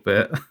little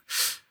bit.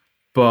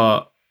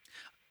 But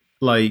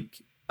like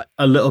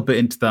a little bit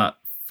into that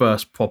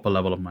first proper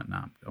level, I'm like,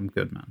 nah, I'm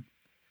good, man.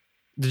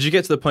 Did you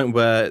get to the point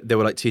where they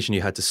were like teaching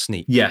you how to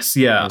sneak? Yes,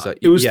 yeah.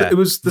 It was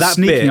the that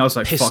sneaking. Bit I was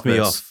like, pissed fuck me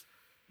this. off.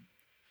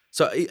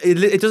 So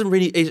it doesn't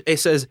really. It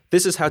says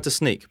this is how to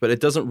sneak, but it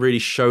doesn't really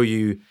show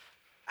you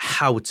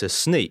how to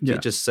sneak. Yeah.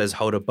 It just says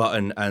hold a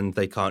button and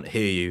they can't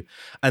hear you.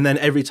 And then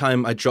every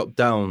time I dropped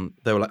down,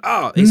 they were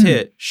like, he's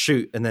here,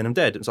 shoot, and then I'm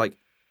dead. It's like,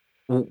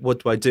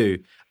 what do I do?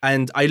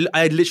 And I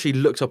literally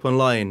looked up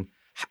online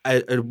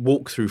a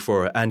walkthrough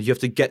for it, and you have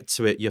to get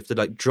to it. You have to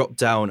like drop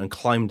down and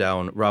climb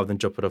down rather than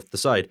drop it off the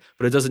side.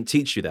 But it doesn't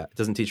teach you that. It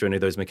doesn't teach you any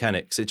of those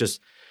mechanics. It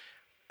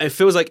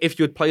feels like if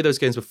you had played those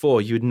games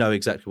before, you would know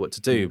exactly what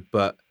to do.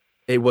 But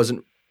it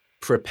wasn't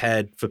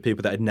prepared for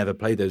people that had never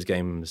played those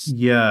games.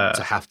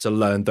 To have to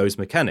learn those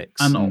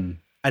mechanics. And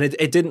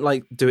it didn't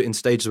like do it in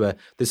stages where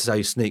this is how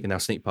you sneak, and now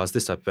sneak past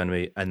this type of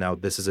enemy, and now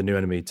this is a new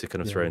enemy to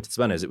kind of throw into the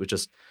spanners. It was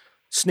just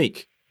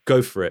sneak,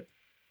 go for it.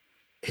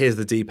 Here's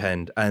the deep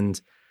end,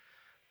 and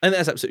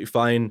that's absolutely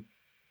fine.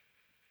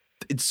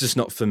 It's just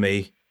not for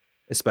me,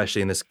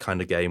 especially in this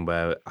kind of game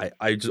where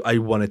I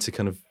wanted to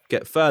kind of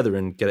get further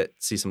and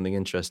see something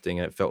interesting,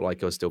 and it felt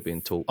like I was still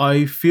being taught.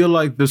 I feel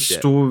like the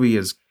story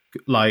is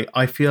like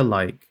I feel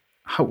like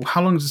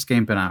how long has this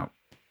game been out?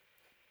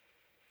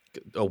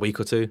 A week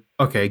or two.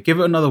 Okay, give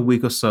it another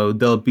week or so.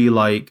 There'll be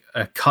like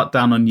a cut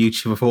down on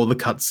YouTube of all the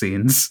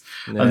cutscenes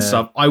and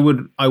stuff. I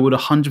would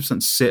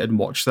 100% sit and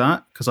watch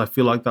that because I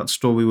feel like that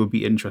story would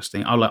be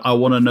interesting. I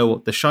want to know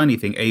what the shiny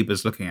thing Abe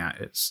is looking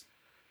at is.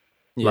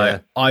 Yeah.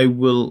 Like, I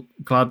will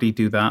gladly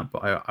do that,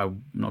 but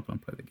I'm not going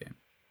to play the game.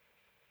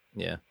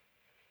 Yeah.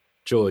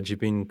 George, you've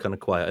been kind of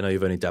quiet. I know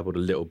you've only dabbled a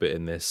little bit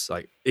in this,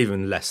 like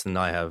even less than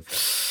I have.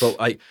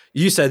 But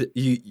you said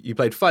you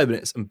played 5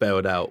 minutes and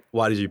bailed out.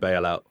 Why did you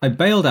bail out? I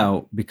bailed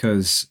out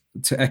because,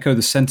 to echo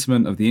the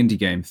sentiment of the indie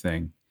game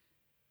thing,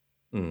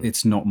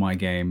 it's not my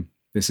game.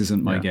 This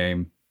isn't my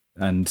game.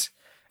 And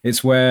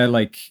it's where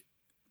like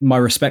my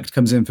respect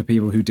comes in for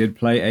people who did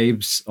play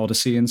Abe's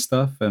Odyssey and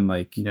stuff. And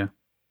like, I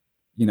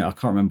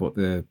can't remember what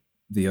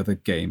the other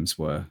games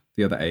were,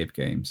 the other Abe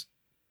games.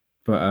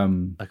 But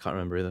I can't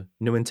remember either.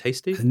 New and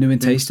Tasty? New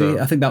and Tasty?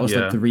 I think that was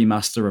like the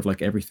remaster of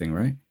like everything,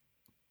 right?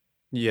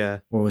 Yeah.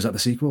 Or was that the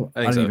sequel?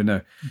 I don't so. even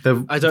know. They're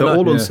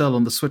all on sale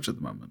on the Switch at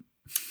the moment.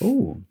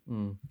 Oh,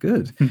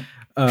 good.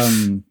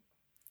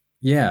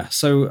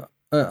 So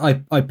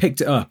I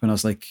picked it up and I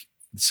was like,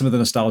 some of the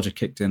nostalgia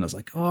kicked in. I was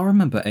like, oh, I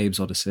remember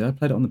Abe's Odyssey. I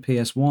played it on the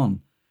PS1.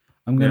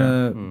 I'm going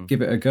to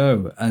give it a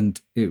go.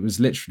 And it was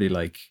literally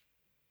like,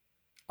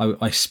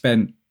 I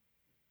spent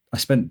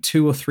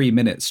 2 or 3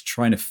 minutes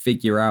trying to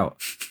figure out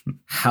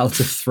how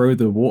to throw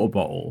the water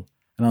bottle.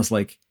 And I was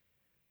like,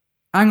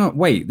 hang on,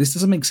 wait, this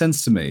doesn't make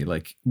sense to me.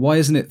 Like, why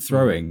isn't it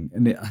throwing?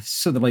 And it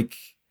sort of like,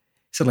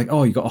 said like,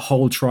 oh, you got a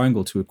whole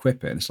triangle to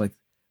equip it. And it's like,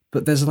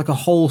 but there's like a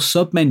whole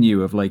sub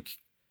menu of like,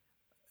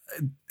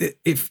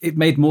 it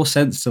made more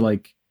sense to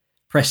like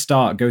press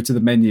start, go to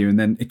the menu and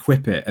then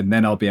equip it. And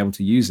then I'll be able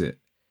to use it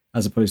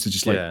as opposed to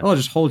just like,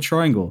 just hold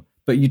triangle.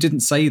 But you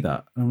didn't say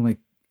that. And I'm like,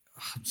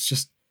 it's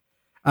just,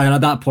 and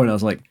at that point, I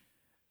was like,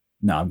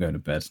 no, I'm going to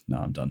bed. No,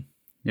 I'm done.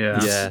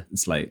 Yeah.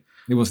 It's late.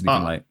 It wasn't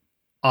even late.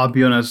 I'll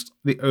be honest,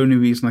 the only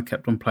reason I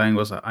kept on playing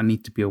was that I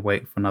need to be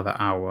awake for another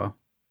hour.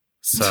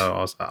 So I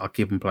was like, I'll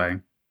keep on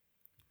playing.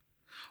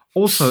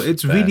 Also,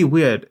 it's really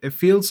weird. It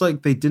feels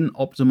like they didn't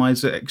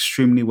optimize it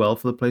extremely well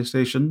for the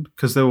PlayStation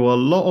because there were a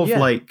lot of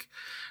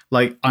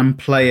like I'm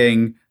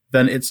playing,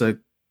 then it's not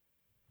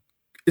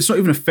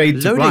even a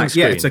fade to black.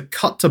 Screen. Yeah, it's a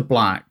cut to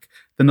black,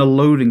 then a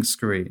loading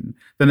screen,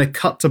 then a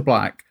cut to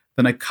black,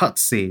 then a cut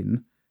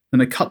scene,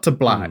 then a cut to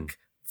black,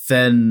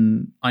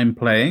 then I'm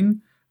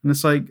playing. And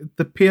it's like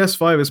the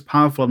PS5 is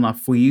powerful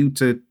enough for you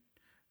to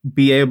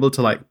be able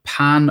to like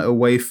pan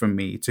away from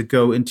me to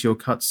go into your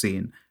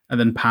cutscene and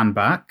then pan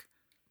back.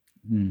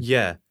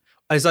 Yeah.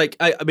 I was like,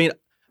 I mean,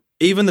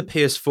 even the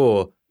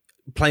PS4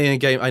 playing a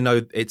game, I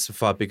know it's a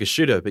far bigger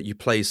shooter, but you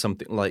play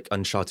something like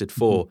Uncharted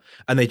 4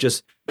 and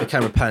the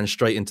camera pans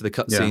straight into the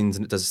cutscenes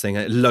and it does this thing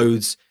and it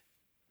loads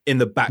in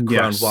the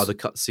background while the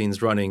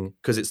cutscene's running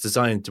because it's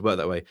designed to work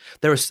that way.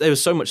 There was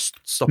so much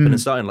stopping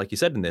and starting, like you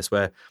said in this,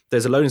 where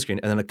there's a loading screen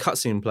and then a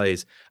cutscene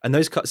plays, and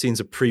those cutscenes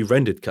are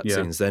pre-rendered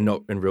cutscenes. They're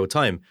not in real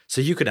time, so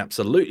you could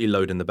absolutely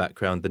load in the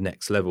background the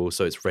next level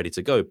so it's ready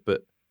to go,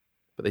 but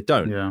they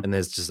don't. And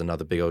there's just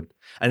another big old,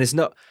 and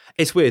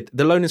it's weird.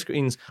 The loading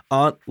screens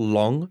aren't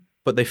long,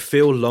 but they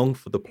feel long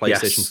for the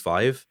PlayStation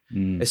 5,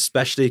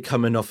 especially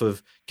coming off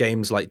of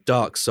games like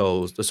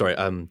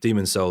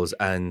Demon Souls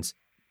and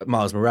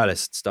Miles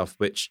Morales stuff,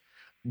 which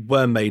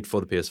were made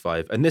for the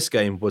PS5, and this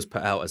game was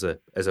put out as a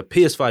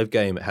PS5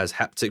 game. It has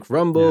haptic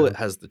rumble, it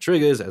has the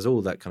triggers, it has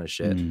all that kind of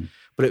shit,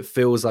 but it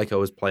feels like I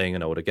was playing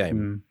an older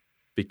game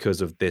because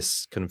of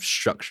this kind of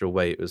structural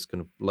way it was kind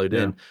of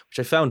loaded in, which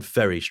I found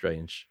very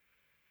strange.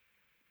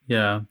 It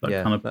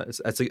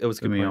was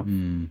a good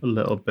point. A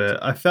little bit.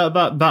 I felt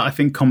that I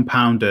think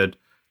compounded.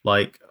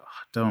 Like,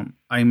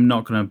 I'm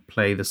not going to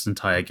play this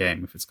entire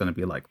game if it's going to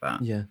be like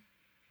that.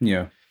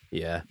 Yeah.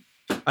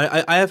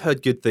 I have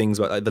heard good things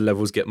about like the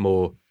levels get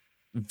more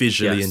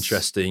visually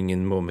interesting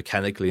and more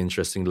mechanically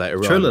interesting later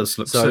on. Trailers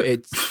look so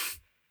it's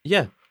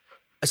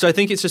So I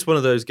think it's just one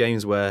of those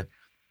games where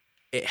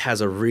it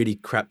has a really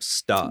crap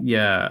start.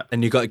 Yeah.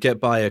 And you got to get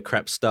by a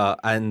crap start,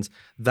 and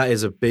that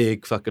is a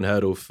big fucking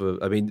hurdle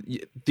for. I mean,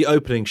 the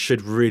opening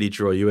should really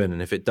draw you in,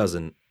 and if it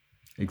doesn't,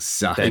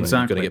 exactly, you're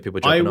going to get people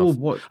jumping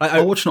off.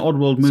 I'll watch an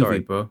Oddworld movie,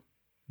 bro.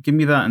 Give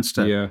me that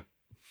instead.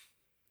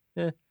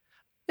 Yeah.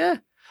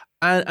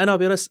 And I'll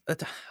be honest, I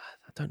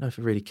don't know if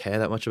I really care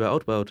that much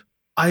about Oddworld.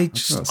 I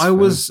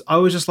was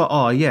just like,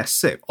 oh yeah,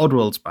 sick.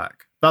 Oddworld's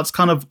back. That's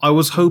kind of, I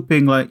was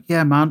hoping like,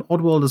 yeah, man,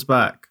 Oddworld is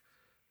back.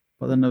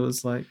 But then it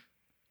was like,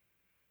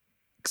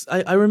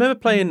 I remember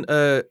playing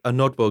an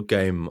Oddworld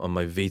game on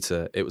my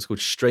Vita. It was called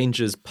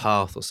Stranger's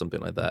Path or something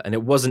like that, and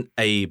it wasn't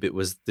Abe. It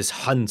was this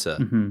hunter,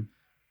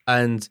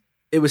 and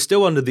it was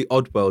still under the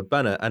Oddworld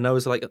banner. And I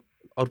was like,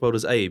 Oddworld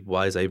is Abe.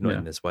 Why is Abe not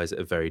in this? Why is it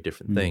a very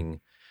different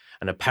thing?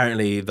 And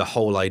apparently the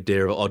whole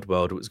idea of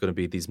Oddworld was going to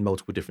be these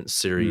multiple different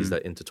series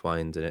that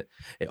intertwined, and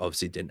it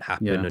obviously didn't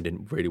happen and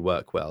didn't really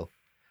work well.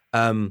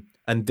 And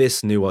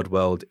this new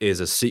Oddworld is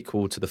a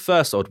sequel to the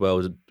first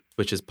Oddworld,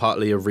 which is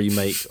partly a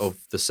remake of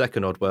the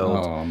second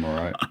Oddworld. Oh, I'm all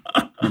right.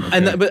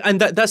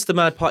 That's the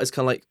mad part. It's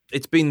kind of like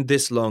it's been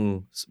this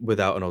long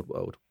without an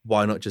Oddworld.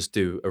 Why not just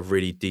do a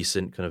really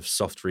decent kind of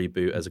soft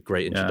reboot as a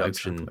great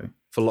introduction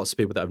for lots of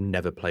people that have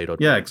never played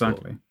Oddworld? Yeah,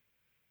 exactly. Before.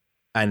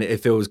 And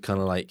it feels kind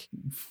of like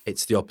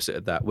it's the opposite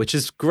of that, which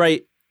is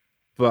great.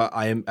 But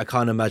I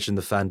can't imagine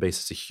the fan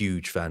base is a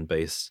huge fan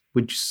base.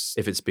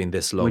 If it's been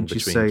this long between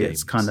games. Would you say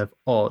it's kind of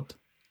odd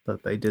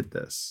that they did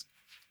this?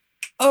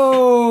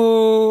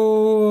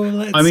 Oh,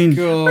 let's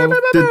go.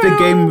 Did the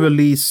game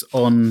release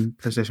on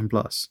PlayStation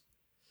Plus?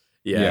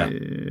 Yeah.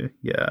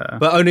 Yeah.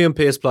 But only on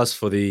PS Plus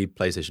for the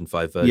PlayStation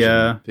 5 version.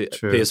 Yeah,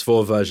 true.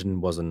 PS4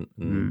 version wasn't,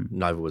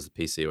 neither was the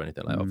PC or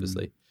anything like that,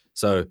 obviously.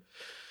 So,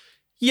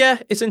 yeah,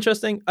 it's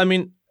interesting. I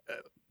mean,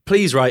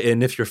 please write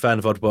in if you're a fan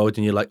of Oddworld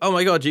and you're like, oh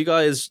my God, you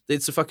guys,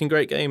 it's a fucking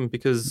great game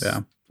because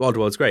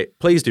Oddworld's great.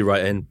 Please do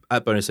write in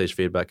at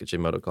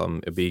bonusstagefeedback@gmail.com.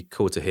 It'd be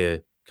cool to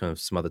hear kind of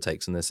some other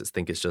takes on this. I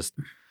think it's just,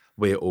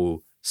 we're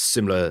all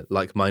similar,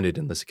 like-minded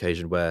in this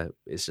occasion where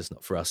it's just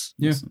not for us.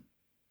 Yeah.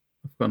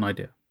 I've got an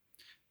idea.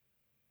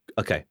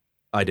 Okay,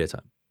 idea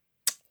time.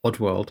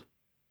 Oddworld.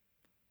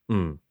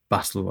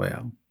 Battle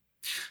Royale.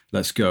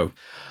 Let's go.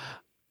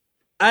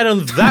 And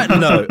on that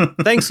note,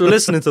 thanks for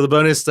listening to the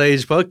Bonus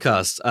Stage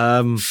podcast.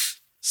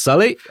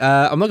 Sully,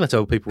 I'm not going to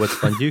tell people where to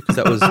find you because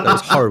that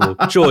was horrible.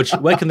 George,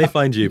 where can they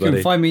find you, buddy? You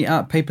can find me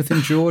at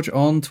PaperThinGeorge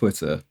on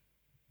Twitter.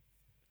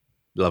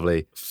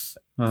 Lovely.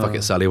 Fuck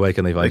it, Sully, where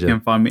can they find you? You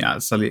can find me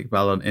at Sully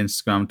Iqbal on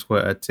Instagram,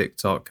 Twitter,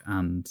 TikTok,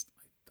 and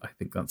I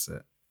think that's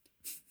it.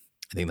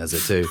 I think that's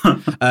it too.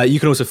 You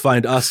can also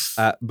find us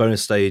at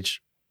Bonus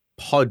Stage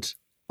Pod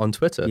on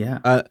Twitter.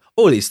 Yeah.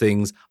 All these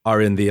things are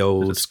in the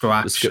old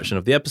description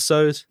of the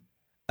episode.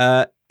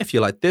 If you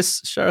like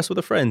this, share us with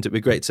a friend. It'd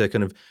be great to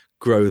kind of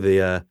grow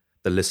the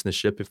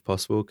listenership if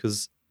possible,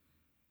 because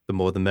the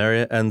more the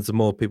merrier, and the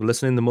more people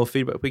listening, the more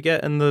feedback we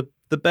get, and the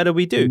better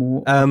we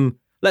do.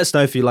 Let us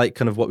know if you like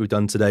kind of what we've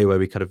done today, where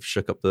we kind of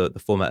shook up the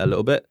format a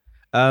little bit.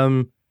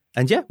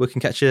 And yeah, we can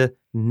catch you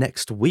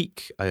next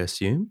week, I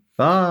assume.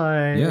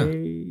 Bye.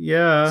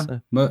 Yeah.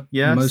 So,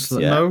 yes.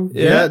 Mostly. No.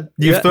 Yeah.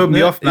 You've thrown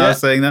me off now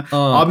saying that.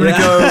 Oh. I'm gonna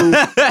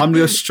go. I'm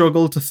gonna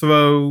struggle to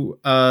throw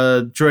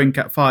a drink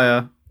at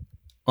fire.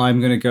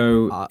 I'm gonna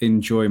go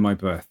enjoy my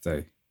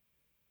birthday.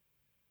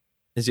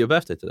 Is it your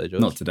birthday today,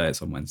 George? Not today.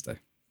 It's on Wednesday.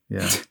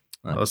 Yeah.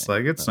 I was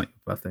like, it's not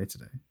your birthday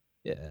today.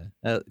 Yeah.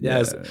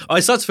 I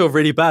started to feel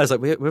really bad. I was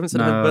like, we haven't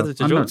said happy birthday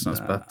to I George. know it's not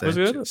his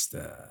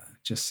birthday.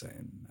 Just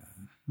saying.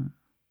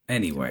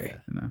 Anyway,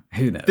 you know.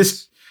 Who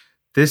knows?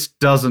 This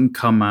doesn't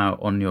come out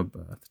on your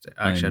birthday.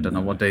 Actually, I don't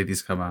know what day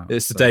these come out.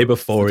 It's the day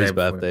before his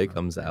birthday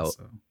comes out.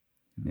 So.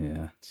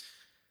 Yeah.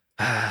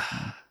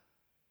 Bye,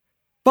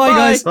 Bye,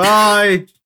 guys. Bye.